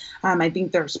women. I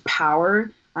think there's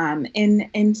power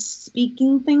in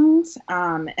speaking things.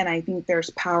 And I think there's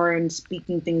power in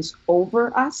speaking things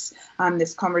over us.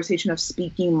 This conversation of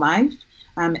speaking life,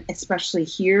 especially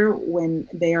here when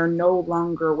they are no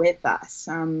longer with us.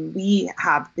 We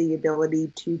have the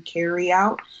ability to carry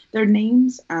out their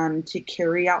names, to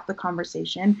carry out the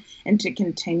conversation, and to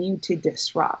continue to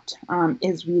disrupt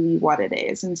is really what it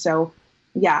is. And so,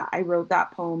 yeah, I wrote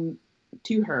that poem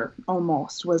to her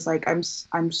almost, was like, I'm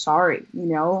sorry,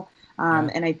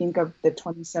 and I think of the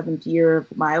 27th year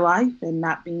of my life and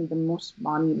that being the most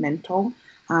monumental.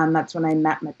 That's when I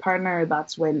met my partner.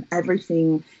 That's when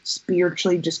everything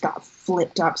spiritually just got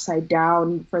flipped upside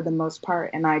down for the most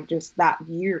part. And that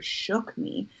year shook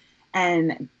me.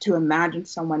 And to imagine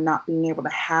someone not being able to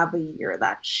have a year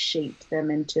that shaped them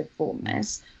into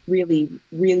fullness really,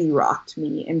 really rocked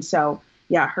me. And so,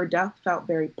 yeah, her death felt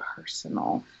very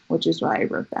personal, which is why I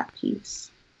wrote that piece.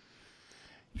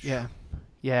 Yeah.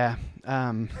 Yeah.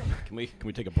 Can we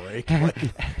take a break?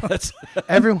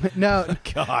 Everyone, no.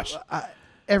 Gosh.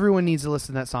 Everyone needs to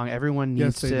listen to that song. Everyone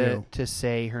needs to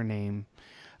say her name.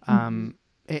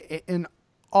 And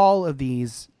all of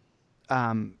these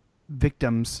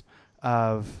victims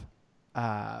of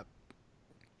a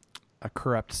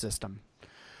corrupt system.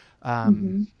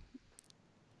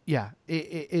 Yeah,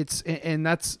 it's and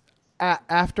that's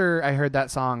after I heard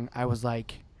that song, I was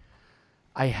like,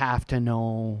 I have to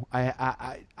know.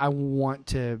 I want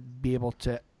to be able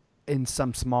to, in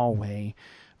some small way,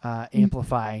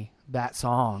 amplify that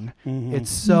song. It's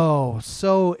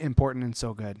so important and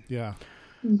so good. Yeah.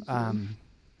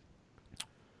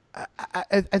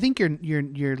 I think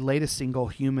your latest single,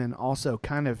 Human, also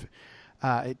kind of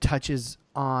it touches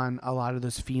on a lot of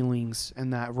those feelings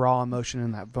and that raw emotion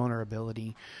and that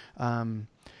vulnerability.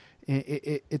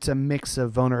 It's a mix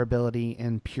of vulnerability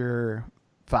and pure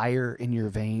fire in your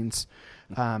veins.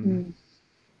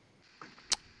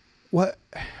 What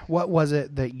was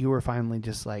it that you were finally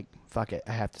just like, fuck it,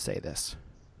 I have to say this?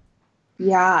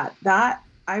 Yeah,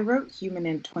 I wrote Human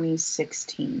in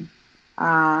 2016.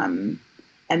 And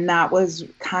that was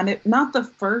kind of not the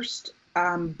first,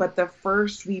 but the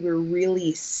first we were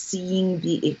really seeing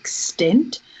the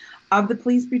extent of the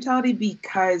police brutality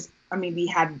because, we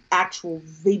had actual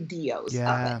videos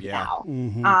of it now.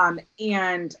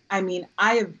 And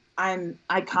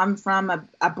I come from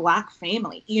a Black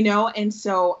family, and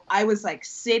so I was like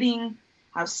sitting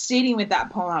with that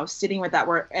poem. I was sitting with that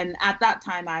word. And at that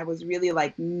time I was really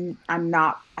like,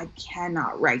 I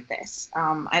cannot write this.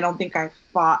 I don't think I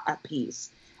fought a piece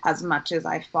as much as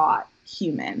I fought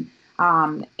Human.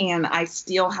 And I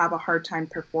still have a hard time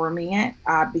performing it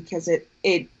because it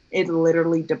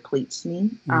literally depletes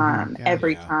me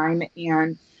every time.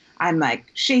 And I'm like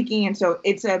shaking. And so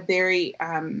it's a very,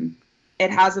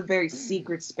 it has a very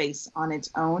secret space on its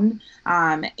own.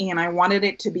 And I wanted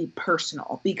it to be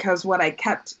personal because what I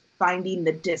kept finding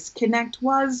the disconnect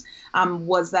was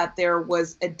that there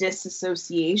was a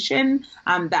disassociation,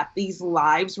 that these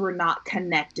lives were not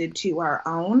connected to our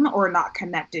own or not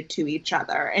connected to each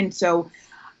other. And so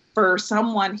for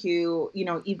someone who, you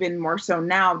know, even more so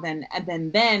now than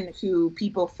then, who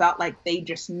people felt like they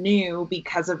just knew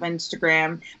because of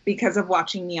Instagram, because of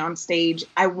watching me on stage,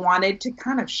 I wanted to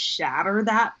kind of shatter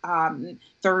that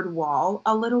third wall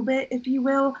a little bit, if you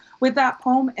will, with that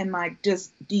poem. And like, do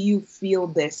you feel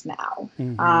this now?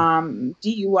 Mhm.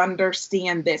 Do you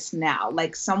understand this now?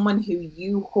 Like someone who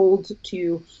you hold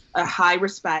to a high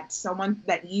respect, someone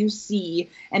that you see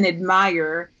and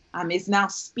admire, is now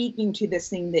speaking to this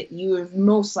thing that you have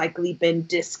most likely been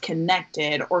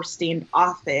disconnected or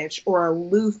standoffish or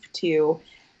aloof to.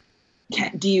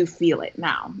 Do you feel it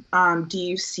now? Do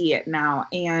you see it now?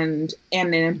 And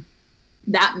then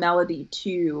that melody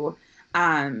too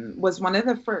was one of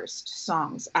the first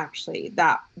songs actually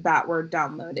that were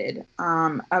downloaded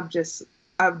of just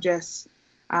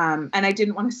and I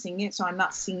didn't want to sing it, so I'm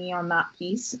not singing on that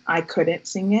piece. I couldn't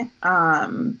sing it.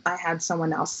 I had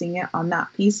someone else sing it on that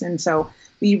piece, and so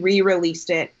we re-released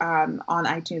it on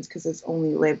iTunes because it's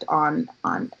only lived on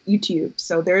YouTube.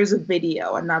 So there's a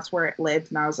video, and that's where it lived.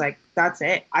 And I was like, that's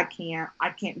it. I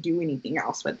can't do anything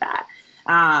else with that.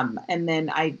 And then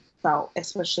I felt,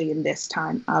 especially in this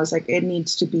time, I was like, it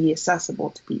needs to be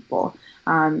accessible to people,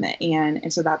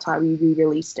 and so that's why we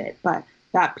re-released it. But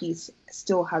that piece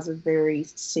still has a very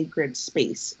sacred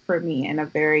space for me and a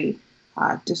very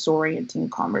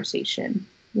disorienting conversation.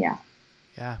 Yeah.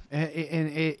 Yeah. And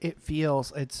it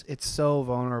feels, it's so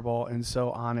vulnerable and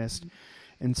so honest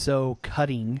and so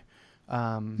cutting.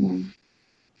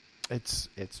 It's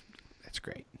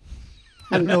great.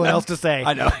 I don't know what else to say.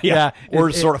 I know. Yeah.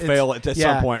 Words sort of fail at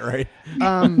some point, right?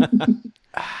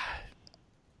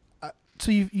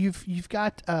 So you've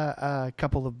got a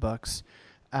couple of books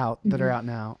out that are out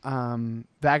now.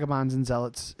 Vagabonds and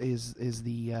Zealots is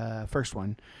the first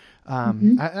one.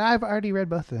 I've already read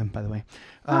both of them, by the way.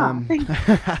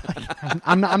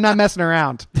 I'm not messing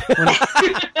around.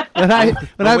 When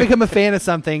I become a fan of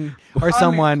something or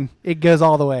someone, it goes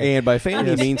all the way. And by fan,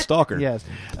 you mean stalker. Yes.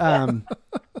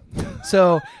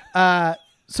 So I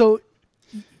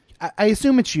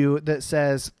assume it's you that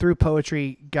says through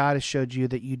poetry, God has showed you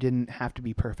that you didn't have to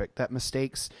be perfect, that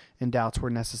mistakes and doubts were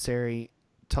necessary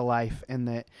to life, and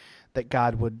that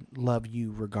God would love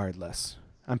you regardless.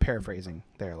 I'm paraphrasing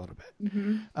there a little bit.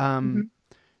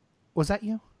 Was that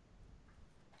you?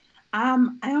 I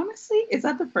honestly, is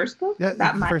that the first book? Yeah,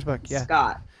 that the first book. Yeah.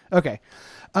 Scott. Okay.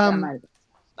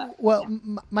 Well,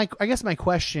 I guess my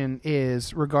question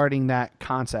is regarding that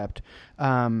concept.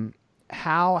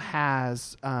 How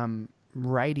has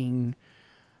writing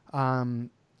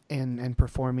and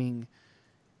performing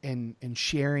and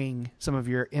sharing some of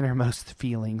your innermost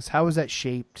feelings, how has that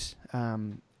shaped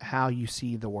how you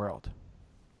see the world?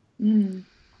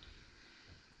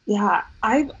 Yeah,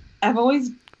 I've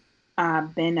always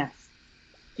been a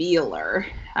feeler,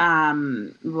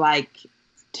 like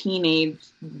teenage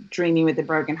dreaming with a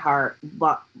broken heart,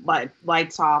 but like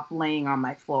lights off, laying on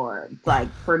my floor,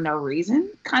 like for no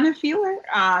reason kind of feeler.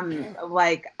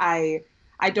 Like I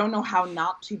don't know how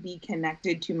not to be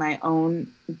connected to my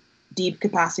own deep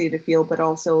capacity to feel, but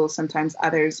also sometimes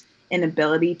others'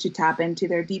 inability to tap into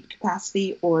their deep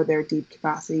capacity or their deep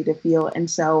capacity to feel. And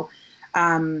so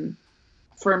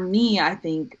for me, I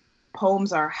think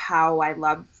poems are how I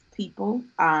love people.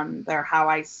 They're how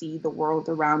I see the world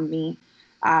around me.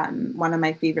 One of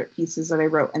my favorite pieces that I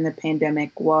wrote in the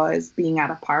pandemic was being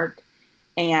at a park,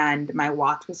 and my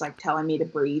watch was like telling me to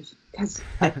breathe because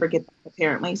I forget that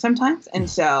apparently sometimes. And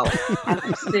so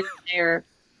I'm sitting there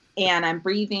and I'm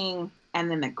breathing,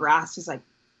 and then the grass is like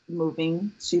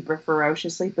moving super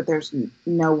ferociously, but there's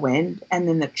no wind. And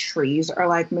then the trees are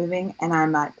like moving, and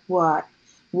I'm like,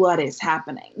 what is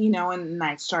happening? You know, and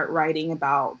I start writing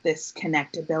about this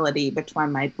connectability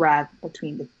between my breath,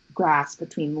 between the grass,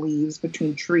 between leaves,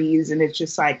 between trees. And it's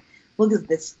just like, look at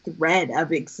this thread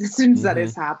of existence that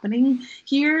is happening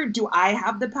here. Do I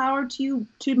have the power to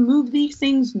move these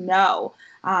things? No.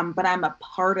 But I'm a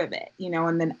part of it, you know,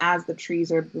 and then as the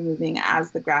trees are moving,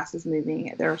 as the grass is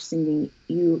moving, they're singing,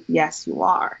 yes, you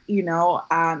are, you know?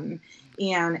 And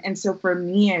so for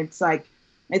me, it's like,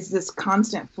 it's this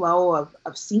constant flow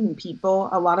of seeing people.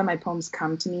 A lot of my poems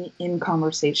come to me in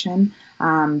conversation.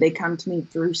 They come to me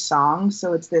through song.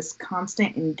 So it's this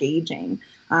constant engaging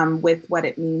with what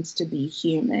it means to be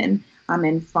human,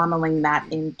 and funneling that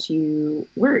into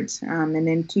words and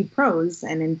into prose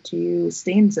and into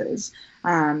stanzas.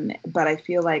 But I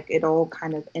feel like it all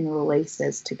kind of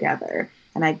interlaces together.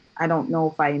 And I don't know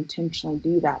if I intentionally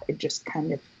do that. It just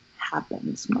kind of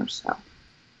happens more so.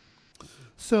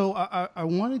 So I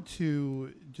wanted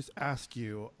to just ask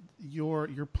you, your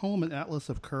poem, An Atlas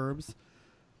of Curves,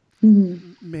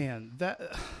 man,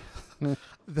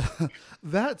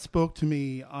 that spoke to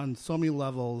me on so many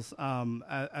levels.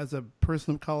 As a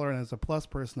person of color and as a plus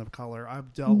person of color,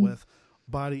 I've dealt with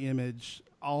body image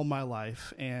all my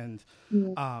life and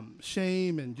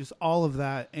shame and just all of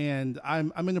that. And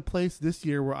I'm in a place this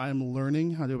year where I'm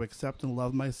learning how to accept and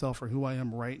love myself for who I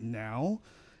am right now.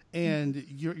 And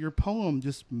your poem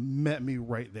just met me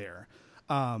right there.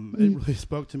 It really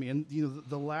spoke to me. And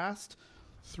the last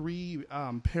 3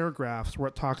 paragraphs where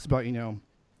it talks about,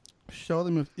 show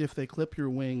them if they clip your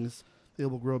wings, they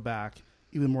will grow back,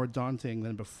 even more daunting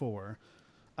than before.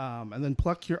 And then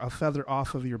pluck a feather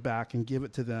off of your back and give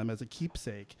it to them as a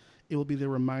keepsake. It will be the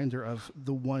reminder of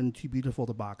the one too beautiful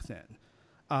to box in.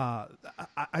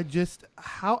 I just,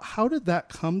 how did that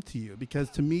come to you? Because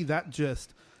to me, that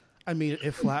just,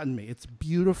 it flattened me. It's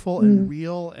beautiful and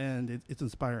real, and it's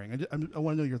inspiring. I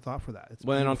want to know your thought for that. It's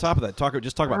and on top of that, talk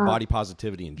about body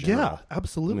positivity in general. Yeah,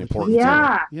 absolutely.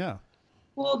 Yeah.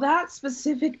 Well, that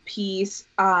specific piece,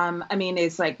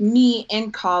 it's like me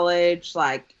in college,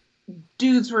 like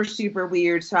dudes were super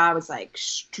weird. So I was like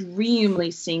extremely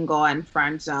single and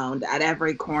friend zoned at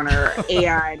every corner.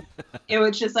 And it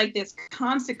was just like this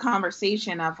constant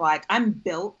conversation of like, I'm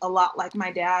built a lot like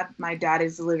my dad. My dad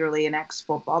is literally an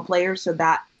ex-football player. So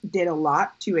that did a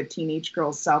lot to a teenage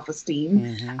girl's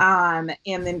self-esteem. And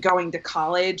then going to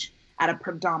college at a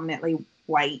predominantly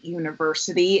white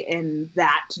university and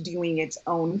that doing its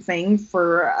own thing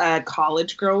for a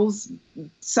college girl's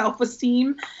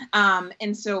self-esteem.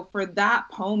 And so for that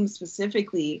poem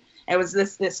specifically, it was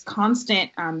this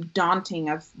constant daunting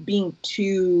of being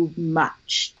too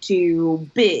much, too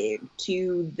big,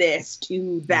 too this,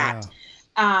 too that.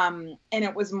 And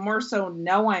it was more so,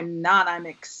 no, I'm not, I'm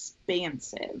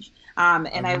expansive.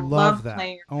 And I love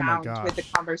playing around with the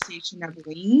conversation of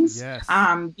wings.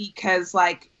 Because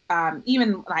like,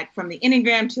 even like from the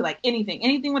Enneagram to like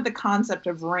anything with the concept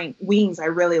of wings, I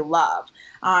really love.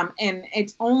 And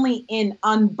it's only in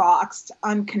unboxed,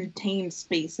 uncontained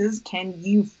spaces can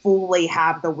you fully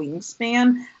have the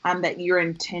wingspan that you're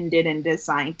intended and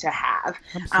designed to have.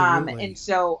 And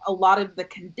so a lot of the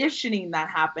conditioning that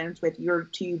happens with you're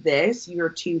too this, you're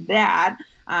too that,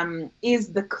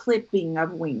 is the clipping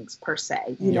of wings per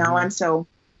se, you know? And so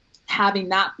having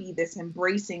that be this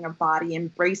embracing of body,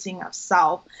 embracing of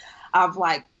self, of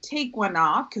like, take one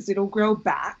off because it'll grow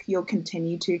back. You'll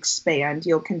continue to expand.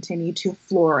 You'll continue to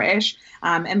flourish,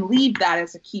 and leave that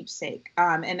as a keepsake.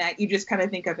 And you just kind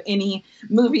of think of any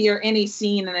movie or any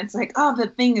scene and it's like, oh, the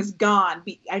thing is gone.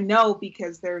 I know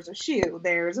because there's a shoe,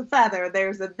 there's a feather,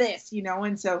 there's a this,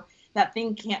 and so that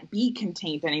thing can't be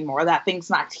contained anymore. That thing's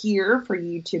not here for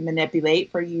you to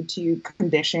manipulate, for you to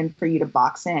condition, for you to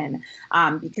box in,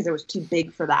 because it was too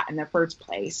big for that in the first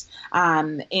place.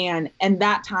 And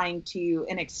that tying to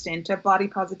an extent of body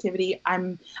positivity,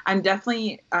 I'm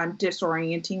definitely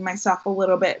disorienting myself a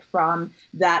little bit from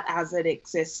that as it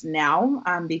exists now,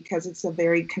 because it's a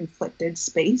very conflicted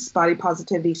space. Body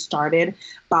positivity started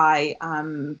by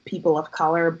people of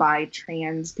color, by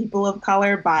trans people of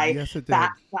color, by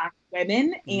black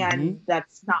women, and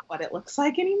that's not what it looks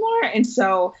like anymore. And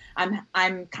so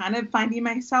I'm kind of finding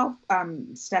myself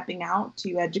stepping out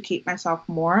to educate myself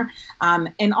more,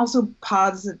 and also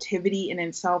positivity in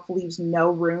itself leaves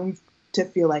no room to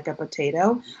feel like a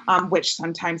potato, which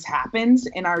sometimes happens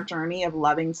in our journey of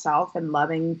loving self and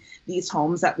loving these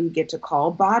homes that we get to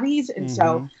call bodies. And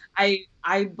so I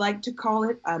like to call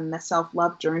it the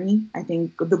self-love journey. I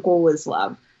think the goal is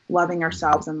loving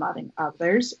ourselves and loving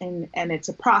others. And it's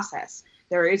a process.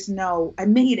 There is no, I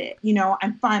made it,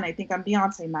 I'm fine. I think I'm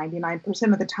Beyonce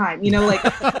 99% of the time,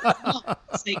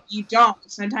 it's like you don't.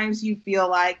 Sometimes you feel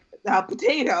like a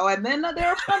potato, and then there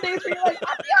are some days where you're like,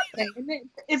 I'm Beyonce. And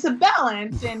it's a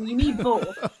balance, and you need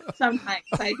both sometimes.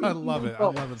 I love it.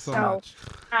 Both. I love it so much.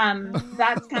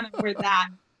 That's kind of where that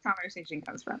conversation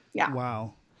comes from. Yeah.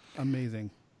 Wow.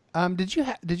 Amazing. Did you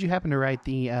happen to write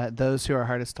the "Those Who Are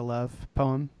Hardest to Love"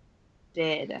 poem?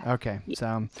 Did. Okay,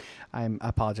 so I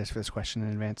apologize for this question in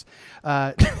advance.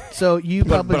 So you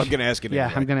published. But I'm going to ask it. Yeah,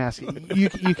 anyway. I'm going to ask you.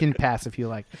 You can pass if you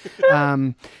like.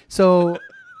 So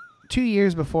 2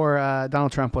 years before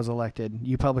Donald Trump was elected,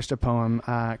 you published a poem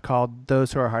called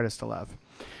 "Those Who Are Hardest to Love."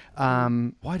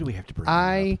 Why do we have to bring that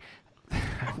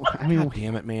up? I mean, God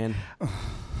damn it, man.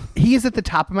 He is at the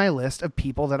top of my list of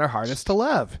people that are hardest to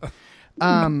love.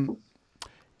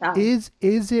 Is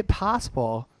it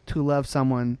possible to love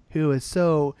someone who is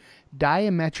so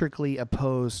diametrically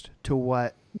opposed to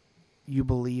what you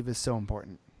believe is so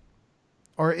important?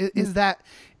 Or is that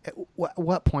at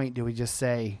what point do we just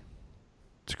say,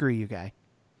 screw you, guy?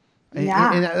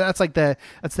 Yeah. And that's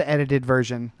the edited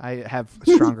version. I have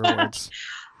stronger words.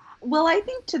 Well, I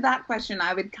think to that question,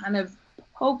 I would kind of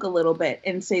poke a little bit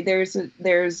and say there's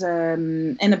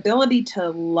an ability to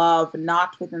love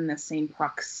not within the same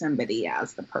proximity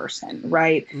as the person,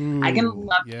 right? I can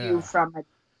love you from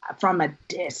a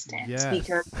distance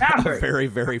because a very,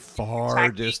 very far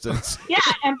distance. Yeah,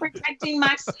 and protecting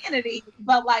my sanity.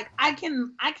 But like I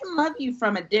can love you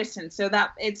from a distance. So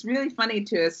that it's really funny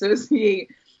to associate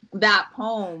that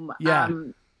poem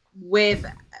with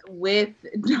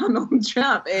Donald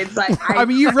Trump. It's like I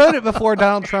mean, you wrote it before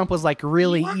Donald Trump was like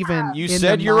really even. You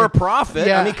said you're a prophet.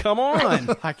 Yeah. I mean, come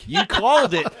on. You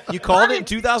called it. You called it in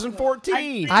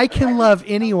 2014. I can love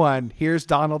anyone. Here's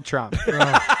Donald Trump.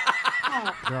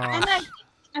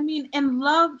 And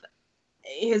love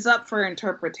is up for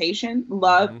interpretation.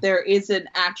 Love, there is an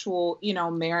actual,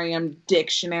 Merriam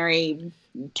dictionary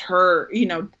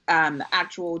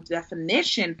actual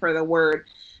definition for the word,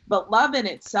 but love in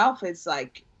itself is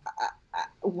like,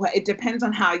 it depends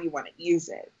on how you want to use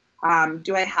it.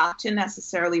 Do I have to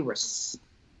necessarily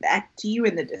respect you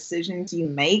in the decisions you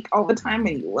make all the time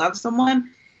when you love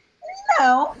someone?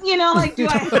 No, do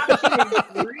I have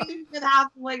to agree with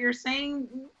what you're saying?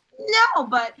 No,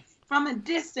 but from a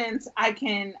distance, I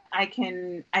can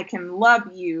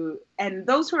love you. And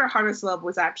Those Who Are Hardest to Love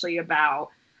was actually about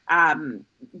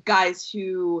guys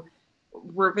who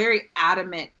were very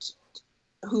adamant,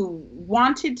 who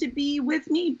wanted to be with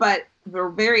me, but were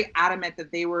very adamant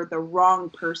that they were the wrong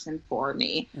person for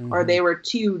me, or they were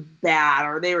too bad,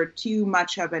 or they were too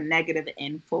much of a negative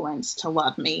influence to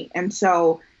love me.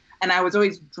 And I was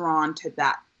always drawn to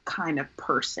that kind of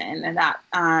person, and that,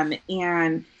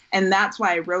 and that's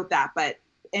why I wrote that. But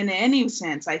in any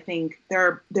sense, I think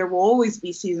there will always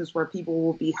be seasons where people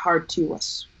will be hard to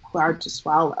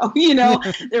swallow.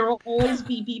 There will always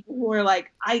be people who are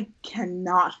like, I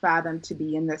cannot fathom to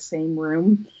be in the same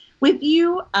room with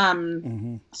you.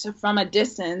 So from a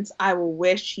distance, I will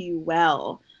wish you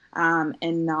well,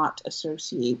 and not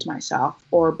associate myself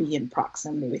or be in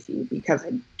proximity with you, because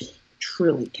I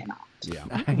truly cannot. Yeah.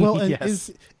 Well, and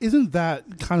isn't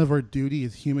that kind of our duty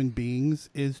as human beings,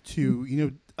 is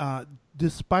to,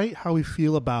 despite how we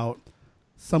feel about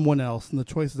someone else and the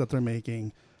choices that they're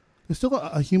making, they're still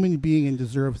a human being and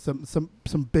deserve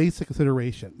some basic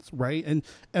considerations, right?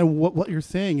 And what you're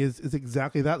saying is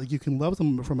exactly that. Like, you can love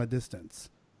someone from a distance.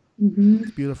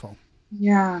 It's beautiful.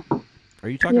 Yeah. Are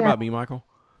you talking about me, Michael?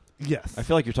 Yes. I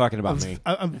feel like you're talking about me.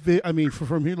 I mean,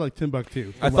 from here to like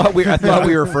Timbuktu. I thought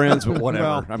we were friends, but whatever.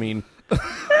 Well, I mean,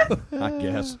 I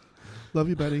guess. Love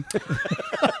you, buddy.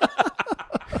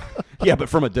 Yeah, but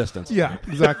from a distance. Yeah,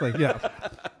 exactly. Yeah.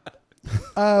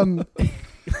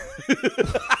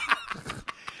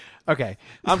 Okay.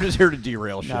 I'm just here to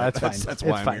derail shit. No, that's fine. That's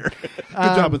why I'm here. Good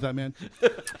job with that, man.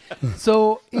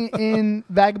 So in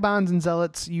Vagabonds and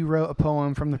Zealots, you wrote a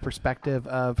poem from the perspective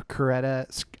of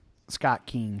Coretta Scott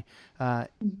King,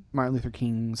 Martin Luther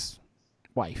King's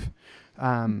wife.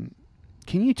 Can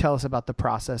you tell us about the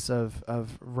process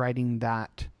of writing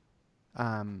that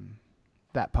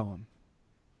poem?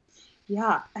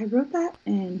 Yeah, I wrote that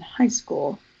in high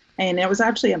school, and it was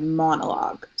actually a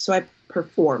monologue. So I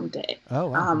performed it. Oh,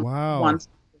 wow. Wow. Once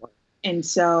before. And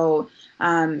so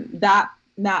that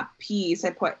piece I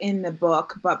put in the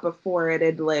book, but before it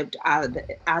had lived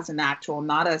as an actual,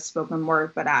 not a spoken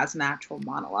word, but as an actual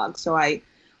monologue. So I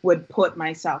would put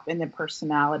myself in the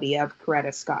personality of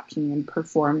Coretta Scott King and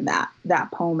perform that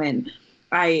poem. And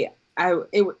I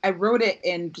wrote it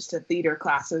in just a theater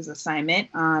class's assignment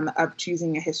of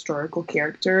choosing a historical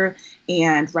character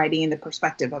and writing in the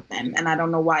perspective of them. And I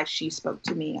don't know why she spoke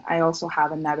to me. I also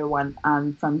have another one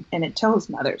from Emmett Till's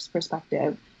mother's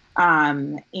perspective.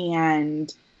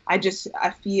 And I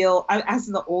feel, as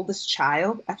the oldest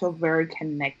child, I feel very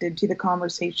connected to the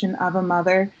conversation of a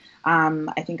mother.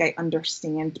 I think I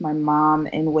understand my mom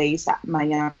in ways that my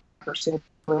younger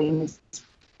siblings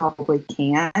probably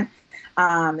can't.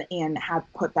 And have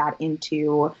put that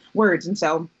into words. And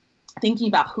so thinking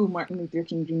about who Martin Luther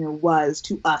King Jr. was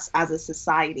to us as a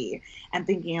society, and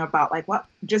thinking about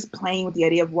just playing with the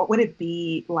idea of what would it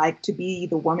be like to be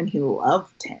the woman who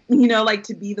loved him,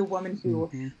 to be the woman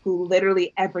who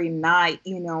literally every night,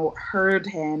 heard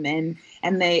him. And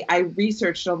I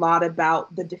researched a lot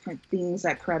about the different things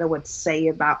that Coretta would say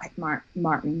about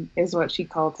Martin, is what she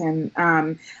called him,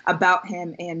 about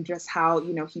him, and just how,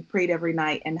 he prayed every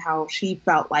night, and how she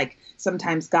felt like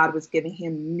sometimes God was giving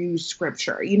him new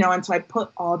scripture, and so I put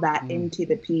all that into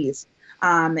the piece.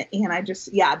 And I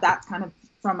just, that's kind of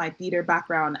from my theater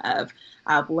background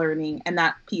of learning. And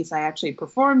that piece I actually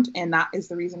performed. And that is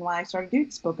the reason why I started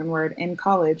doing spoken word in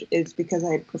college, is because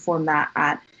I had performed that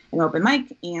at an open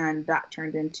mic. And that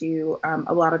turned into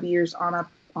a lot of years on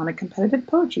a competitive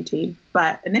poetry team.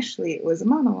 But initially it was a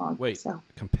monologue. Wait,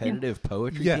 competitive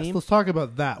poetry yes, team? let's talk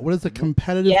about that. What is a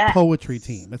competitive poetry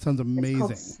team? That sounds amazing. It's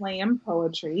called slam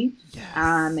poetry.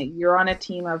 Yes. You're on a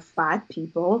team of 5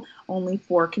 people. Only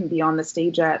 4 can be on the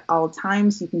stage at all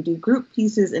times. You can do group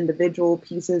pieces, individual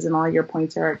pieces, and all your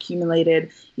points are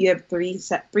accumulated. You have 3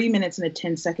 minutes and a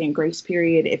 10-second grace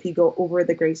period. If you go over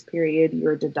the grace period,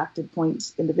 you're deducted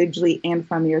points individually and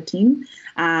from your team.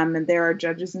 And there are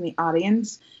judges in the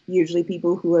audience, usually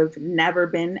people who have never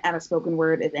been at a spoken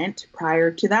word event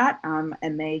prior to that,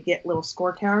 and they get little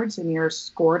scorecards, and you're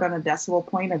scored on a decibel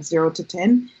point of 0 to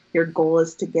 10. Your goal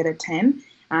is to get a 10.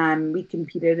 We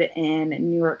competed in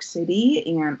New York City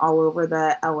and all over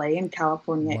the LA and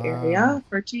California area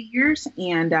for 2 years.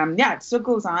 And it still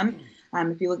goes on.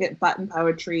 If you look at button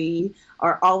poetry,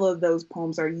 or all of those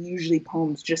poems are usually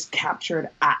poems just captured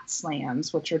at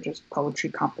slams, which are just poetry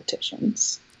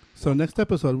competitions. So next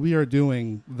episode we are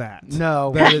doing that.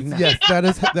 No, that is, yes, that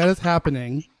is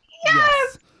happening.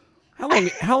 Yes.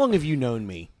 How long have you known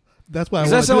me? That's why. Does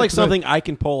that sound like something I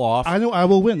can pull off? I know I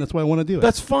will win. That's why I want to do it.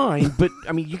 That's fine, but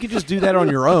I mean, you could just do that on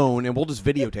your own, and we'll just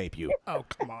videotape you. Oh,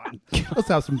 come on. Let's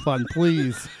have some fun,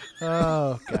 please.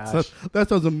 Oh gosh, that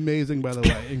sounds amazing. By the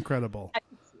way, incredible.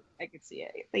 I could see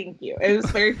it. Thank you. It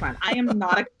was very fun. I am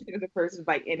not a competitive person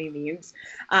by any means.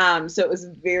 So it was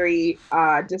very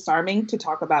disarming to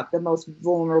talk about the most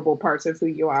vulnerable parts of who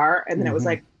you are. And then it was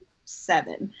like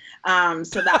 7.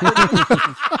 So that was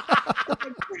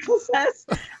a process.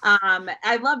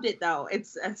 I loved it though.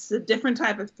 It's a different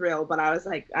type of thrill, but I was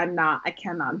like, I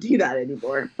cannot do that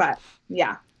anymore. But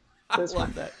yeah, it was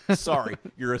fun. Sorry,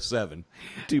 you're a 7.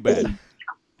 Too bad.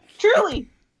 Truly,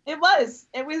 it was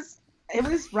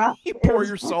rough. You pour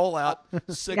your soul out.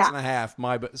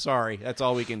 6.5. But sorry, that's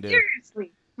all we can do.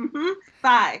 Seriously.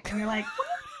 5. And you're like,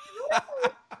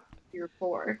 what? You're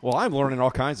 4. Well, I'm learning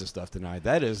all kinds of stuff tonight.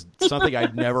 That is something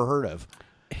I'd never heard of.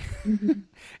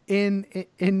 In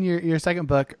your second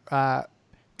book,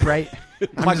 right?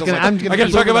 I'm gonna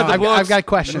talk about the books. I've got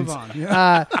questions.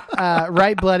 Yeah.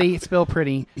 Write Bloody, Spill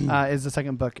Pretty is the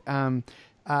second book.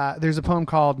 There's a poem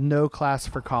called No Class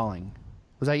for Calling.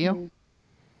 Was that you?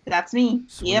 That's me.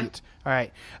 Sweet. Yep. All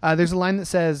right. There's a line that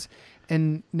says,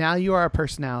 "And now you are a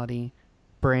personality,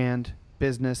 brand,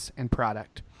 business, and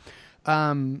product."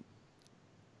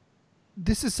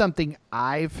 This is something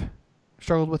I've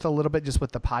struggled with a little bit, just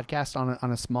with the podcast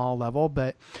on a small level.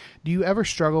 But do you ever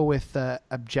struggle with the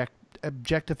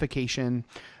objectification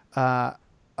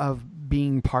of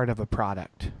being part of a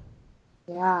product?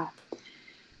 Yeah.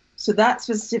 So that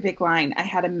specific line, I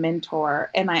had a mentor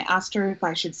and I asked her if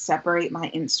I should separate my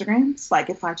Instagrams, like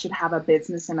if I should have a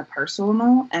business and a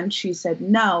personal. And she said,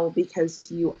 no, because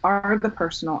you are the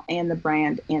personal and the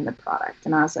brand and the product.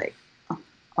 And I was like, oh,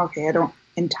 okay, I don't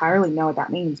entirely know what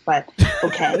that means, but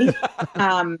okay.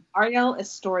 Ariel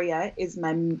Astoria is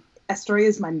my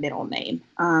middle name.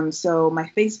 So my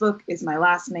Facebook is my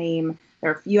last name. There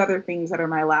are a few other things that are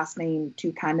my last name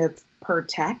to kind of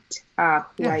protect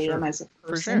who I am as a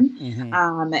person,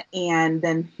 and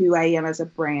then who I am as a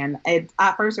brand.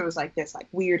 At first, it was like this, like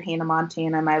weird Hannah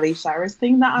Montana, Miley Cyrus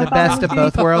thing that I the best of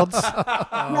both worlds.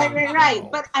 Right.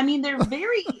 But I mean, they're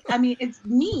very. I mean, it's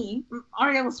me.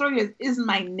 Ariel Astoria is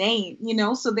my name,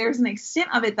 So there's an extent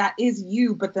of it that is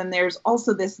you, but then there's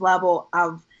also this level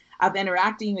of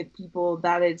interacting with people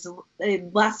that it's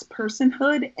less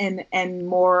personhood and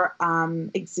more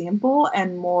example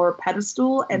and more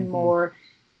pedestal and more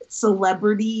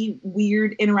celebrity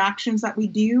weird interactions that we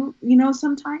do,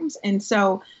 sometimes. And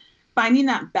so finding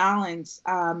that balance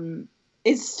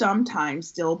is sometimes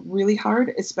still really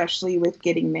hard, especially with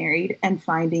getting married and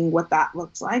finding what that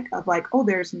looks like of like, oh,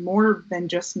 there's more than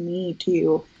just me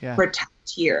to protect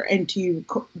here and to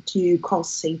call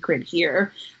sacred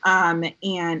here,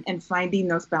 and finding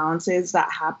those balances that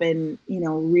happen,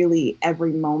 really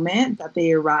every moment that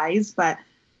they arise. But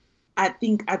I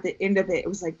think at the end of it, it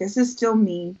was like, this is still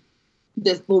me.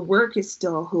 The work is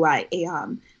still who I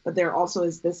am, but there also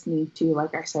is this need to,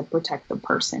 like I said, protect the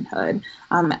personhood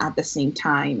at the same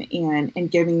time,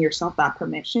 and giving yourself that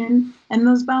permission and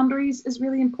those boundaries is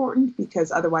really important,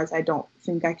 because otherwise I don't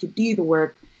think I could do the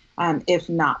work if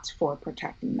not for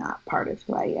protecting that part of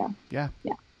who I am. Yeah,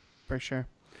 for sure.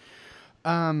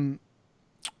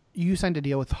 You signed a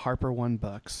deal with Harper One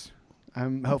Books.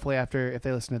 Hopefully, if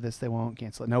they listen to this, they won't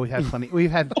cancel it. No, we've had plenty.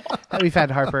 We've had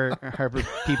Harper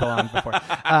people on before.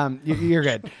 You're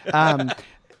good.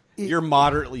 You're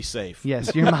moderately safe.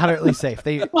 Yes, you're moderately safe.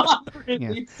 They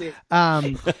Moderately safe.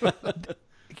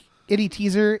 Any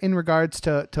teaser in regards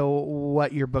to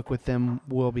what your book with them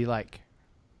will be like?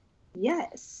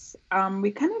 Yes.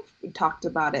 We kind of talked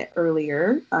about it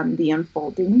earlier, the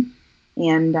unfolding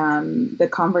and the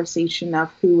conversation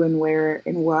of who and where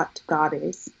and what God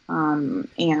is,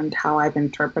 and how I've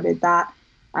interpreted that.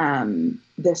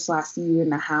 This last year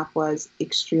and a half was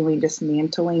extremely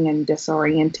dismantling and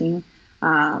disorienting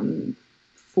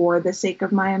for the sake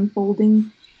of my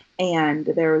unfolding. And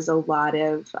there was a lot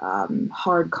of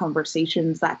hard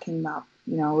conversations that came up,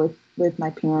 with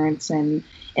my parents and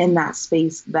in that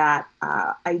space that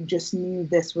I just knew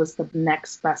this was the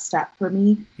next best step for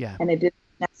me. Yeah. And it didn't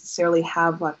necessarily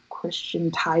have a Christian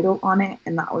title on it.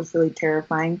 And that was really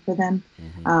terrifying for them,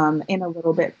 and a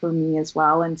little bit for me as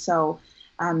well. And so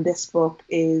this book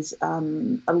is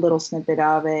a little snippet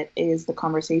of it is the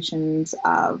conversations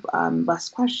of less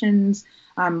questions,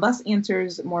 less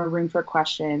answers, more room for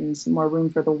questions, more room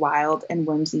for the wild and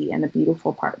whimsy and the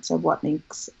beautiful parts of what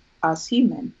makes us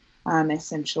human,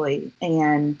 essentially.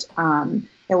 And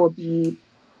it will be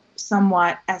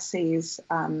somewhat essays,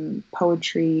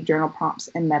 poetry, journal prompts,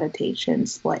 and meditation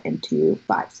split into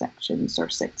 5 sections or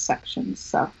 6 sections.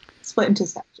 So split into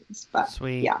sections. But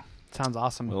Sweet. Yeah. Sounds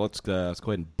awesome. Well, let's go ahead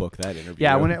and book that interview.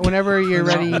 Yeah, whenever you're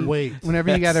ready, Wait.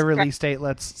 whenever you got a release date,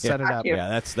 let's set it up.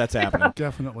 Yeah, that's happening.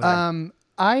 Definitely.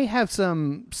 I have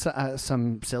some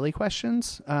silly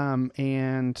questions,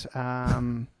 and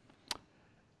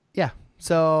yeah.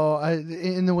 So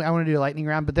in the way I want to do a lightning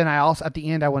round, but then I also at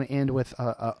the end I want to end with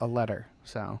a letter.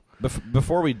 So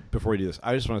before we do this,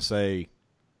 I just want to say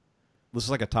this is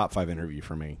like a top 5 interview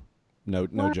for me. No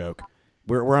joke.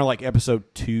 We're on like episode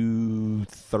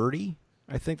 230.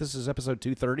 I think this is episode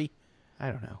 230.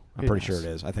 I don't know. I'm pretty sure it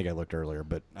is. I think I looked earlier,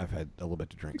 but I've had a little bit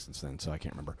to drink since then, so I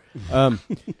can't remember.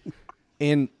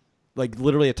 And like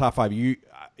literally a top 5.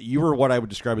 You were what I would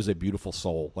describe as a beautiful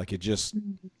soul. Like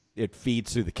it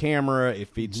feeds through the camera, it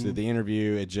feeds through the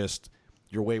interview. It just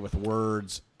your way with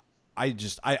words. I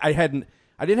didn't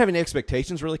have any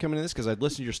expectations really coming into this because I'd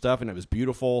listened to your stuff and it was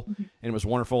beautiful and it was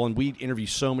wonderful. And we interview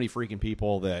so many freaking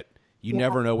people that you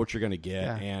never know what you're going to get.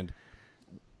 Yeah. And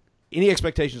any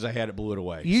expectations I had, it blew it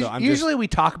away. Usually we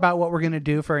talk about what we're going to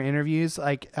do for our interviews.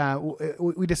 Like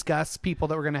we discuss people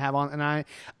that we're going to have on, and I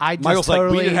just Michael's totally,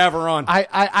 like, we didn't have her on.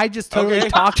 I just totally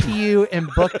talked to you and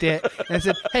booked it, and I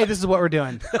said, hey, this is what we're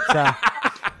doing. So,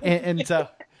 and so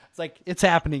it's like it's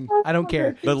happening. I don't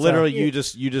care. But literally, you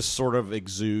just sort of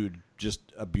exude just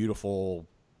a beautiful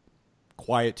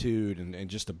quietude and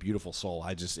just a beautiful soul.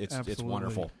 It's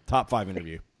wonderful. Top 5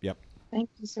 interview. Yep. Thank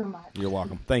you so much. You're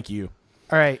welcome. Thank you.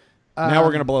 All right. Now we're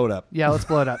going to blow it up. Yeah, let's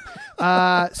blow it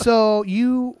up. So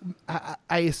you,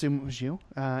 I assume it was you,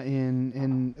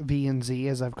 in V and Z,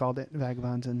 as I've called it,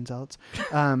 Vagabonds and Zealots.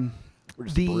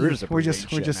 We're just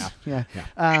yeah.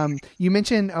 You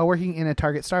mentioned working in a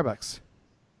Target Starbucks.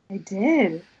 I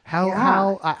did.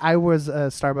 How I was a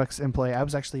Starbucks employee. I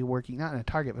was actually working not in a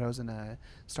Target, but I was in a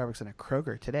Starbucks and a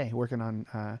Kroger today, working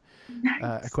on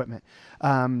equipment.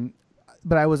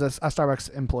 But I was a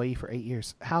Starbucks employee for 8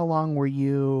 years. How long were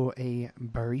you a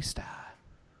barista?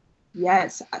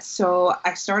 Yes. So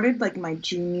I started like my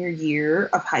junior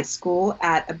year of high school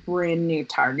at a brand new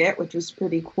Target, which was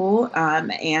pretty cool.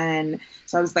 And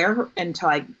so I was there until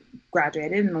I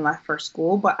graduated and left for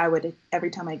school. But every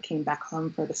time I came back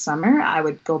home for the summer, I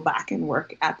would go back and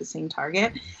work at the same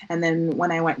Target. And then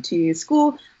when I went to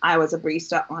school, I was a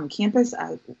barista on campus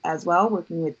as well,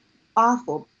 working with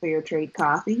awful fair trade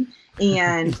coffee.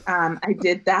 And I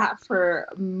did that for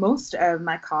most of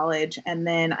my college. And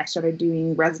then I started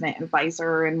doing resident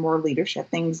advisor and more leadership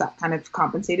things that kind of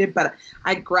compensated. But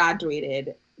I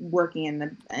graduated working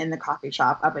in the coffee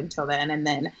shop up until then. And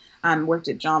then worked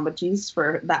at Jamba Juice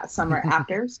for that summer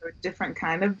after. So a different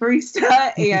kind of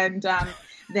barista. And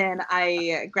then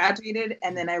I graduated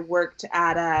and then I worked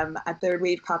at a Third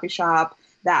Wave coffee shop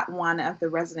that one of the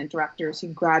resident directors who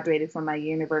graduated from my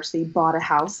university bought a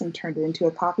house and turned it into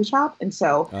a coffee shop. And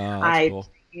so I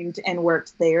trained and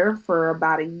worked there for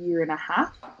about a year and a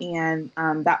half. And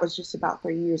that was just about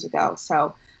 3 years ago.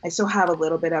 So I still have a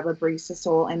little bit of a barista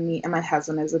soul in me, and my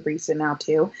husband is a barista now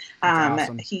too.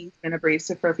 Awesome. He's been a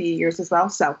barista for a few years as well.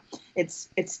 So it's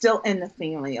still in the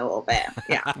family a little bit.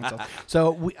 Yeah.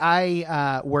 So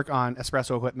I work on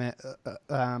espresso equipment,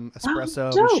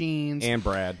 espresso machines, and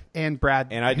Brad,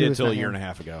 and I did till a year and a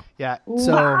half ago. Yeah.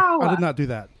 So I did not do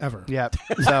that ever. Yeah.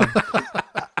 So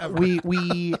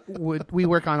we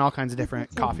work on all kinds of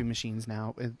different coffee machines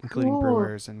now, including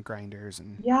brewers and grinders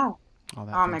and all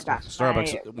that. Oh my gosh.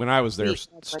 Starbucks. When I was there,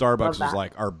 Starbucks was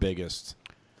like our biggest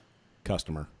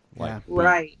customer. Like,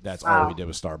 Right. That's all we did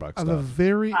with Starbucks I have a stuff.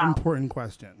 very important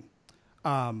question.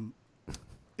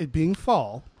 It being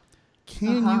fall,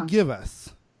 can you give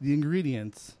us the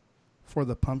ingredients for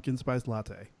the pumpkin spice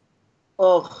latte?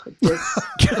 Oh,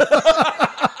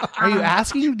 Are you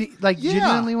asking? Like,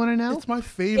 genuinely want to know? It's my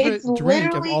favorite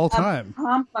drink of all time. A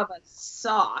pump of a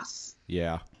sauce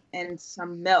Yeah. and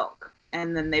some milk,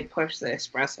 and then they push the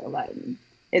espresso button.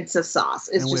 It's a sauce.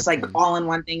 It's And just whipped like all in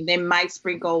one thing. They might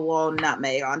sprinkle a little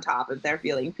nutmeg on top if they're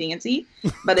feeling fancy,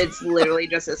 but it's literally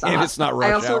just a sauce. And it's not rush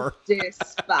I also hour.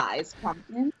 despise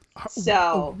pumpkin. So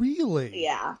Oh, really?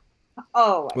 yeah.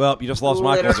 Oh. Well, you just lost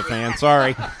Michael as a fan.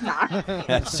 Sorry. Not.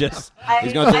 That's just I-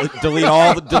 he's going to delete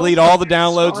all the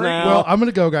downloads Sorry. now. Well, I'm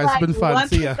gonna go, guys. Like, It's been fun. once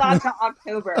See we ya. got to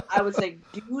October, I was like,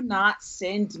 do not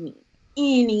send me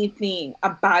anything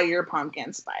about your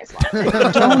pumpkin spice latte.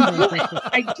 Don't do it.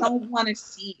 I don't want to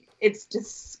see it. It's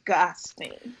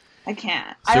disgusting. I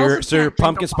can't. I So, also your can't drink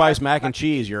pumpkin a spice lot. mac and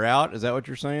cheese, you're out? Is that what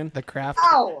you're saying? The craft.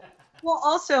 Oh. Well,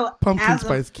 also, Pumpkin as a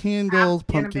spice candles,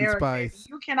 pumpkin African-American, spice.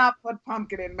 You cannot put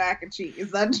pumpkin in mac and cheese.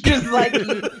 That's just like,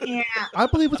 you can't. I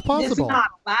believe it's possible. It's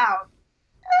not allowed.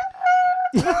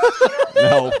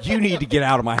 No, you need to get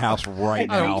out of my house right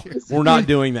now. We're not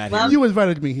doing that here. You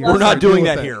invited me here. We're not so doing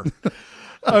deal that with here.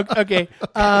 Okay.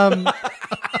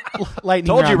 Lightning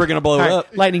Told you round. we're gonna blow All it right, up.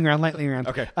 Lightning round. Lightning round.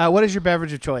 Okay. What is your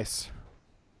beverage of choice?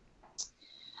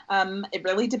 It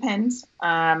really depends.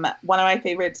 One of my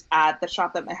favorites at the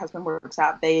shop that my husband works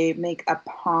at, they make a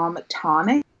Pom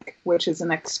tonic, which is an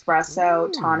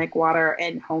espresso, tonic water,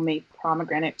 and homemade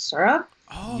pomegranate syrup.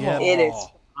 Oh, Yeah. It is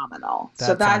phenomenal. That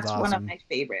So that's sounds one of awesome. my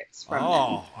favorites from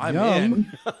Oh, I'm Yum.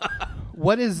 in.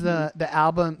 What is the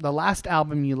album? The last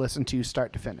album you listened to,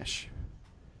 start to finish?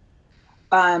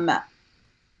 them.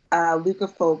 Luca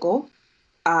Fogel.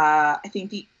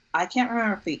 I can't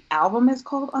remember if the album is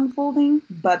called Unfolding,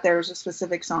 but there's a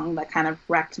specific song that kind of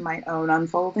wrecked my own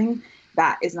unfolding.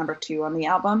 That is number 2 on the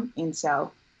album. And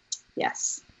so,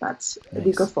 yes, that's Nice.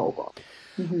 Luca Fogel.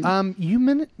 Mhm.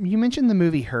 You mentioned the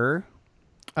movie Her.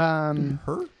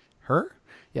 Her?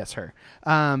 Yes, Her.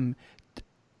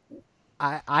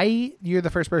 You're the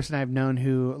first person I've known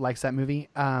who likes that movie.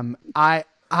 I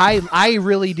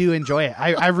really do enjoy it.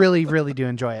 I really, really do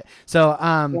enjoy it. So,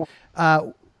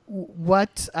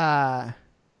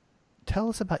 tell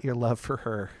us about your love for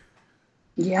Her.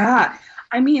 Yeah.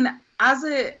 I mean, as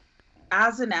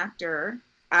an actor,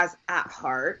 as at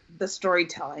heart, the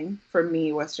storytelling for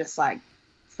me was just like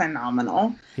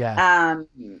phenomenal. Yeah.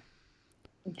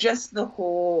 Just the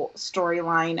whole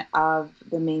storyline of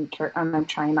the main character, and I'm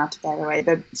trying not to get away,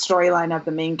 the storyline of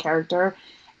the main character.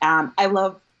 I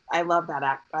love that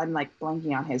act. I'm like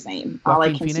blanking on his name. All I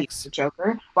Joaquin can Phoenix? see is the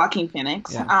Joker. Joaquin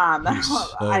Phoenix. Yeah. He's so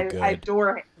I good.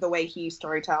 adore the way he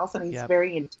storytells, and he's Yep.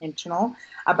 very intentional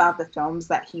about the films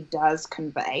that he does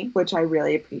convey, which I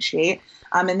really appreciate.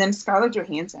 And then Scarlett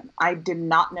Johansson. I did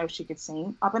not know she could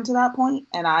sing up until that point,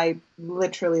 and I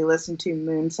literally listened to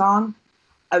Moon Song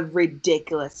a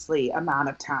ridiculous amount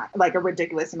of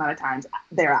times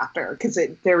thereafter, because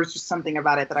there was just something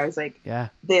about it that I was like, Yeah.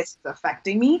 this is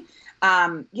affecting me.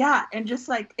 And just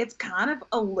like, it's kind of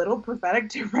a little prophetic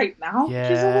to right now, which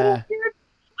is a little Yeah. weird.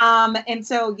 And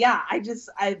so, yeah, I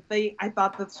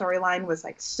thought the storyline was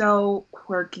like so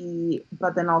quirky,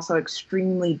 but then also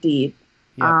extremely deep.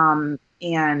 Yep.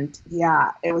 And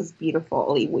yeah, it was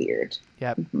beautifully weird.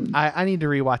 Yep. I need to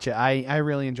rewatch it. I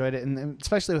really enjoyed it, and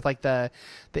especially with like the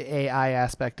AI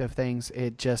aspect of things.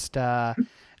 It just I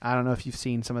don't know if you've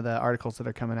seen some of the articles that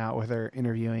are coming out where they're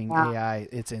interviewing AI.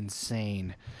 It's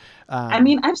insane. I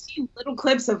mean, I've seen little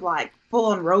clips of like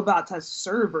full-on robots as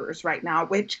servers right now,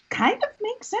 which kind of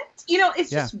makes sense. It's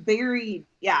just very,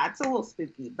 it's a little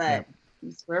spooky, but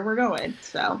it's where we're going.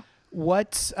 So,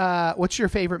 what's your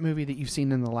favorite movie that you've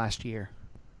seen in the last year?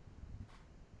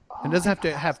 It doesn't have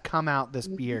to have come out this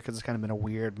year because it's kind of been a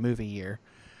weird movie year,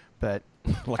 but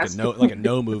like a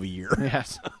no movie year.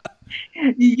 Yes.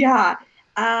 Yeah.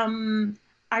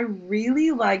 I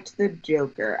really liked The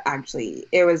Joker, actually.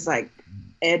 It was like,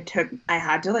 I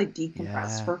had to like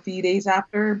decompress for a few days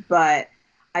after, but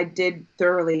I did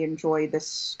thoroughly enjoy the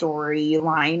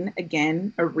storyline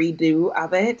again, a redo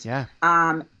of it. Yeah.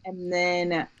 And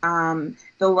then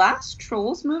the last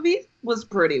Trolls movie was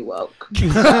pretty woke.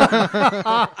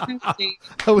 I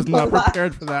was not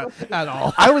prepared for that at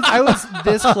all. I was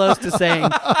this close to saying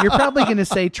you're probably going to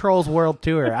say Trolls World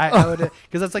Tour. I would,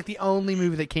 because that's like the only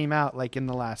movie that came out like in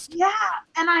the last. Yeah,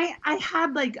 and I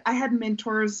had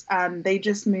mentors. They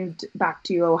just moved back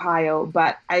to Ohio,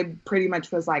 but I pretty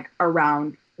much was like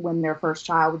around when their first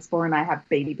child was born. I have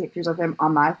baby pictures of him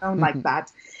on my phone. Like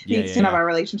that's the extent of our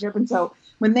relationship. And so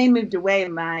when they moved away,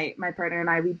 my partner and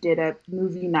I, we did a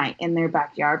movie night in their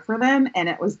backyard for them, and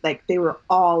it was like they were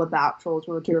all about Trolls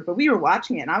World Tour, but we were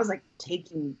watching it and I was like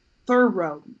taking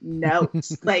thorough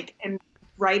notes, like, and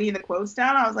writing the quotes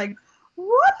down. I was like,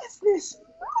 what is this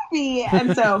movie?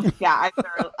 And so yeah,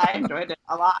 I enjoyed it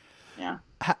a lot. Yeah.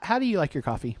 How do you like your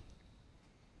coffee?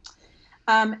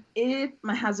 If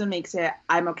my husband makes it,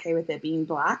 I'm okay with it being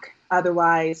black.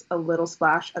 Otherwise, a little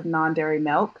splash of non-dairy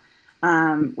milk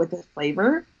with a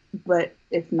flavor. But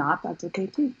if not, that's okay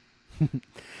too.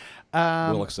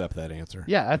 We'll accept that answer.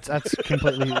 Yeah, that's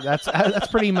completely that's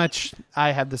pretty much.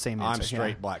 I have the same answer. I'm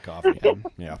straight black coffee.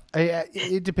 Yeah.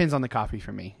 It depends on the coffee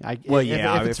for me. If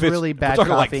it's really bad if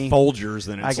coffee, like Folgers,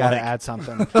 then it's I gotta like, add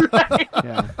something.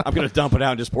 Yeah. I'm gonna dump it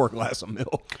out and just pour a glass of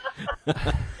milk.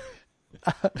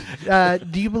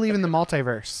 Do you believe in the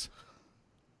multiverse?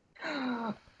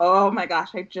 Oh my gosh,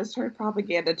 I just heard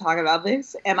propaganda talk about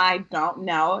this, and I don't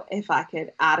know if I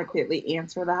could adequately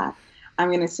answer that. I'm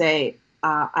going to say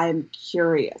I'm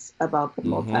curious about the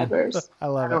multiverse. I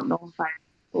don't know if I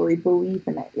fully believe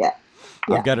in it yet.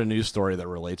 Yeah. I've got a news story that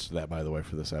relates to that, by the way,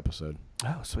 for this episode.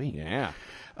 Oh, sweet. Yeah.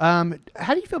 How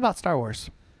do you feel about Star Wars?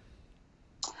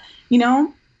 You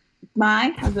know, my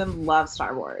husband loves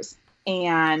Star Wars,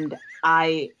 and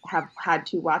I have had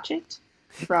to watch it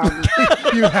from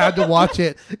you had to watch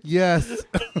it. Yes.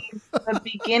 the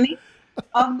beginning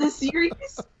of the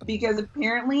series, because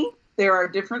apparently there are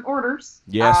different orders.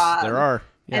 Yes, there are.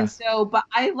 Yeah. And so, but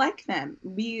I like them.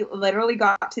 We literally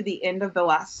got to the end of the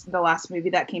last movie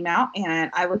that came out,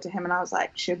 and I looked at him and I was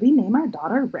like, should we name our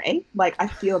daughter Rey? Like, I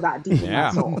feel that deep in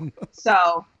my soul.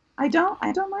 So I don't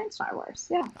mind Star Wars.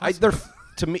 Yeah.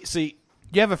 To me, see,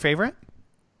 do you have a favorite?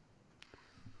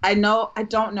 I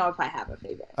don't know if I have a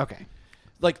favorite. Okay.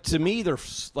 Like, to me, they're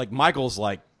like, Michael's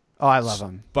like, oh, I love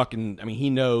him. Fucking, I mean,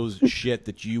 he knows shit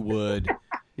that you would.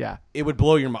 Yeah. It would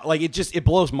blow your mind. Like, it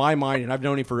blows my mind, and I've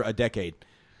known him for a decade.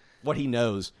 What he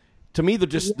knows. To me,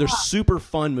 they're super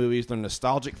fun movies. They're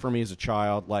nostalgic for me as a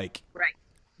child. Like, right.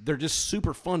 They're just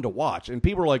super fun to watch. And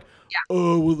people are like,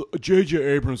 oh, well, J.J.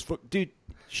 Abrams, dude,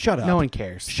 shut up. No one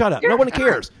cares. Shut up. Nobody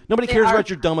cares. Nobody cares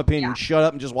about your dumb opinion. Yeah. Shut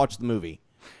up and just watch the movie.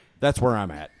 That's where I'm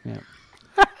at. Yeah.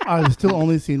 I've still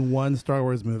only seen one Star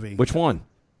Wars movie. Which one?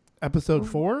 Episode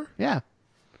 4? Yeah.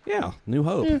 Yeah, New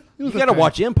Hope. Yeah, you got to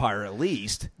watch Empire at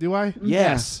least. Do I?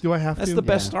 Yes. Yeah. Do I have That's to? That's the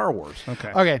best Star Wars.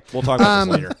 Okay. We'll talk about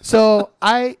this later. So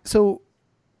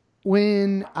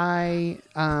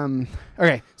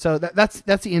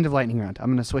that's the end of lightning round. I'm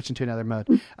going to switch into another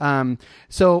mode.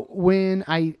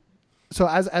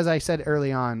 As I said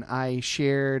early on, I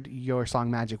shared your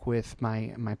song Magic with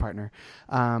my partner.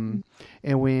 And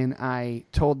when I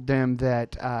told them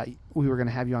that we were going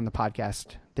to have you on the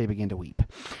podcast, they began to weep.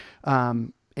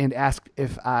 And asked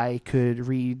if I could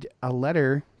read a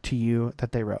letter to you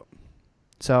that they wrote.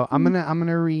 So I'm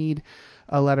gonna read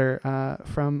a letter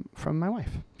from my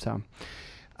wife. So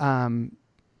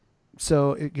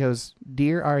it goes,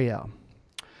 Dear Ariel,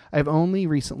 I have only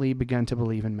recently begun to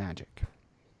believe in magic.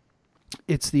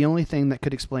 It's the only thing that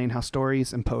could explain how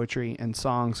stories and poetry and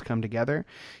songs come together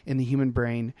in the human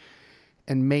brain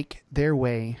and make their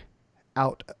way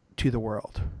out to the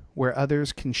world, where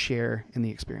others can share in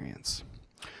the experience.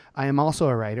 I am also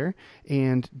a writer,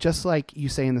 and just like you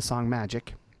say in the song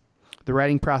Magic, the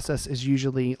writing process is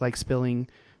usually like spilling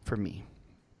for me.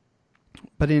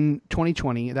 But in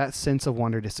 2020, that sense of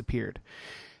wonder disappeared,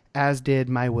 as did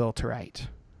my will to write.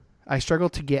 I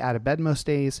struggled to get out of bed most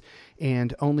days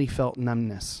and only felt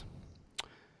numbness.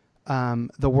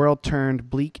 The world turned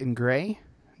bleak and gray,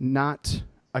 not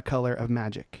a color of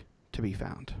magic to be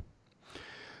found.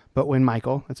 But when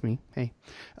Michael, that's me, hey,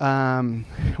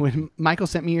 when Michael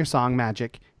sent me your song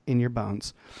Magic in Your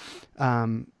Bones,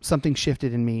 something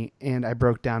shifted in me and I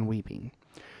broke down weeping.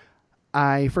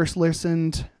 I first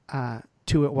listened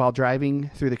to it while driving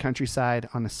through the countryside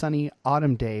on a sunny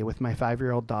autumn day with my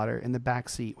 5-year-old daughter in the back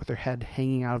seat with her head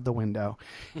hanging out of the window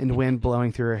and wind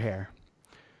blowing through her hair.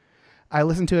 I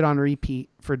listened to it on repeat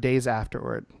for days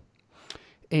afterward.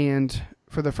 And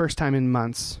for the first time in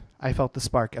months, I felt the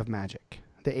spark of magic.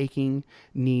 The aching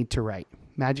need to write.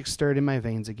 Magic stirred in my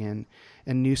veins again,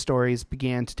 and new stories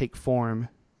began to take form,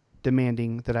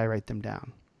 demanding that I write them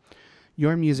down.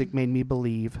 Your music made me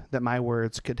believe that my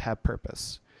words could have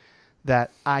purpose, that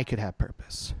I could have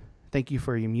purpose. Thank you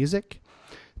for your music.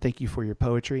 Thank you for your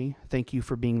poetry. Thank you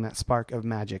for being that spark of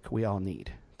magic we all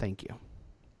need. Thank you.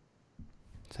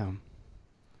 So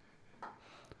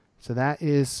that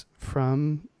is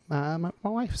from my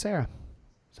wife, Sarah.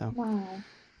 So. Wow.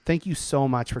 Thank you so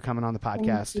much for coming on the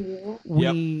podcast.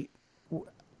 Thank you.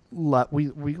 we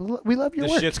love your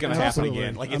This work. shit's gonna happen Absolutely.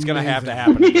 again. Like it's gonna have to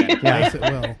Amazing. happen again. Yes, it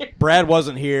will. Brad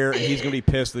wasn't here, and he's gonna be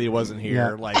pissed that he wasn't here.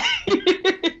 Yeah. Like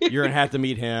you're gonna have to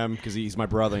meet him because he's my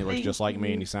brother. And he looks just like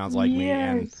me, and he sounds like me,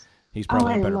 and Yes. he's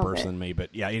probably Oh, a I better love person it. than me.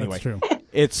 But yeah, anyway, That's true.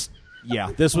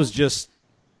 This was just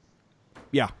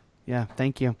Yeah,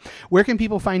 thank you. Where can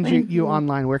people find you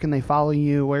online? Where can they follow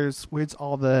you? Where's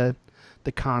all the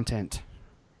content?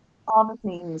 All the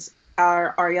things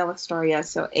are Ariella Storia,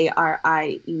 so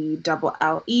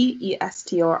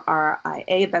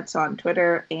ARIELLEESTORIA. That's on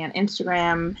Twitter and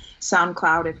Instagram,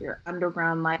 SoundCloud if you're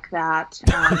underground like that,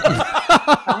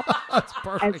 That's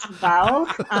perfect. as well,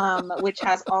 which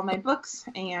has all my books.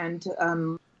 And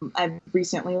I've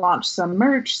recently launched some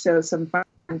merch, so some fun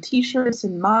t-shirts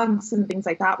and mugs and things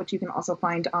like that, which you can also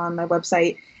find on my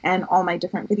website, and all my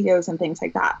different videos and things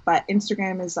like that. But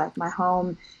Instagram is like my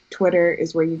home. Twitter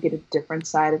is where you get a different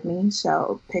side of me,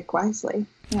 so pick wisely.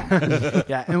 Yeah.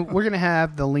 Yeah, and we're gonna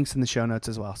have the links in the show notes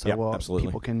as well, so Yep, absolutely.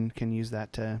 people can use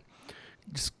that to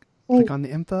just click on the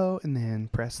info and then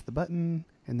press the button,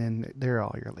 and then there are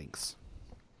all your links.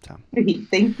 So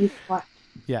Thank you so much.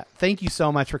 yeah, thank you so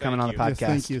much for coming on the you. podcast. Yes,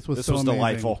 thank you. this so was amazing.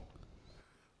 delightful.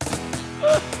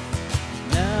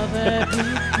 Now that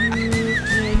we've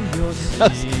proved in your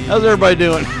city, How's everybody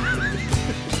doing?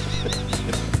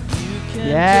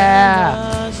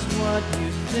 Yeah.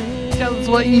 tell us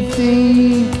what you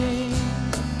think.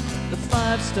 The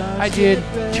 5 stars. Hi, Jude.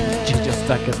 get red. Jude just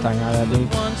stuck his tongue out at me.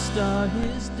 1 star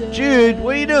is dead. Jude,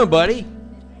 what are you doing, buddy?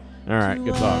 All right,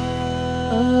 good talk. God,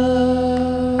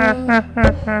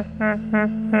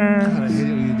 I hate it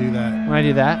when you do that. When I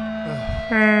do that,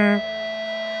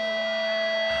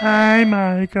 Hi,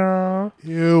 Michael.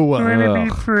 Ew. Wanna be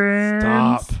friends?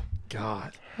 Stop.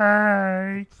 God.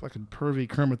 Hi. Fucking pervy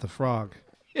Kermit the Frog.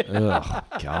 Ugh,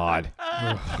 God.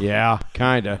 Yeah,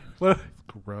 kinda.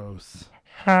 Gross.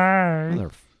 Hi.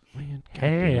 Mother- man,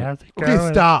 Hey, goddamn. how's it going?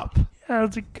 Okay, stop.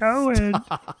 How's it going?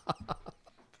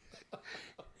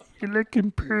 You're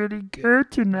looking pretty good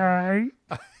tonight.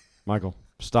 Michael,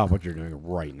 stop what you're doing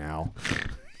right now.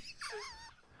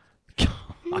 God.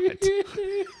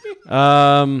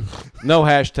 No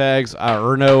hashtags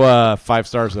or no 5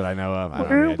 stars that I know of. I don't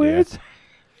have any idea.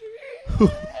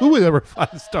 Who would ever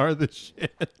 5-star this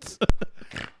shit?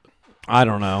 I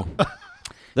don't know.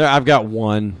 There, I've got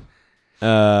one.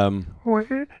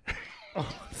 Where?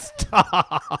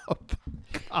 Stop.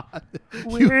 God.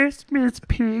 Where's Miss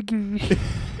Piggy?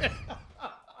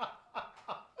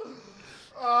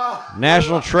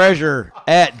 National treasure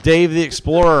at Dave the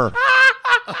Explorer.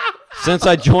 Since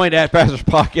I joined at Pastors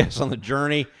Podcast on the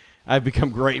journey, I've become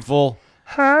grateful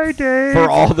Hi, Dave. for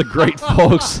all the great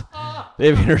folks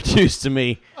they've introduced to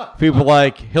me. People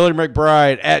like Hillary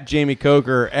McBride, at Jamie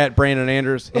Coker, at Brandon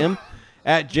Andrews, him,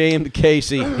 at James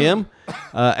Casey, him,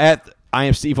 at I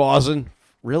am Steve Austin,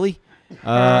 really,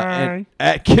 and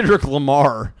at Kendrick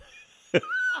Lamar,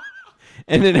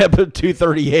 and in episode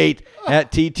 238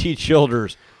 at TT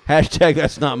Childers. Hashtag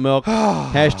that's not milk.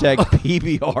 Hashtag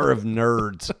PBR of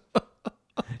nerds.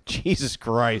 Jesus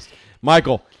Christ.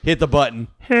 Michael, hit the button.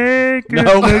 Hey, good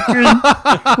No. looking.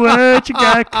 What you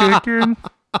got cooking?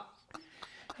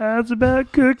 How's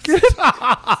about cooking?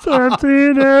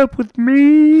 Something up with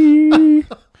me.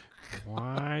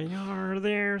 Why are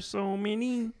there so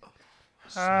many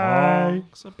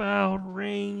songs about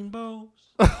rainbows?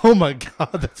 Oh my God,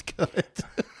 that's good.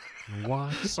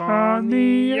 What's On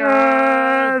the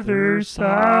other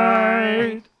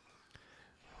side.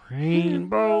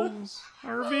 Rainbows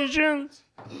are visions,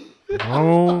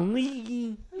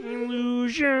 only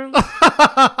illusions.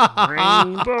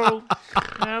 Rainbows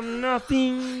have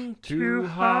nothing to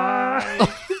hide.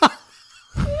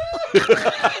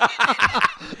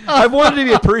 I've wanted to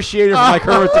be appreciated for my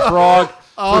Kermit the Frog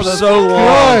for that's so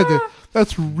long. good.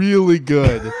 That's really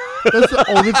good. That's the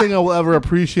only thing I will ever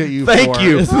appreciate you for. Thank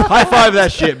you. High five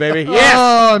that shit, baby. Yes.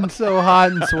 Oh, I'm so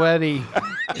hot and sweaty.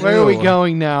 Where are we Ew.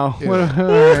 going now? Ew. What, all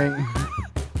right.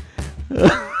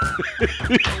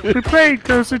 We paid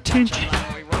close attention.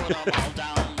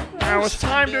 Now it's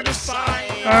time to decide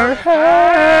Our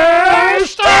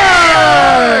hashtags.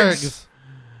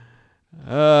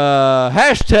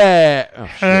 Hashtag. Oh,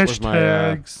 shit, where's my,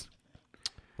 Hashtags.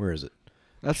 where is it?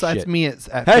 That's Shit. me. It's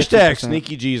at Hashtag 50%.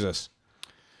 Sneaky Jesus.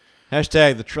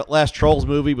 Hashtag the last Trolls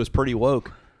movie was pretty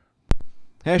woke.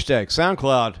 Hashtag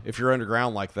SoundCloud if you're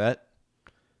underground like that.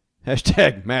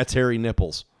 Hashtag Matt's hairy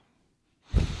nipples.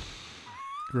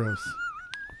 Gross.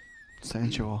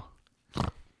 Sensual.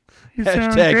 You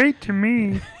sound Hashtag- great to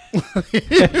me.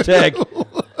 Hashtag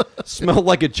smelled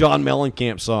like a John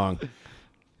Mellencamp song.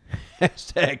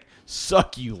 Hashtag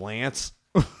suck you, Lance.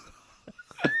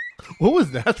 What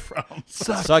was that from?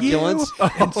 Succulents.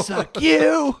 And suck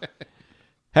you.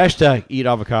 Hashtag eat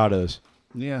avocados.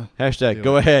 Yeah. Hashtag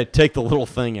go ahead, take the little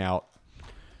thing out.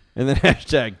 And then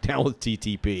hashtag down with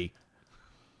TTP.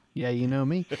 Yeah, you know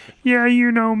me. Yeah,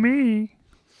 you know me.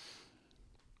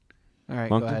 All right,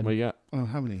 Monkey, go ahead. what you got? Oh,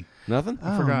 how many? Nothing?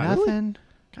 Oh, forgot. nothing.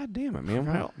 God damn it, man.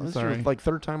 Well, this Sorry. is like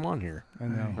third time on here. I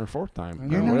know. Or fourth time.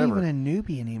 You're or not whatever. even a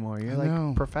newbie anymore. You're I like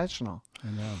know. professional. I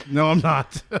know. No, I'm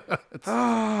not.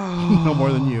 No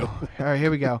more than you. All right,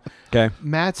 here we go. Okay.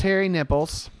 Matt's hairy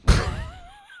nipples.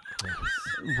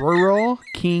 Rural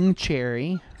King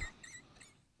Cherry.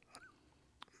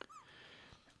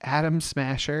 Adam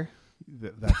Smasher.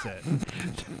 That's it.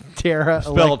 Tara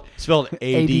Spelled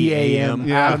ADAM.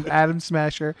 Yeah. Adam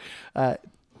Smasher.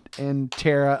 And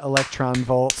Tara Electron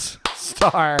Volts.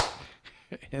 Star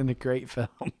in a great film.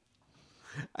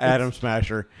 Adam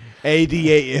Smasher.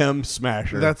 ADAM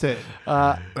Smasher. That's it.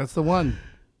 That's the one.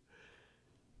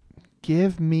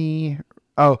 Give me...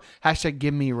 Oh, hashtag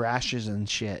give me rashes and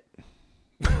shit.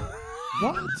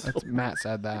 What? That's, Matt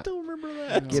said that. I don't remember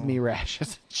that. Give me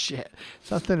rashes and shit.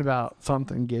 Something about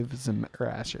something gives him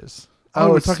rashes.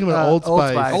 Oh, we're it's, talking about Old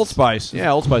Spice. Old Spice.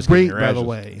 Yeah, Old Spice. Great, gives me by the rashes.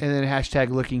 way. And then hashtag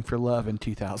looking for love in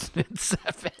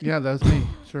 2007. Yeah, that was me.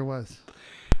 Sure was.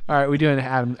 All right, we're doing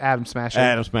Adam Smasher.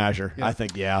 Adam Smasher. Yeah. I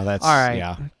think, that's... All right.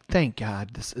 Yeah. Thank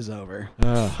God this is over.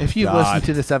 Oh, if you've God. listened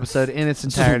to this episode in its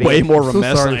This is entirety, way more of a So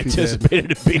mess than sorry I if you did.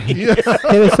 anticipated it to be.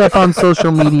 hit us up on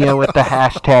social media with the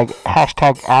hashtag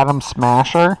Adam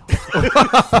Smasher.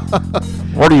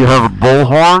 What do you have, a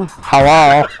bullhorn?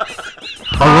 Hello?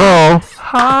 Hello?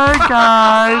 Hi,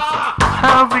 guys.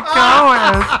 How's it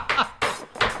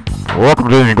going? Welcome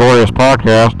to the Inglorious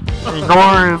Podcast.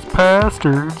 Glorious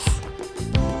Bastards.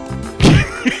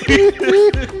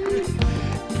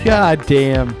 God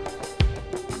damn.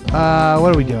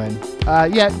 What are we doing?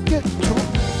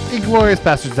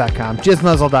 IngloriousBastards.com,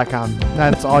 jizzmuzzle.com.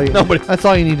 That's all you. That's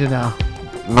all you need to know.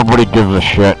 Nobody gives a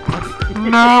shit.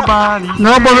 Nobody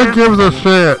gives a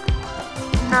shit.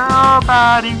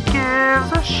 Nobody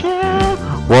gives a shit.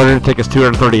 Why did it take us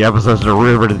 230 episodes to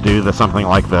remember to do something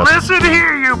like this? Listen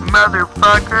here, you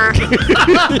motherfucker.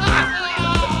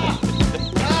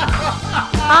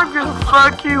 I'm gonna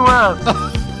fuck you up.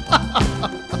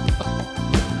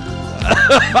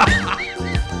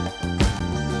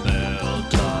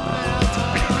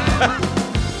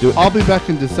 I'll be back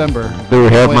in December. Do we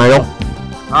have mail?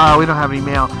 We don't have any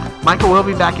mail. Michael will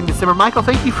be back in December. Michael,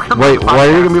 thank you for coming. Wait, on the why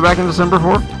are you podcast. going to be back in December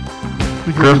for?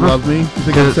 Because Christmas? you love me. You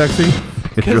think I'm sexy?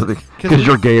 Because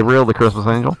you're Gabriel, the Christmas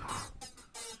angel?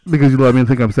 Because you love me and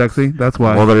think I'm sexy? That's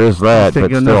why. Well, there is that, Just but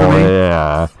taking enough still, of me?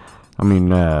 yeah. I mean,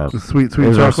 Sweet is there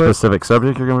a chocolate? specific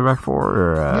subject you're going to be back for?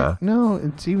 Or, Yeah,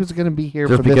 no, he was going to be here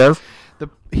just for because? this.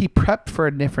 He prepped for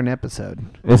a different episode.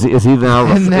 Is he now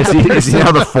And is he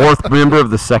now the fourth member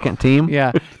of the second team?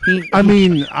 Yeah. I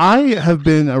mean, I have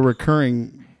been a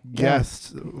recurring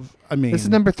guest. I mean, This is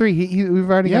number 3. We've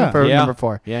already got him for number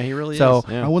 4. Yeah, he really So, is.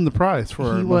 Yeah. I won the prize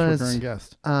for He most was, recurring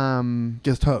guest.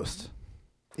 Guest host.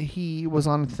 He was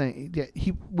on a thing.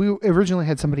 Yeah, we originally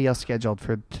had somebody else scheduled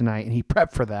for tonight, and he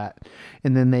prepped for that,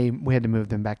 and then we had to move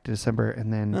them back to December,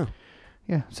 and then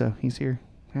so he's here.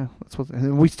 Yeah, that's what.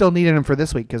 And we still needed him for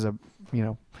this week because of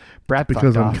Brad.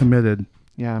 Because fucked I'm off. committed.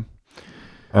 Yeah.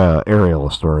 Ariel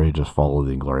Story just follow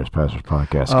the Inglorious Pastors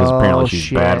podcast because apparently she's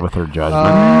bad with her judgment.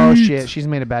 Oh shit, she's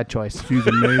made a bad choice. She's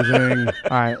amazing. All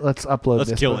right, let's upload Let's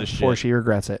this kill this before shit. she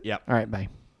regrets it. Yep. All right, bye.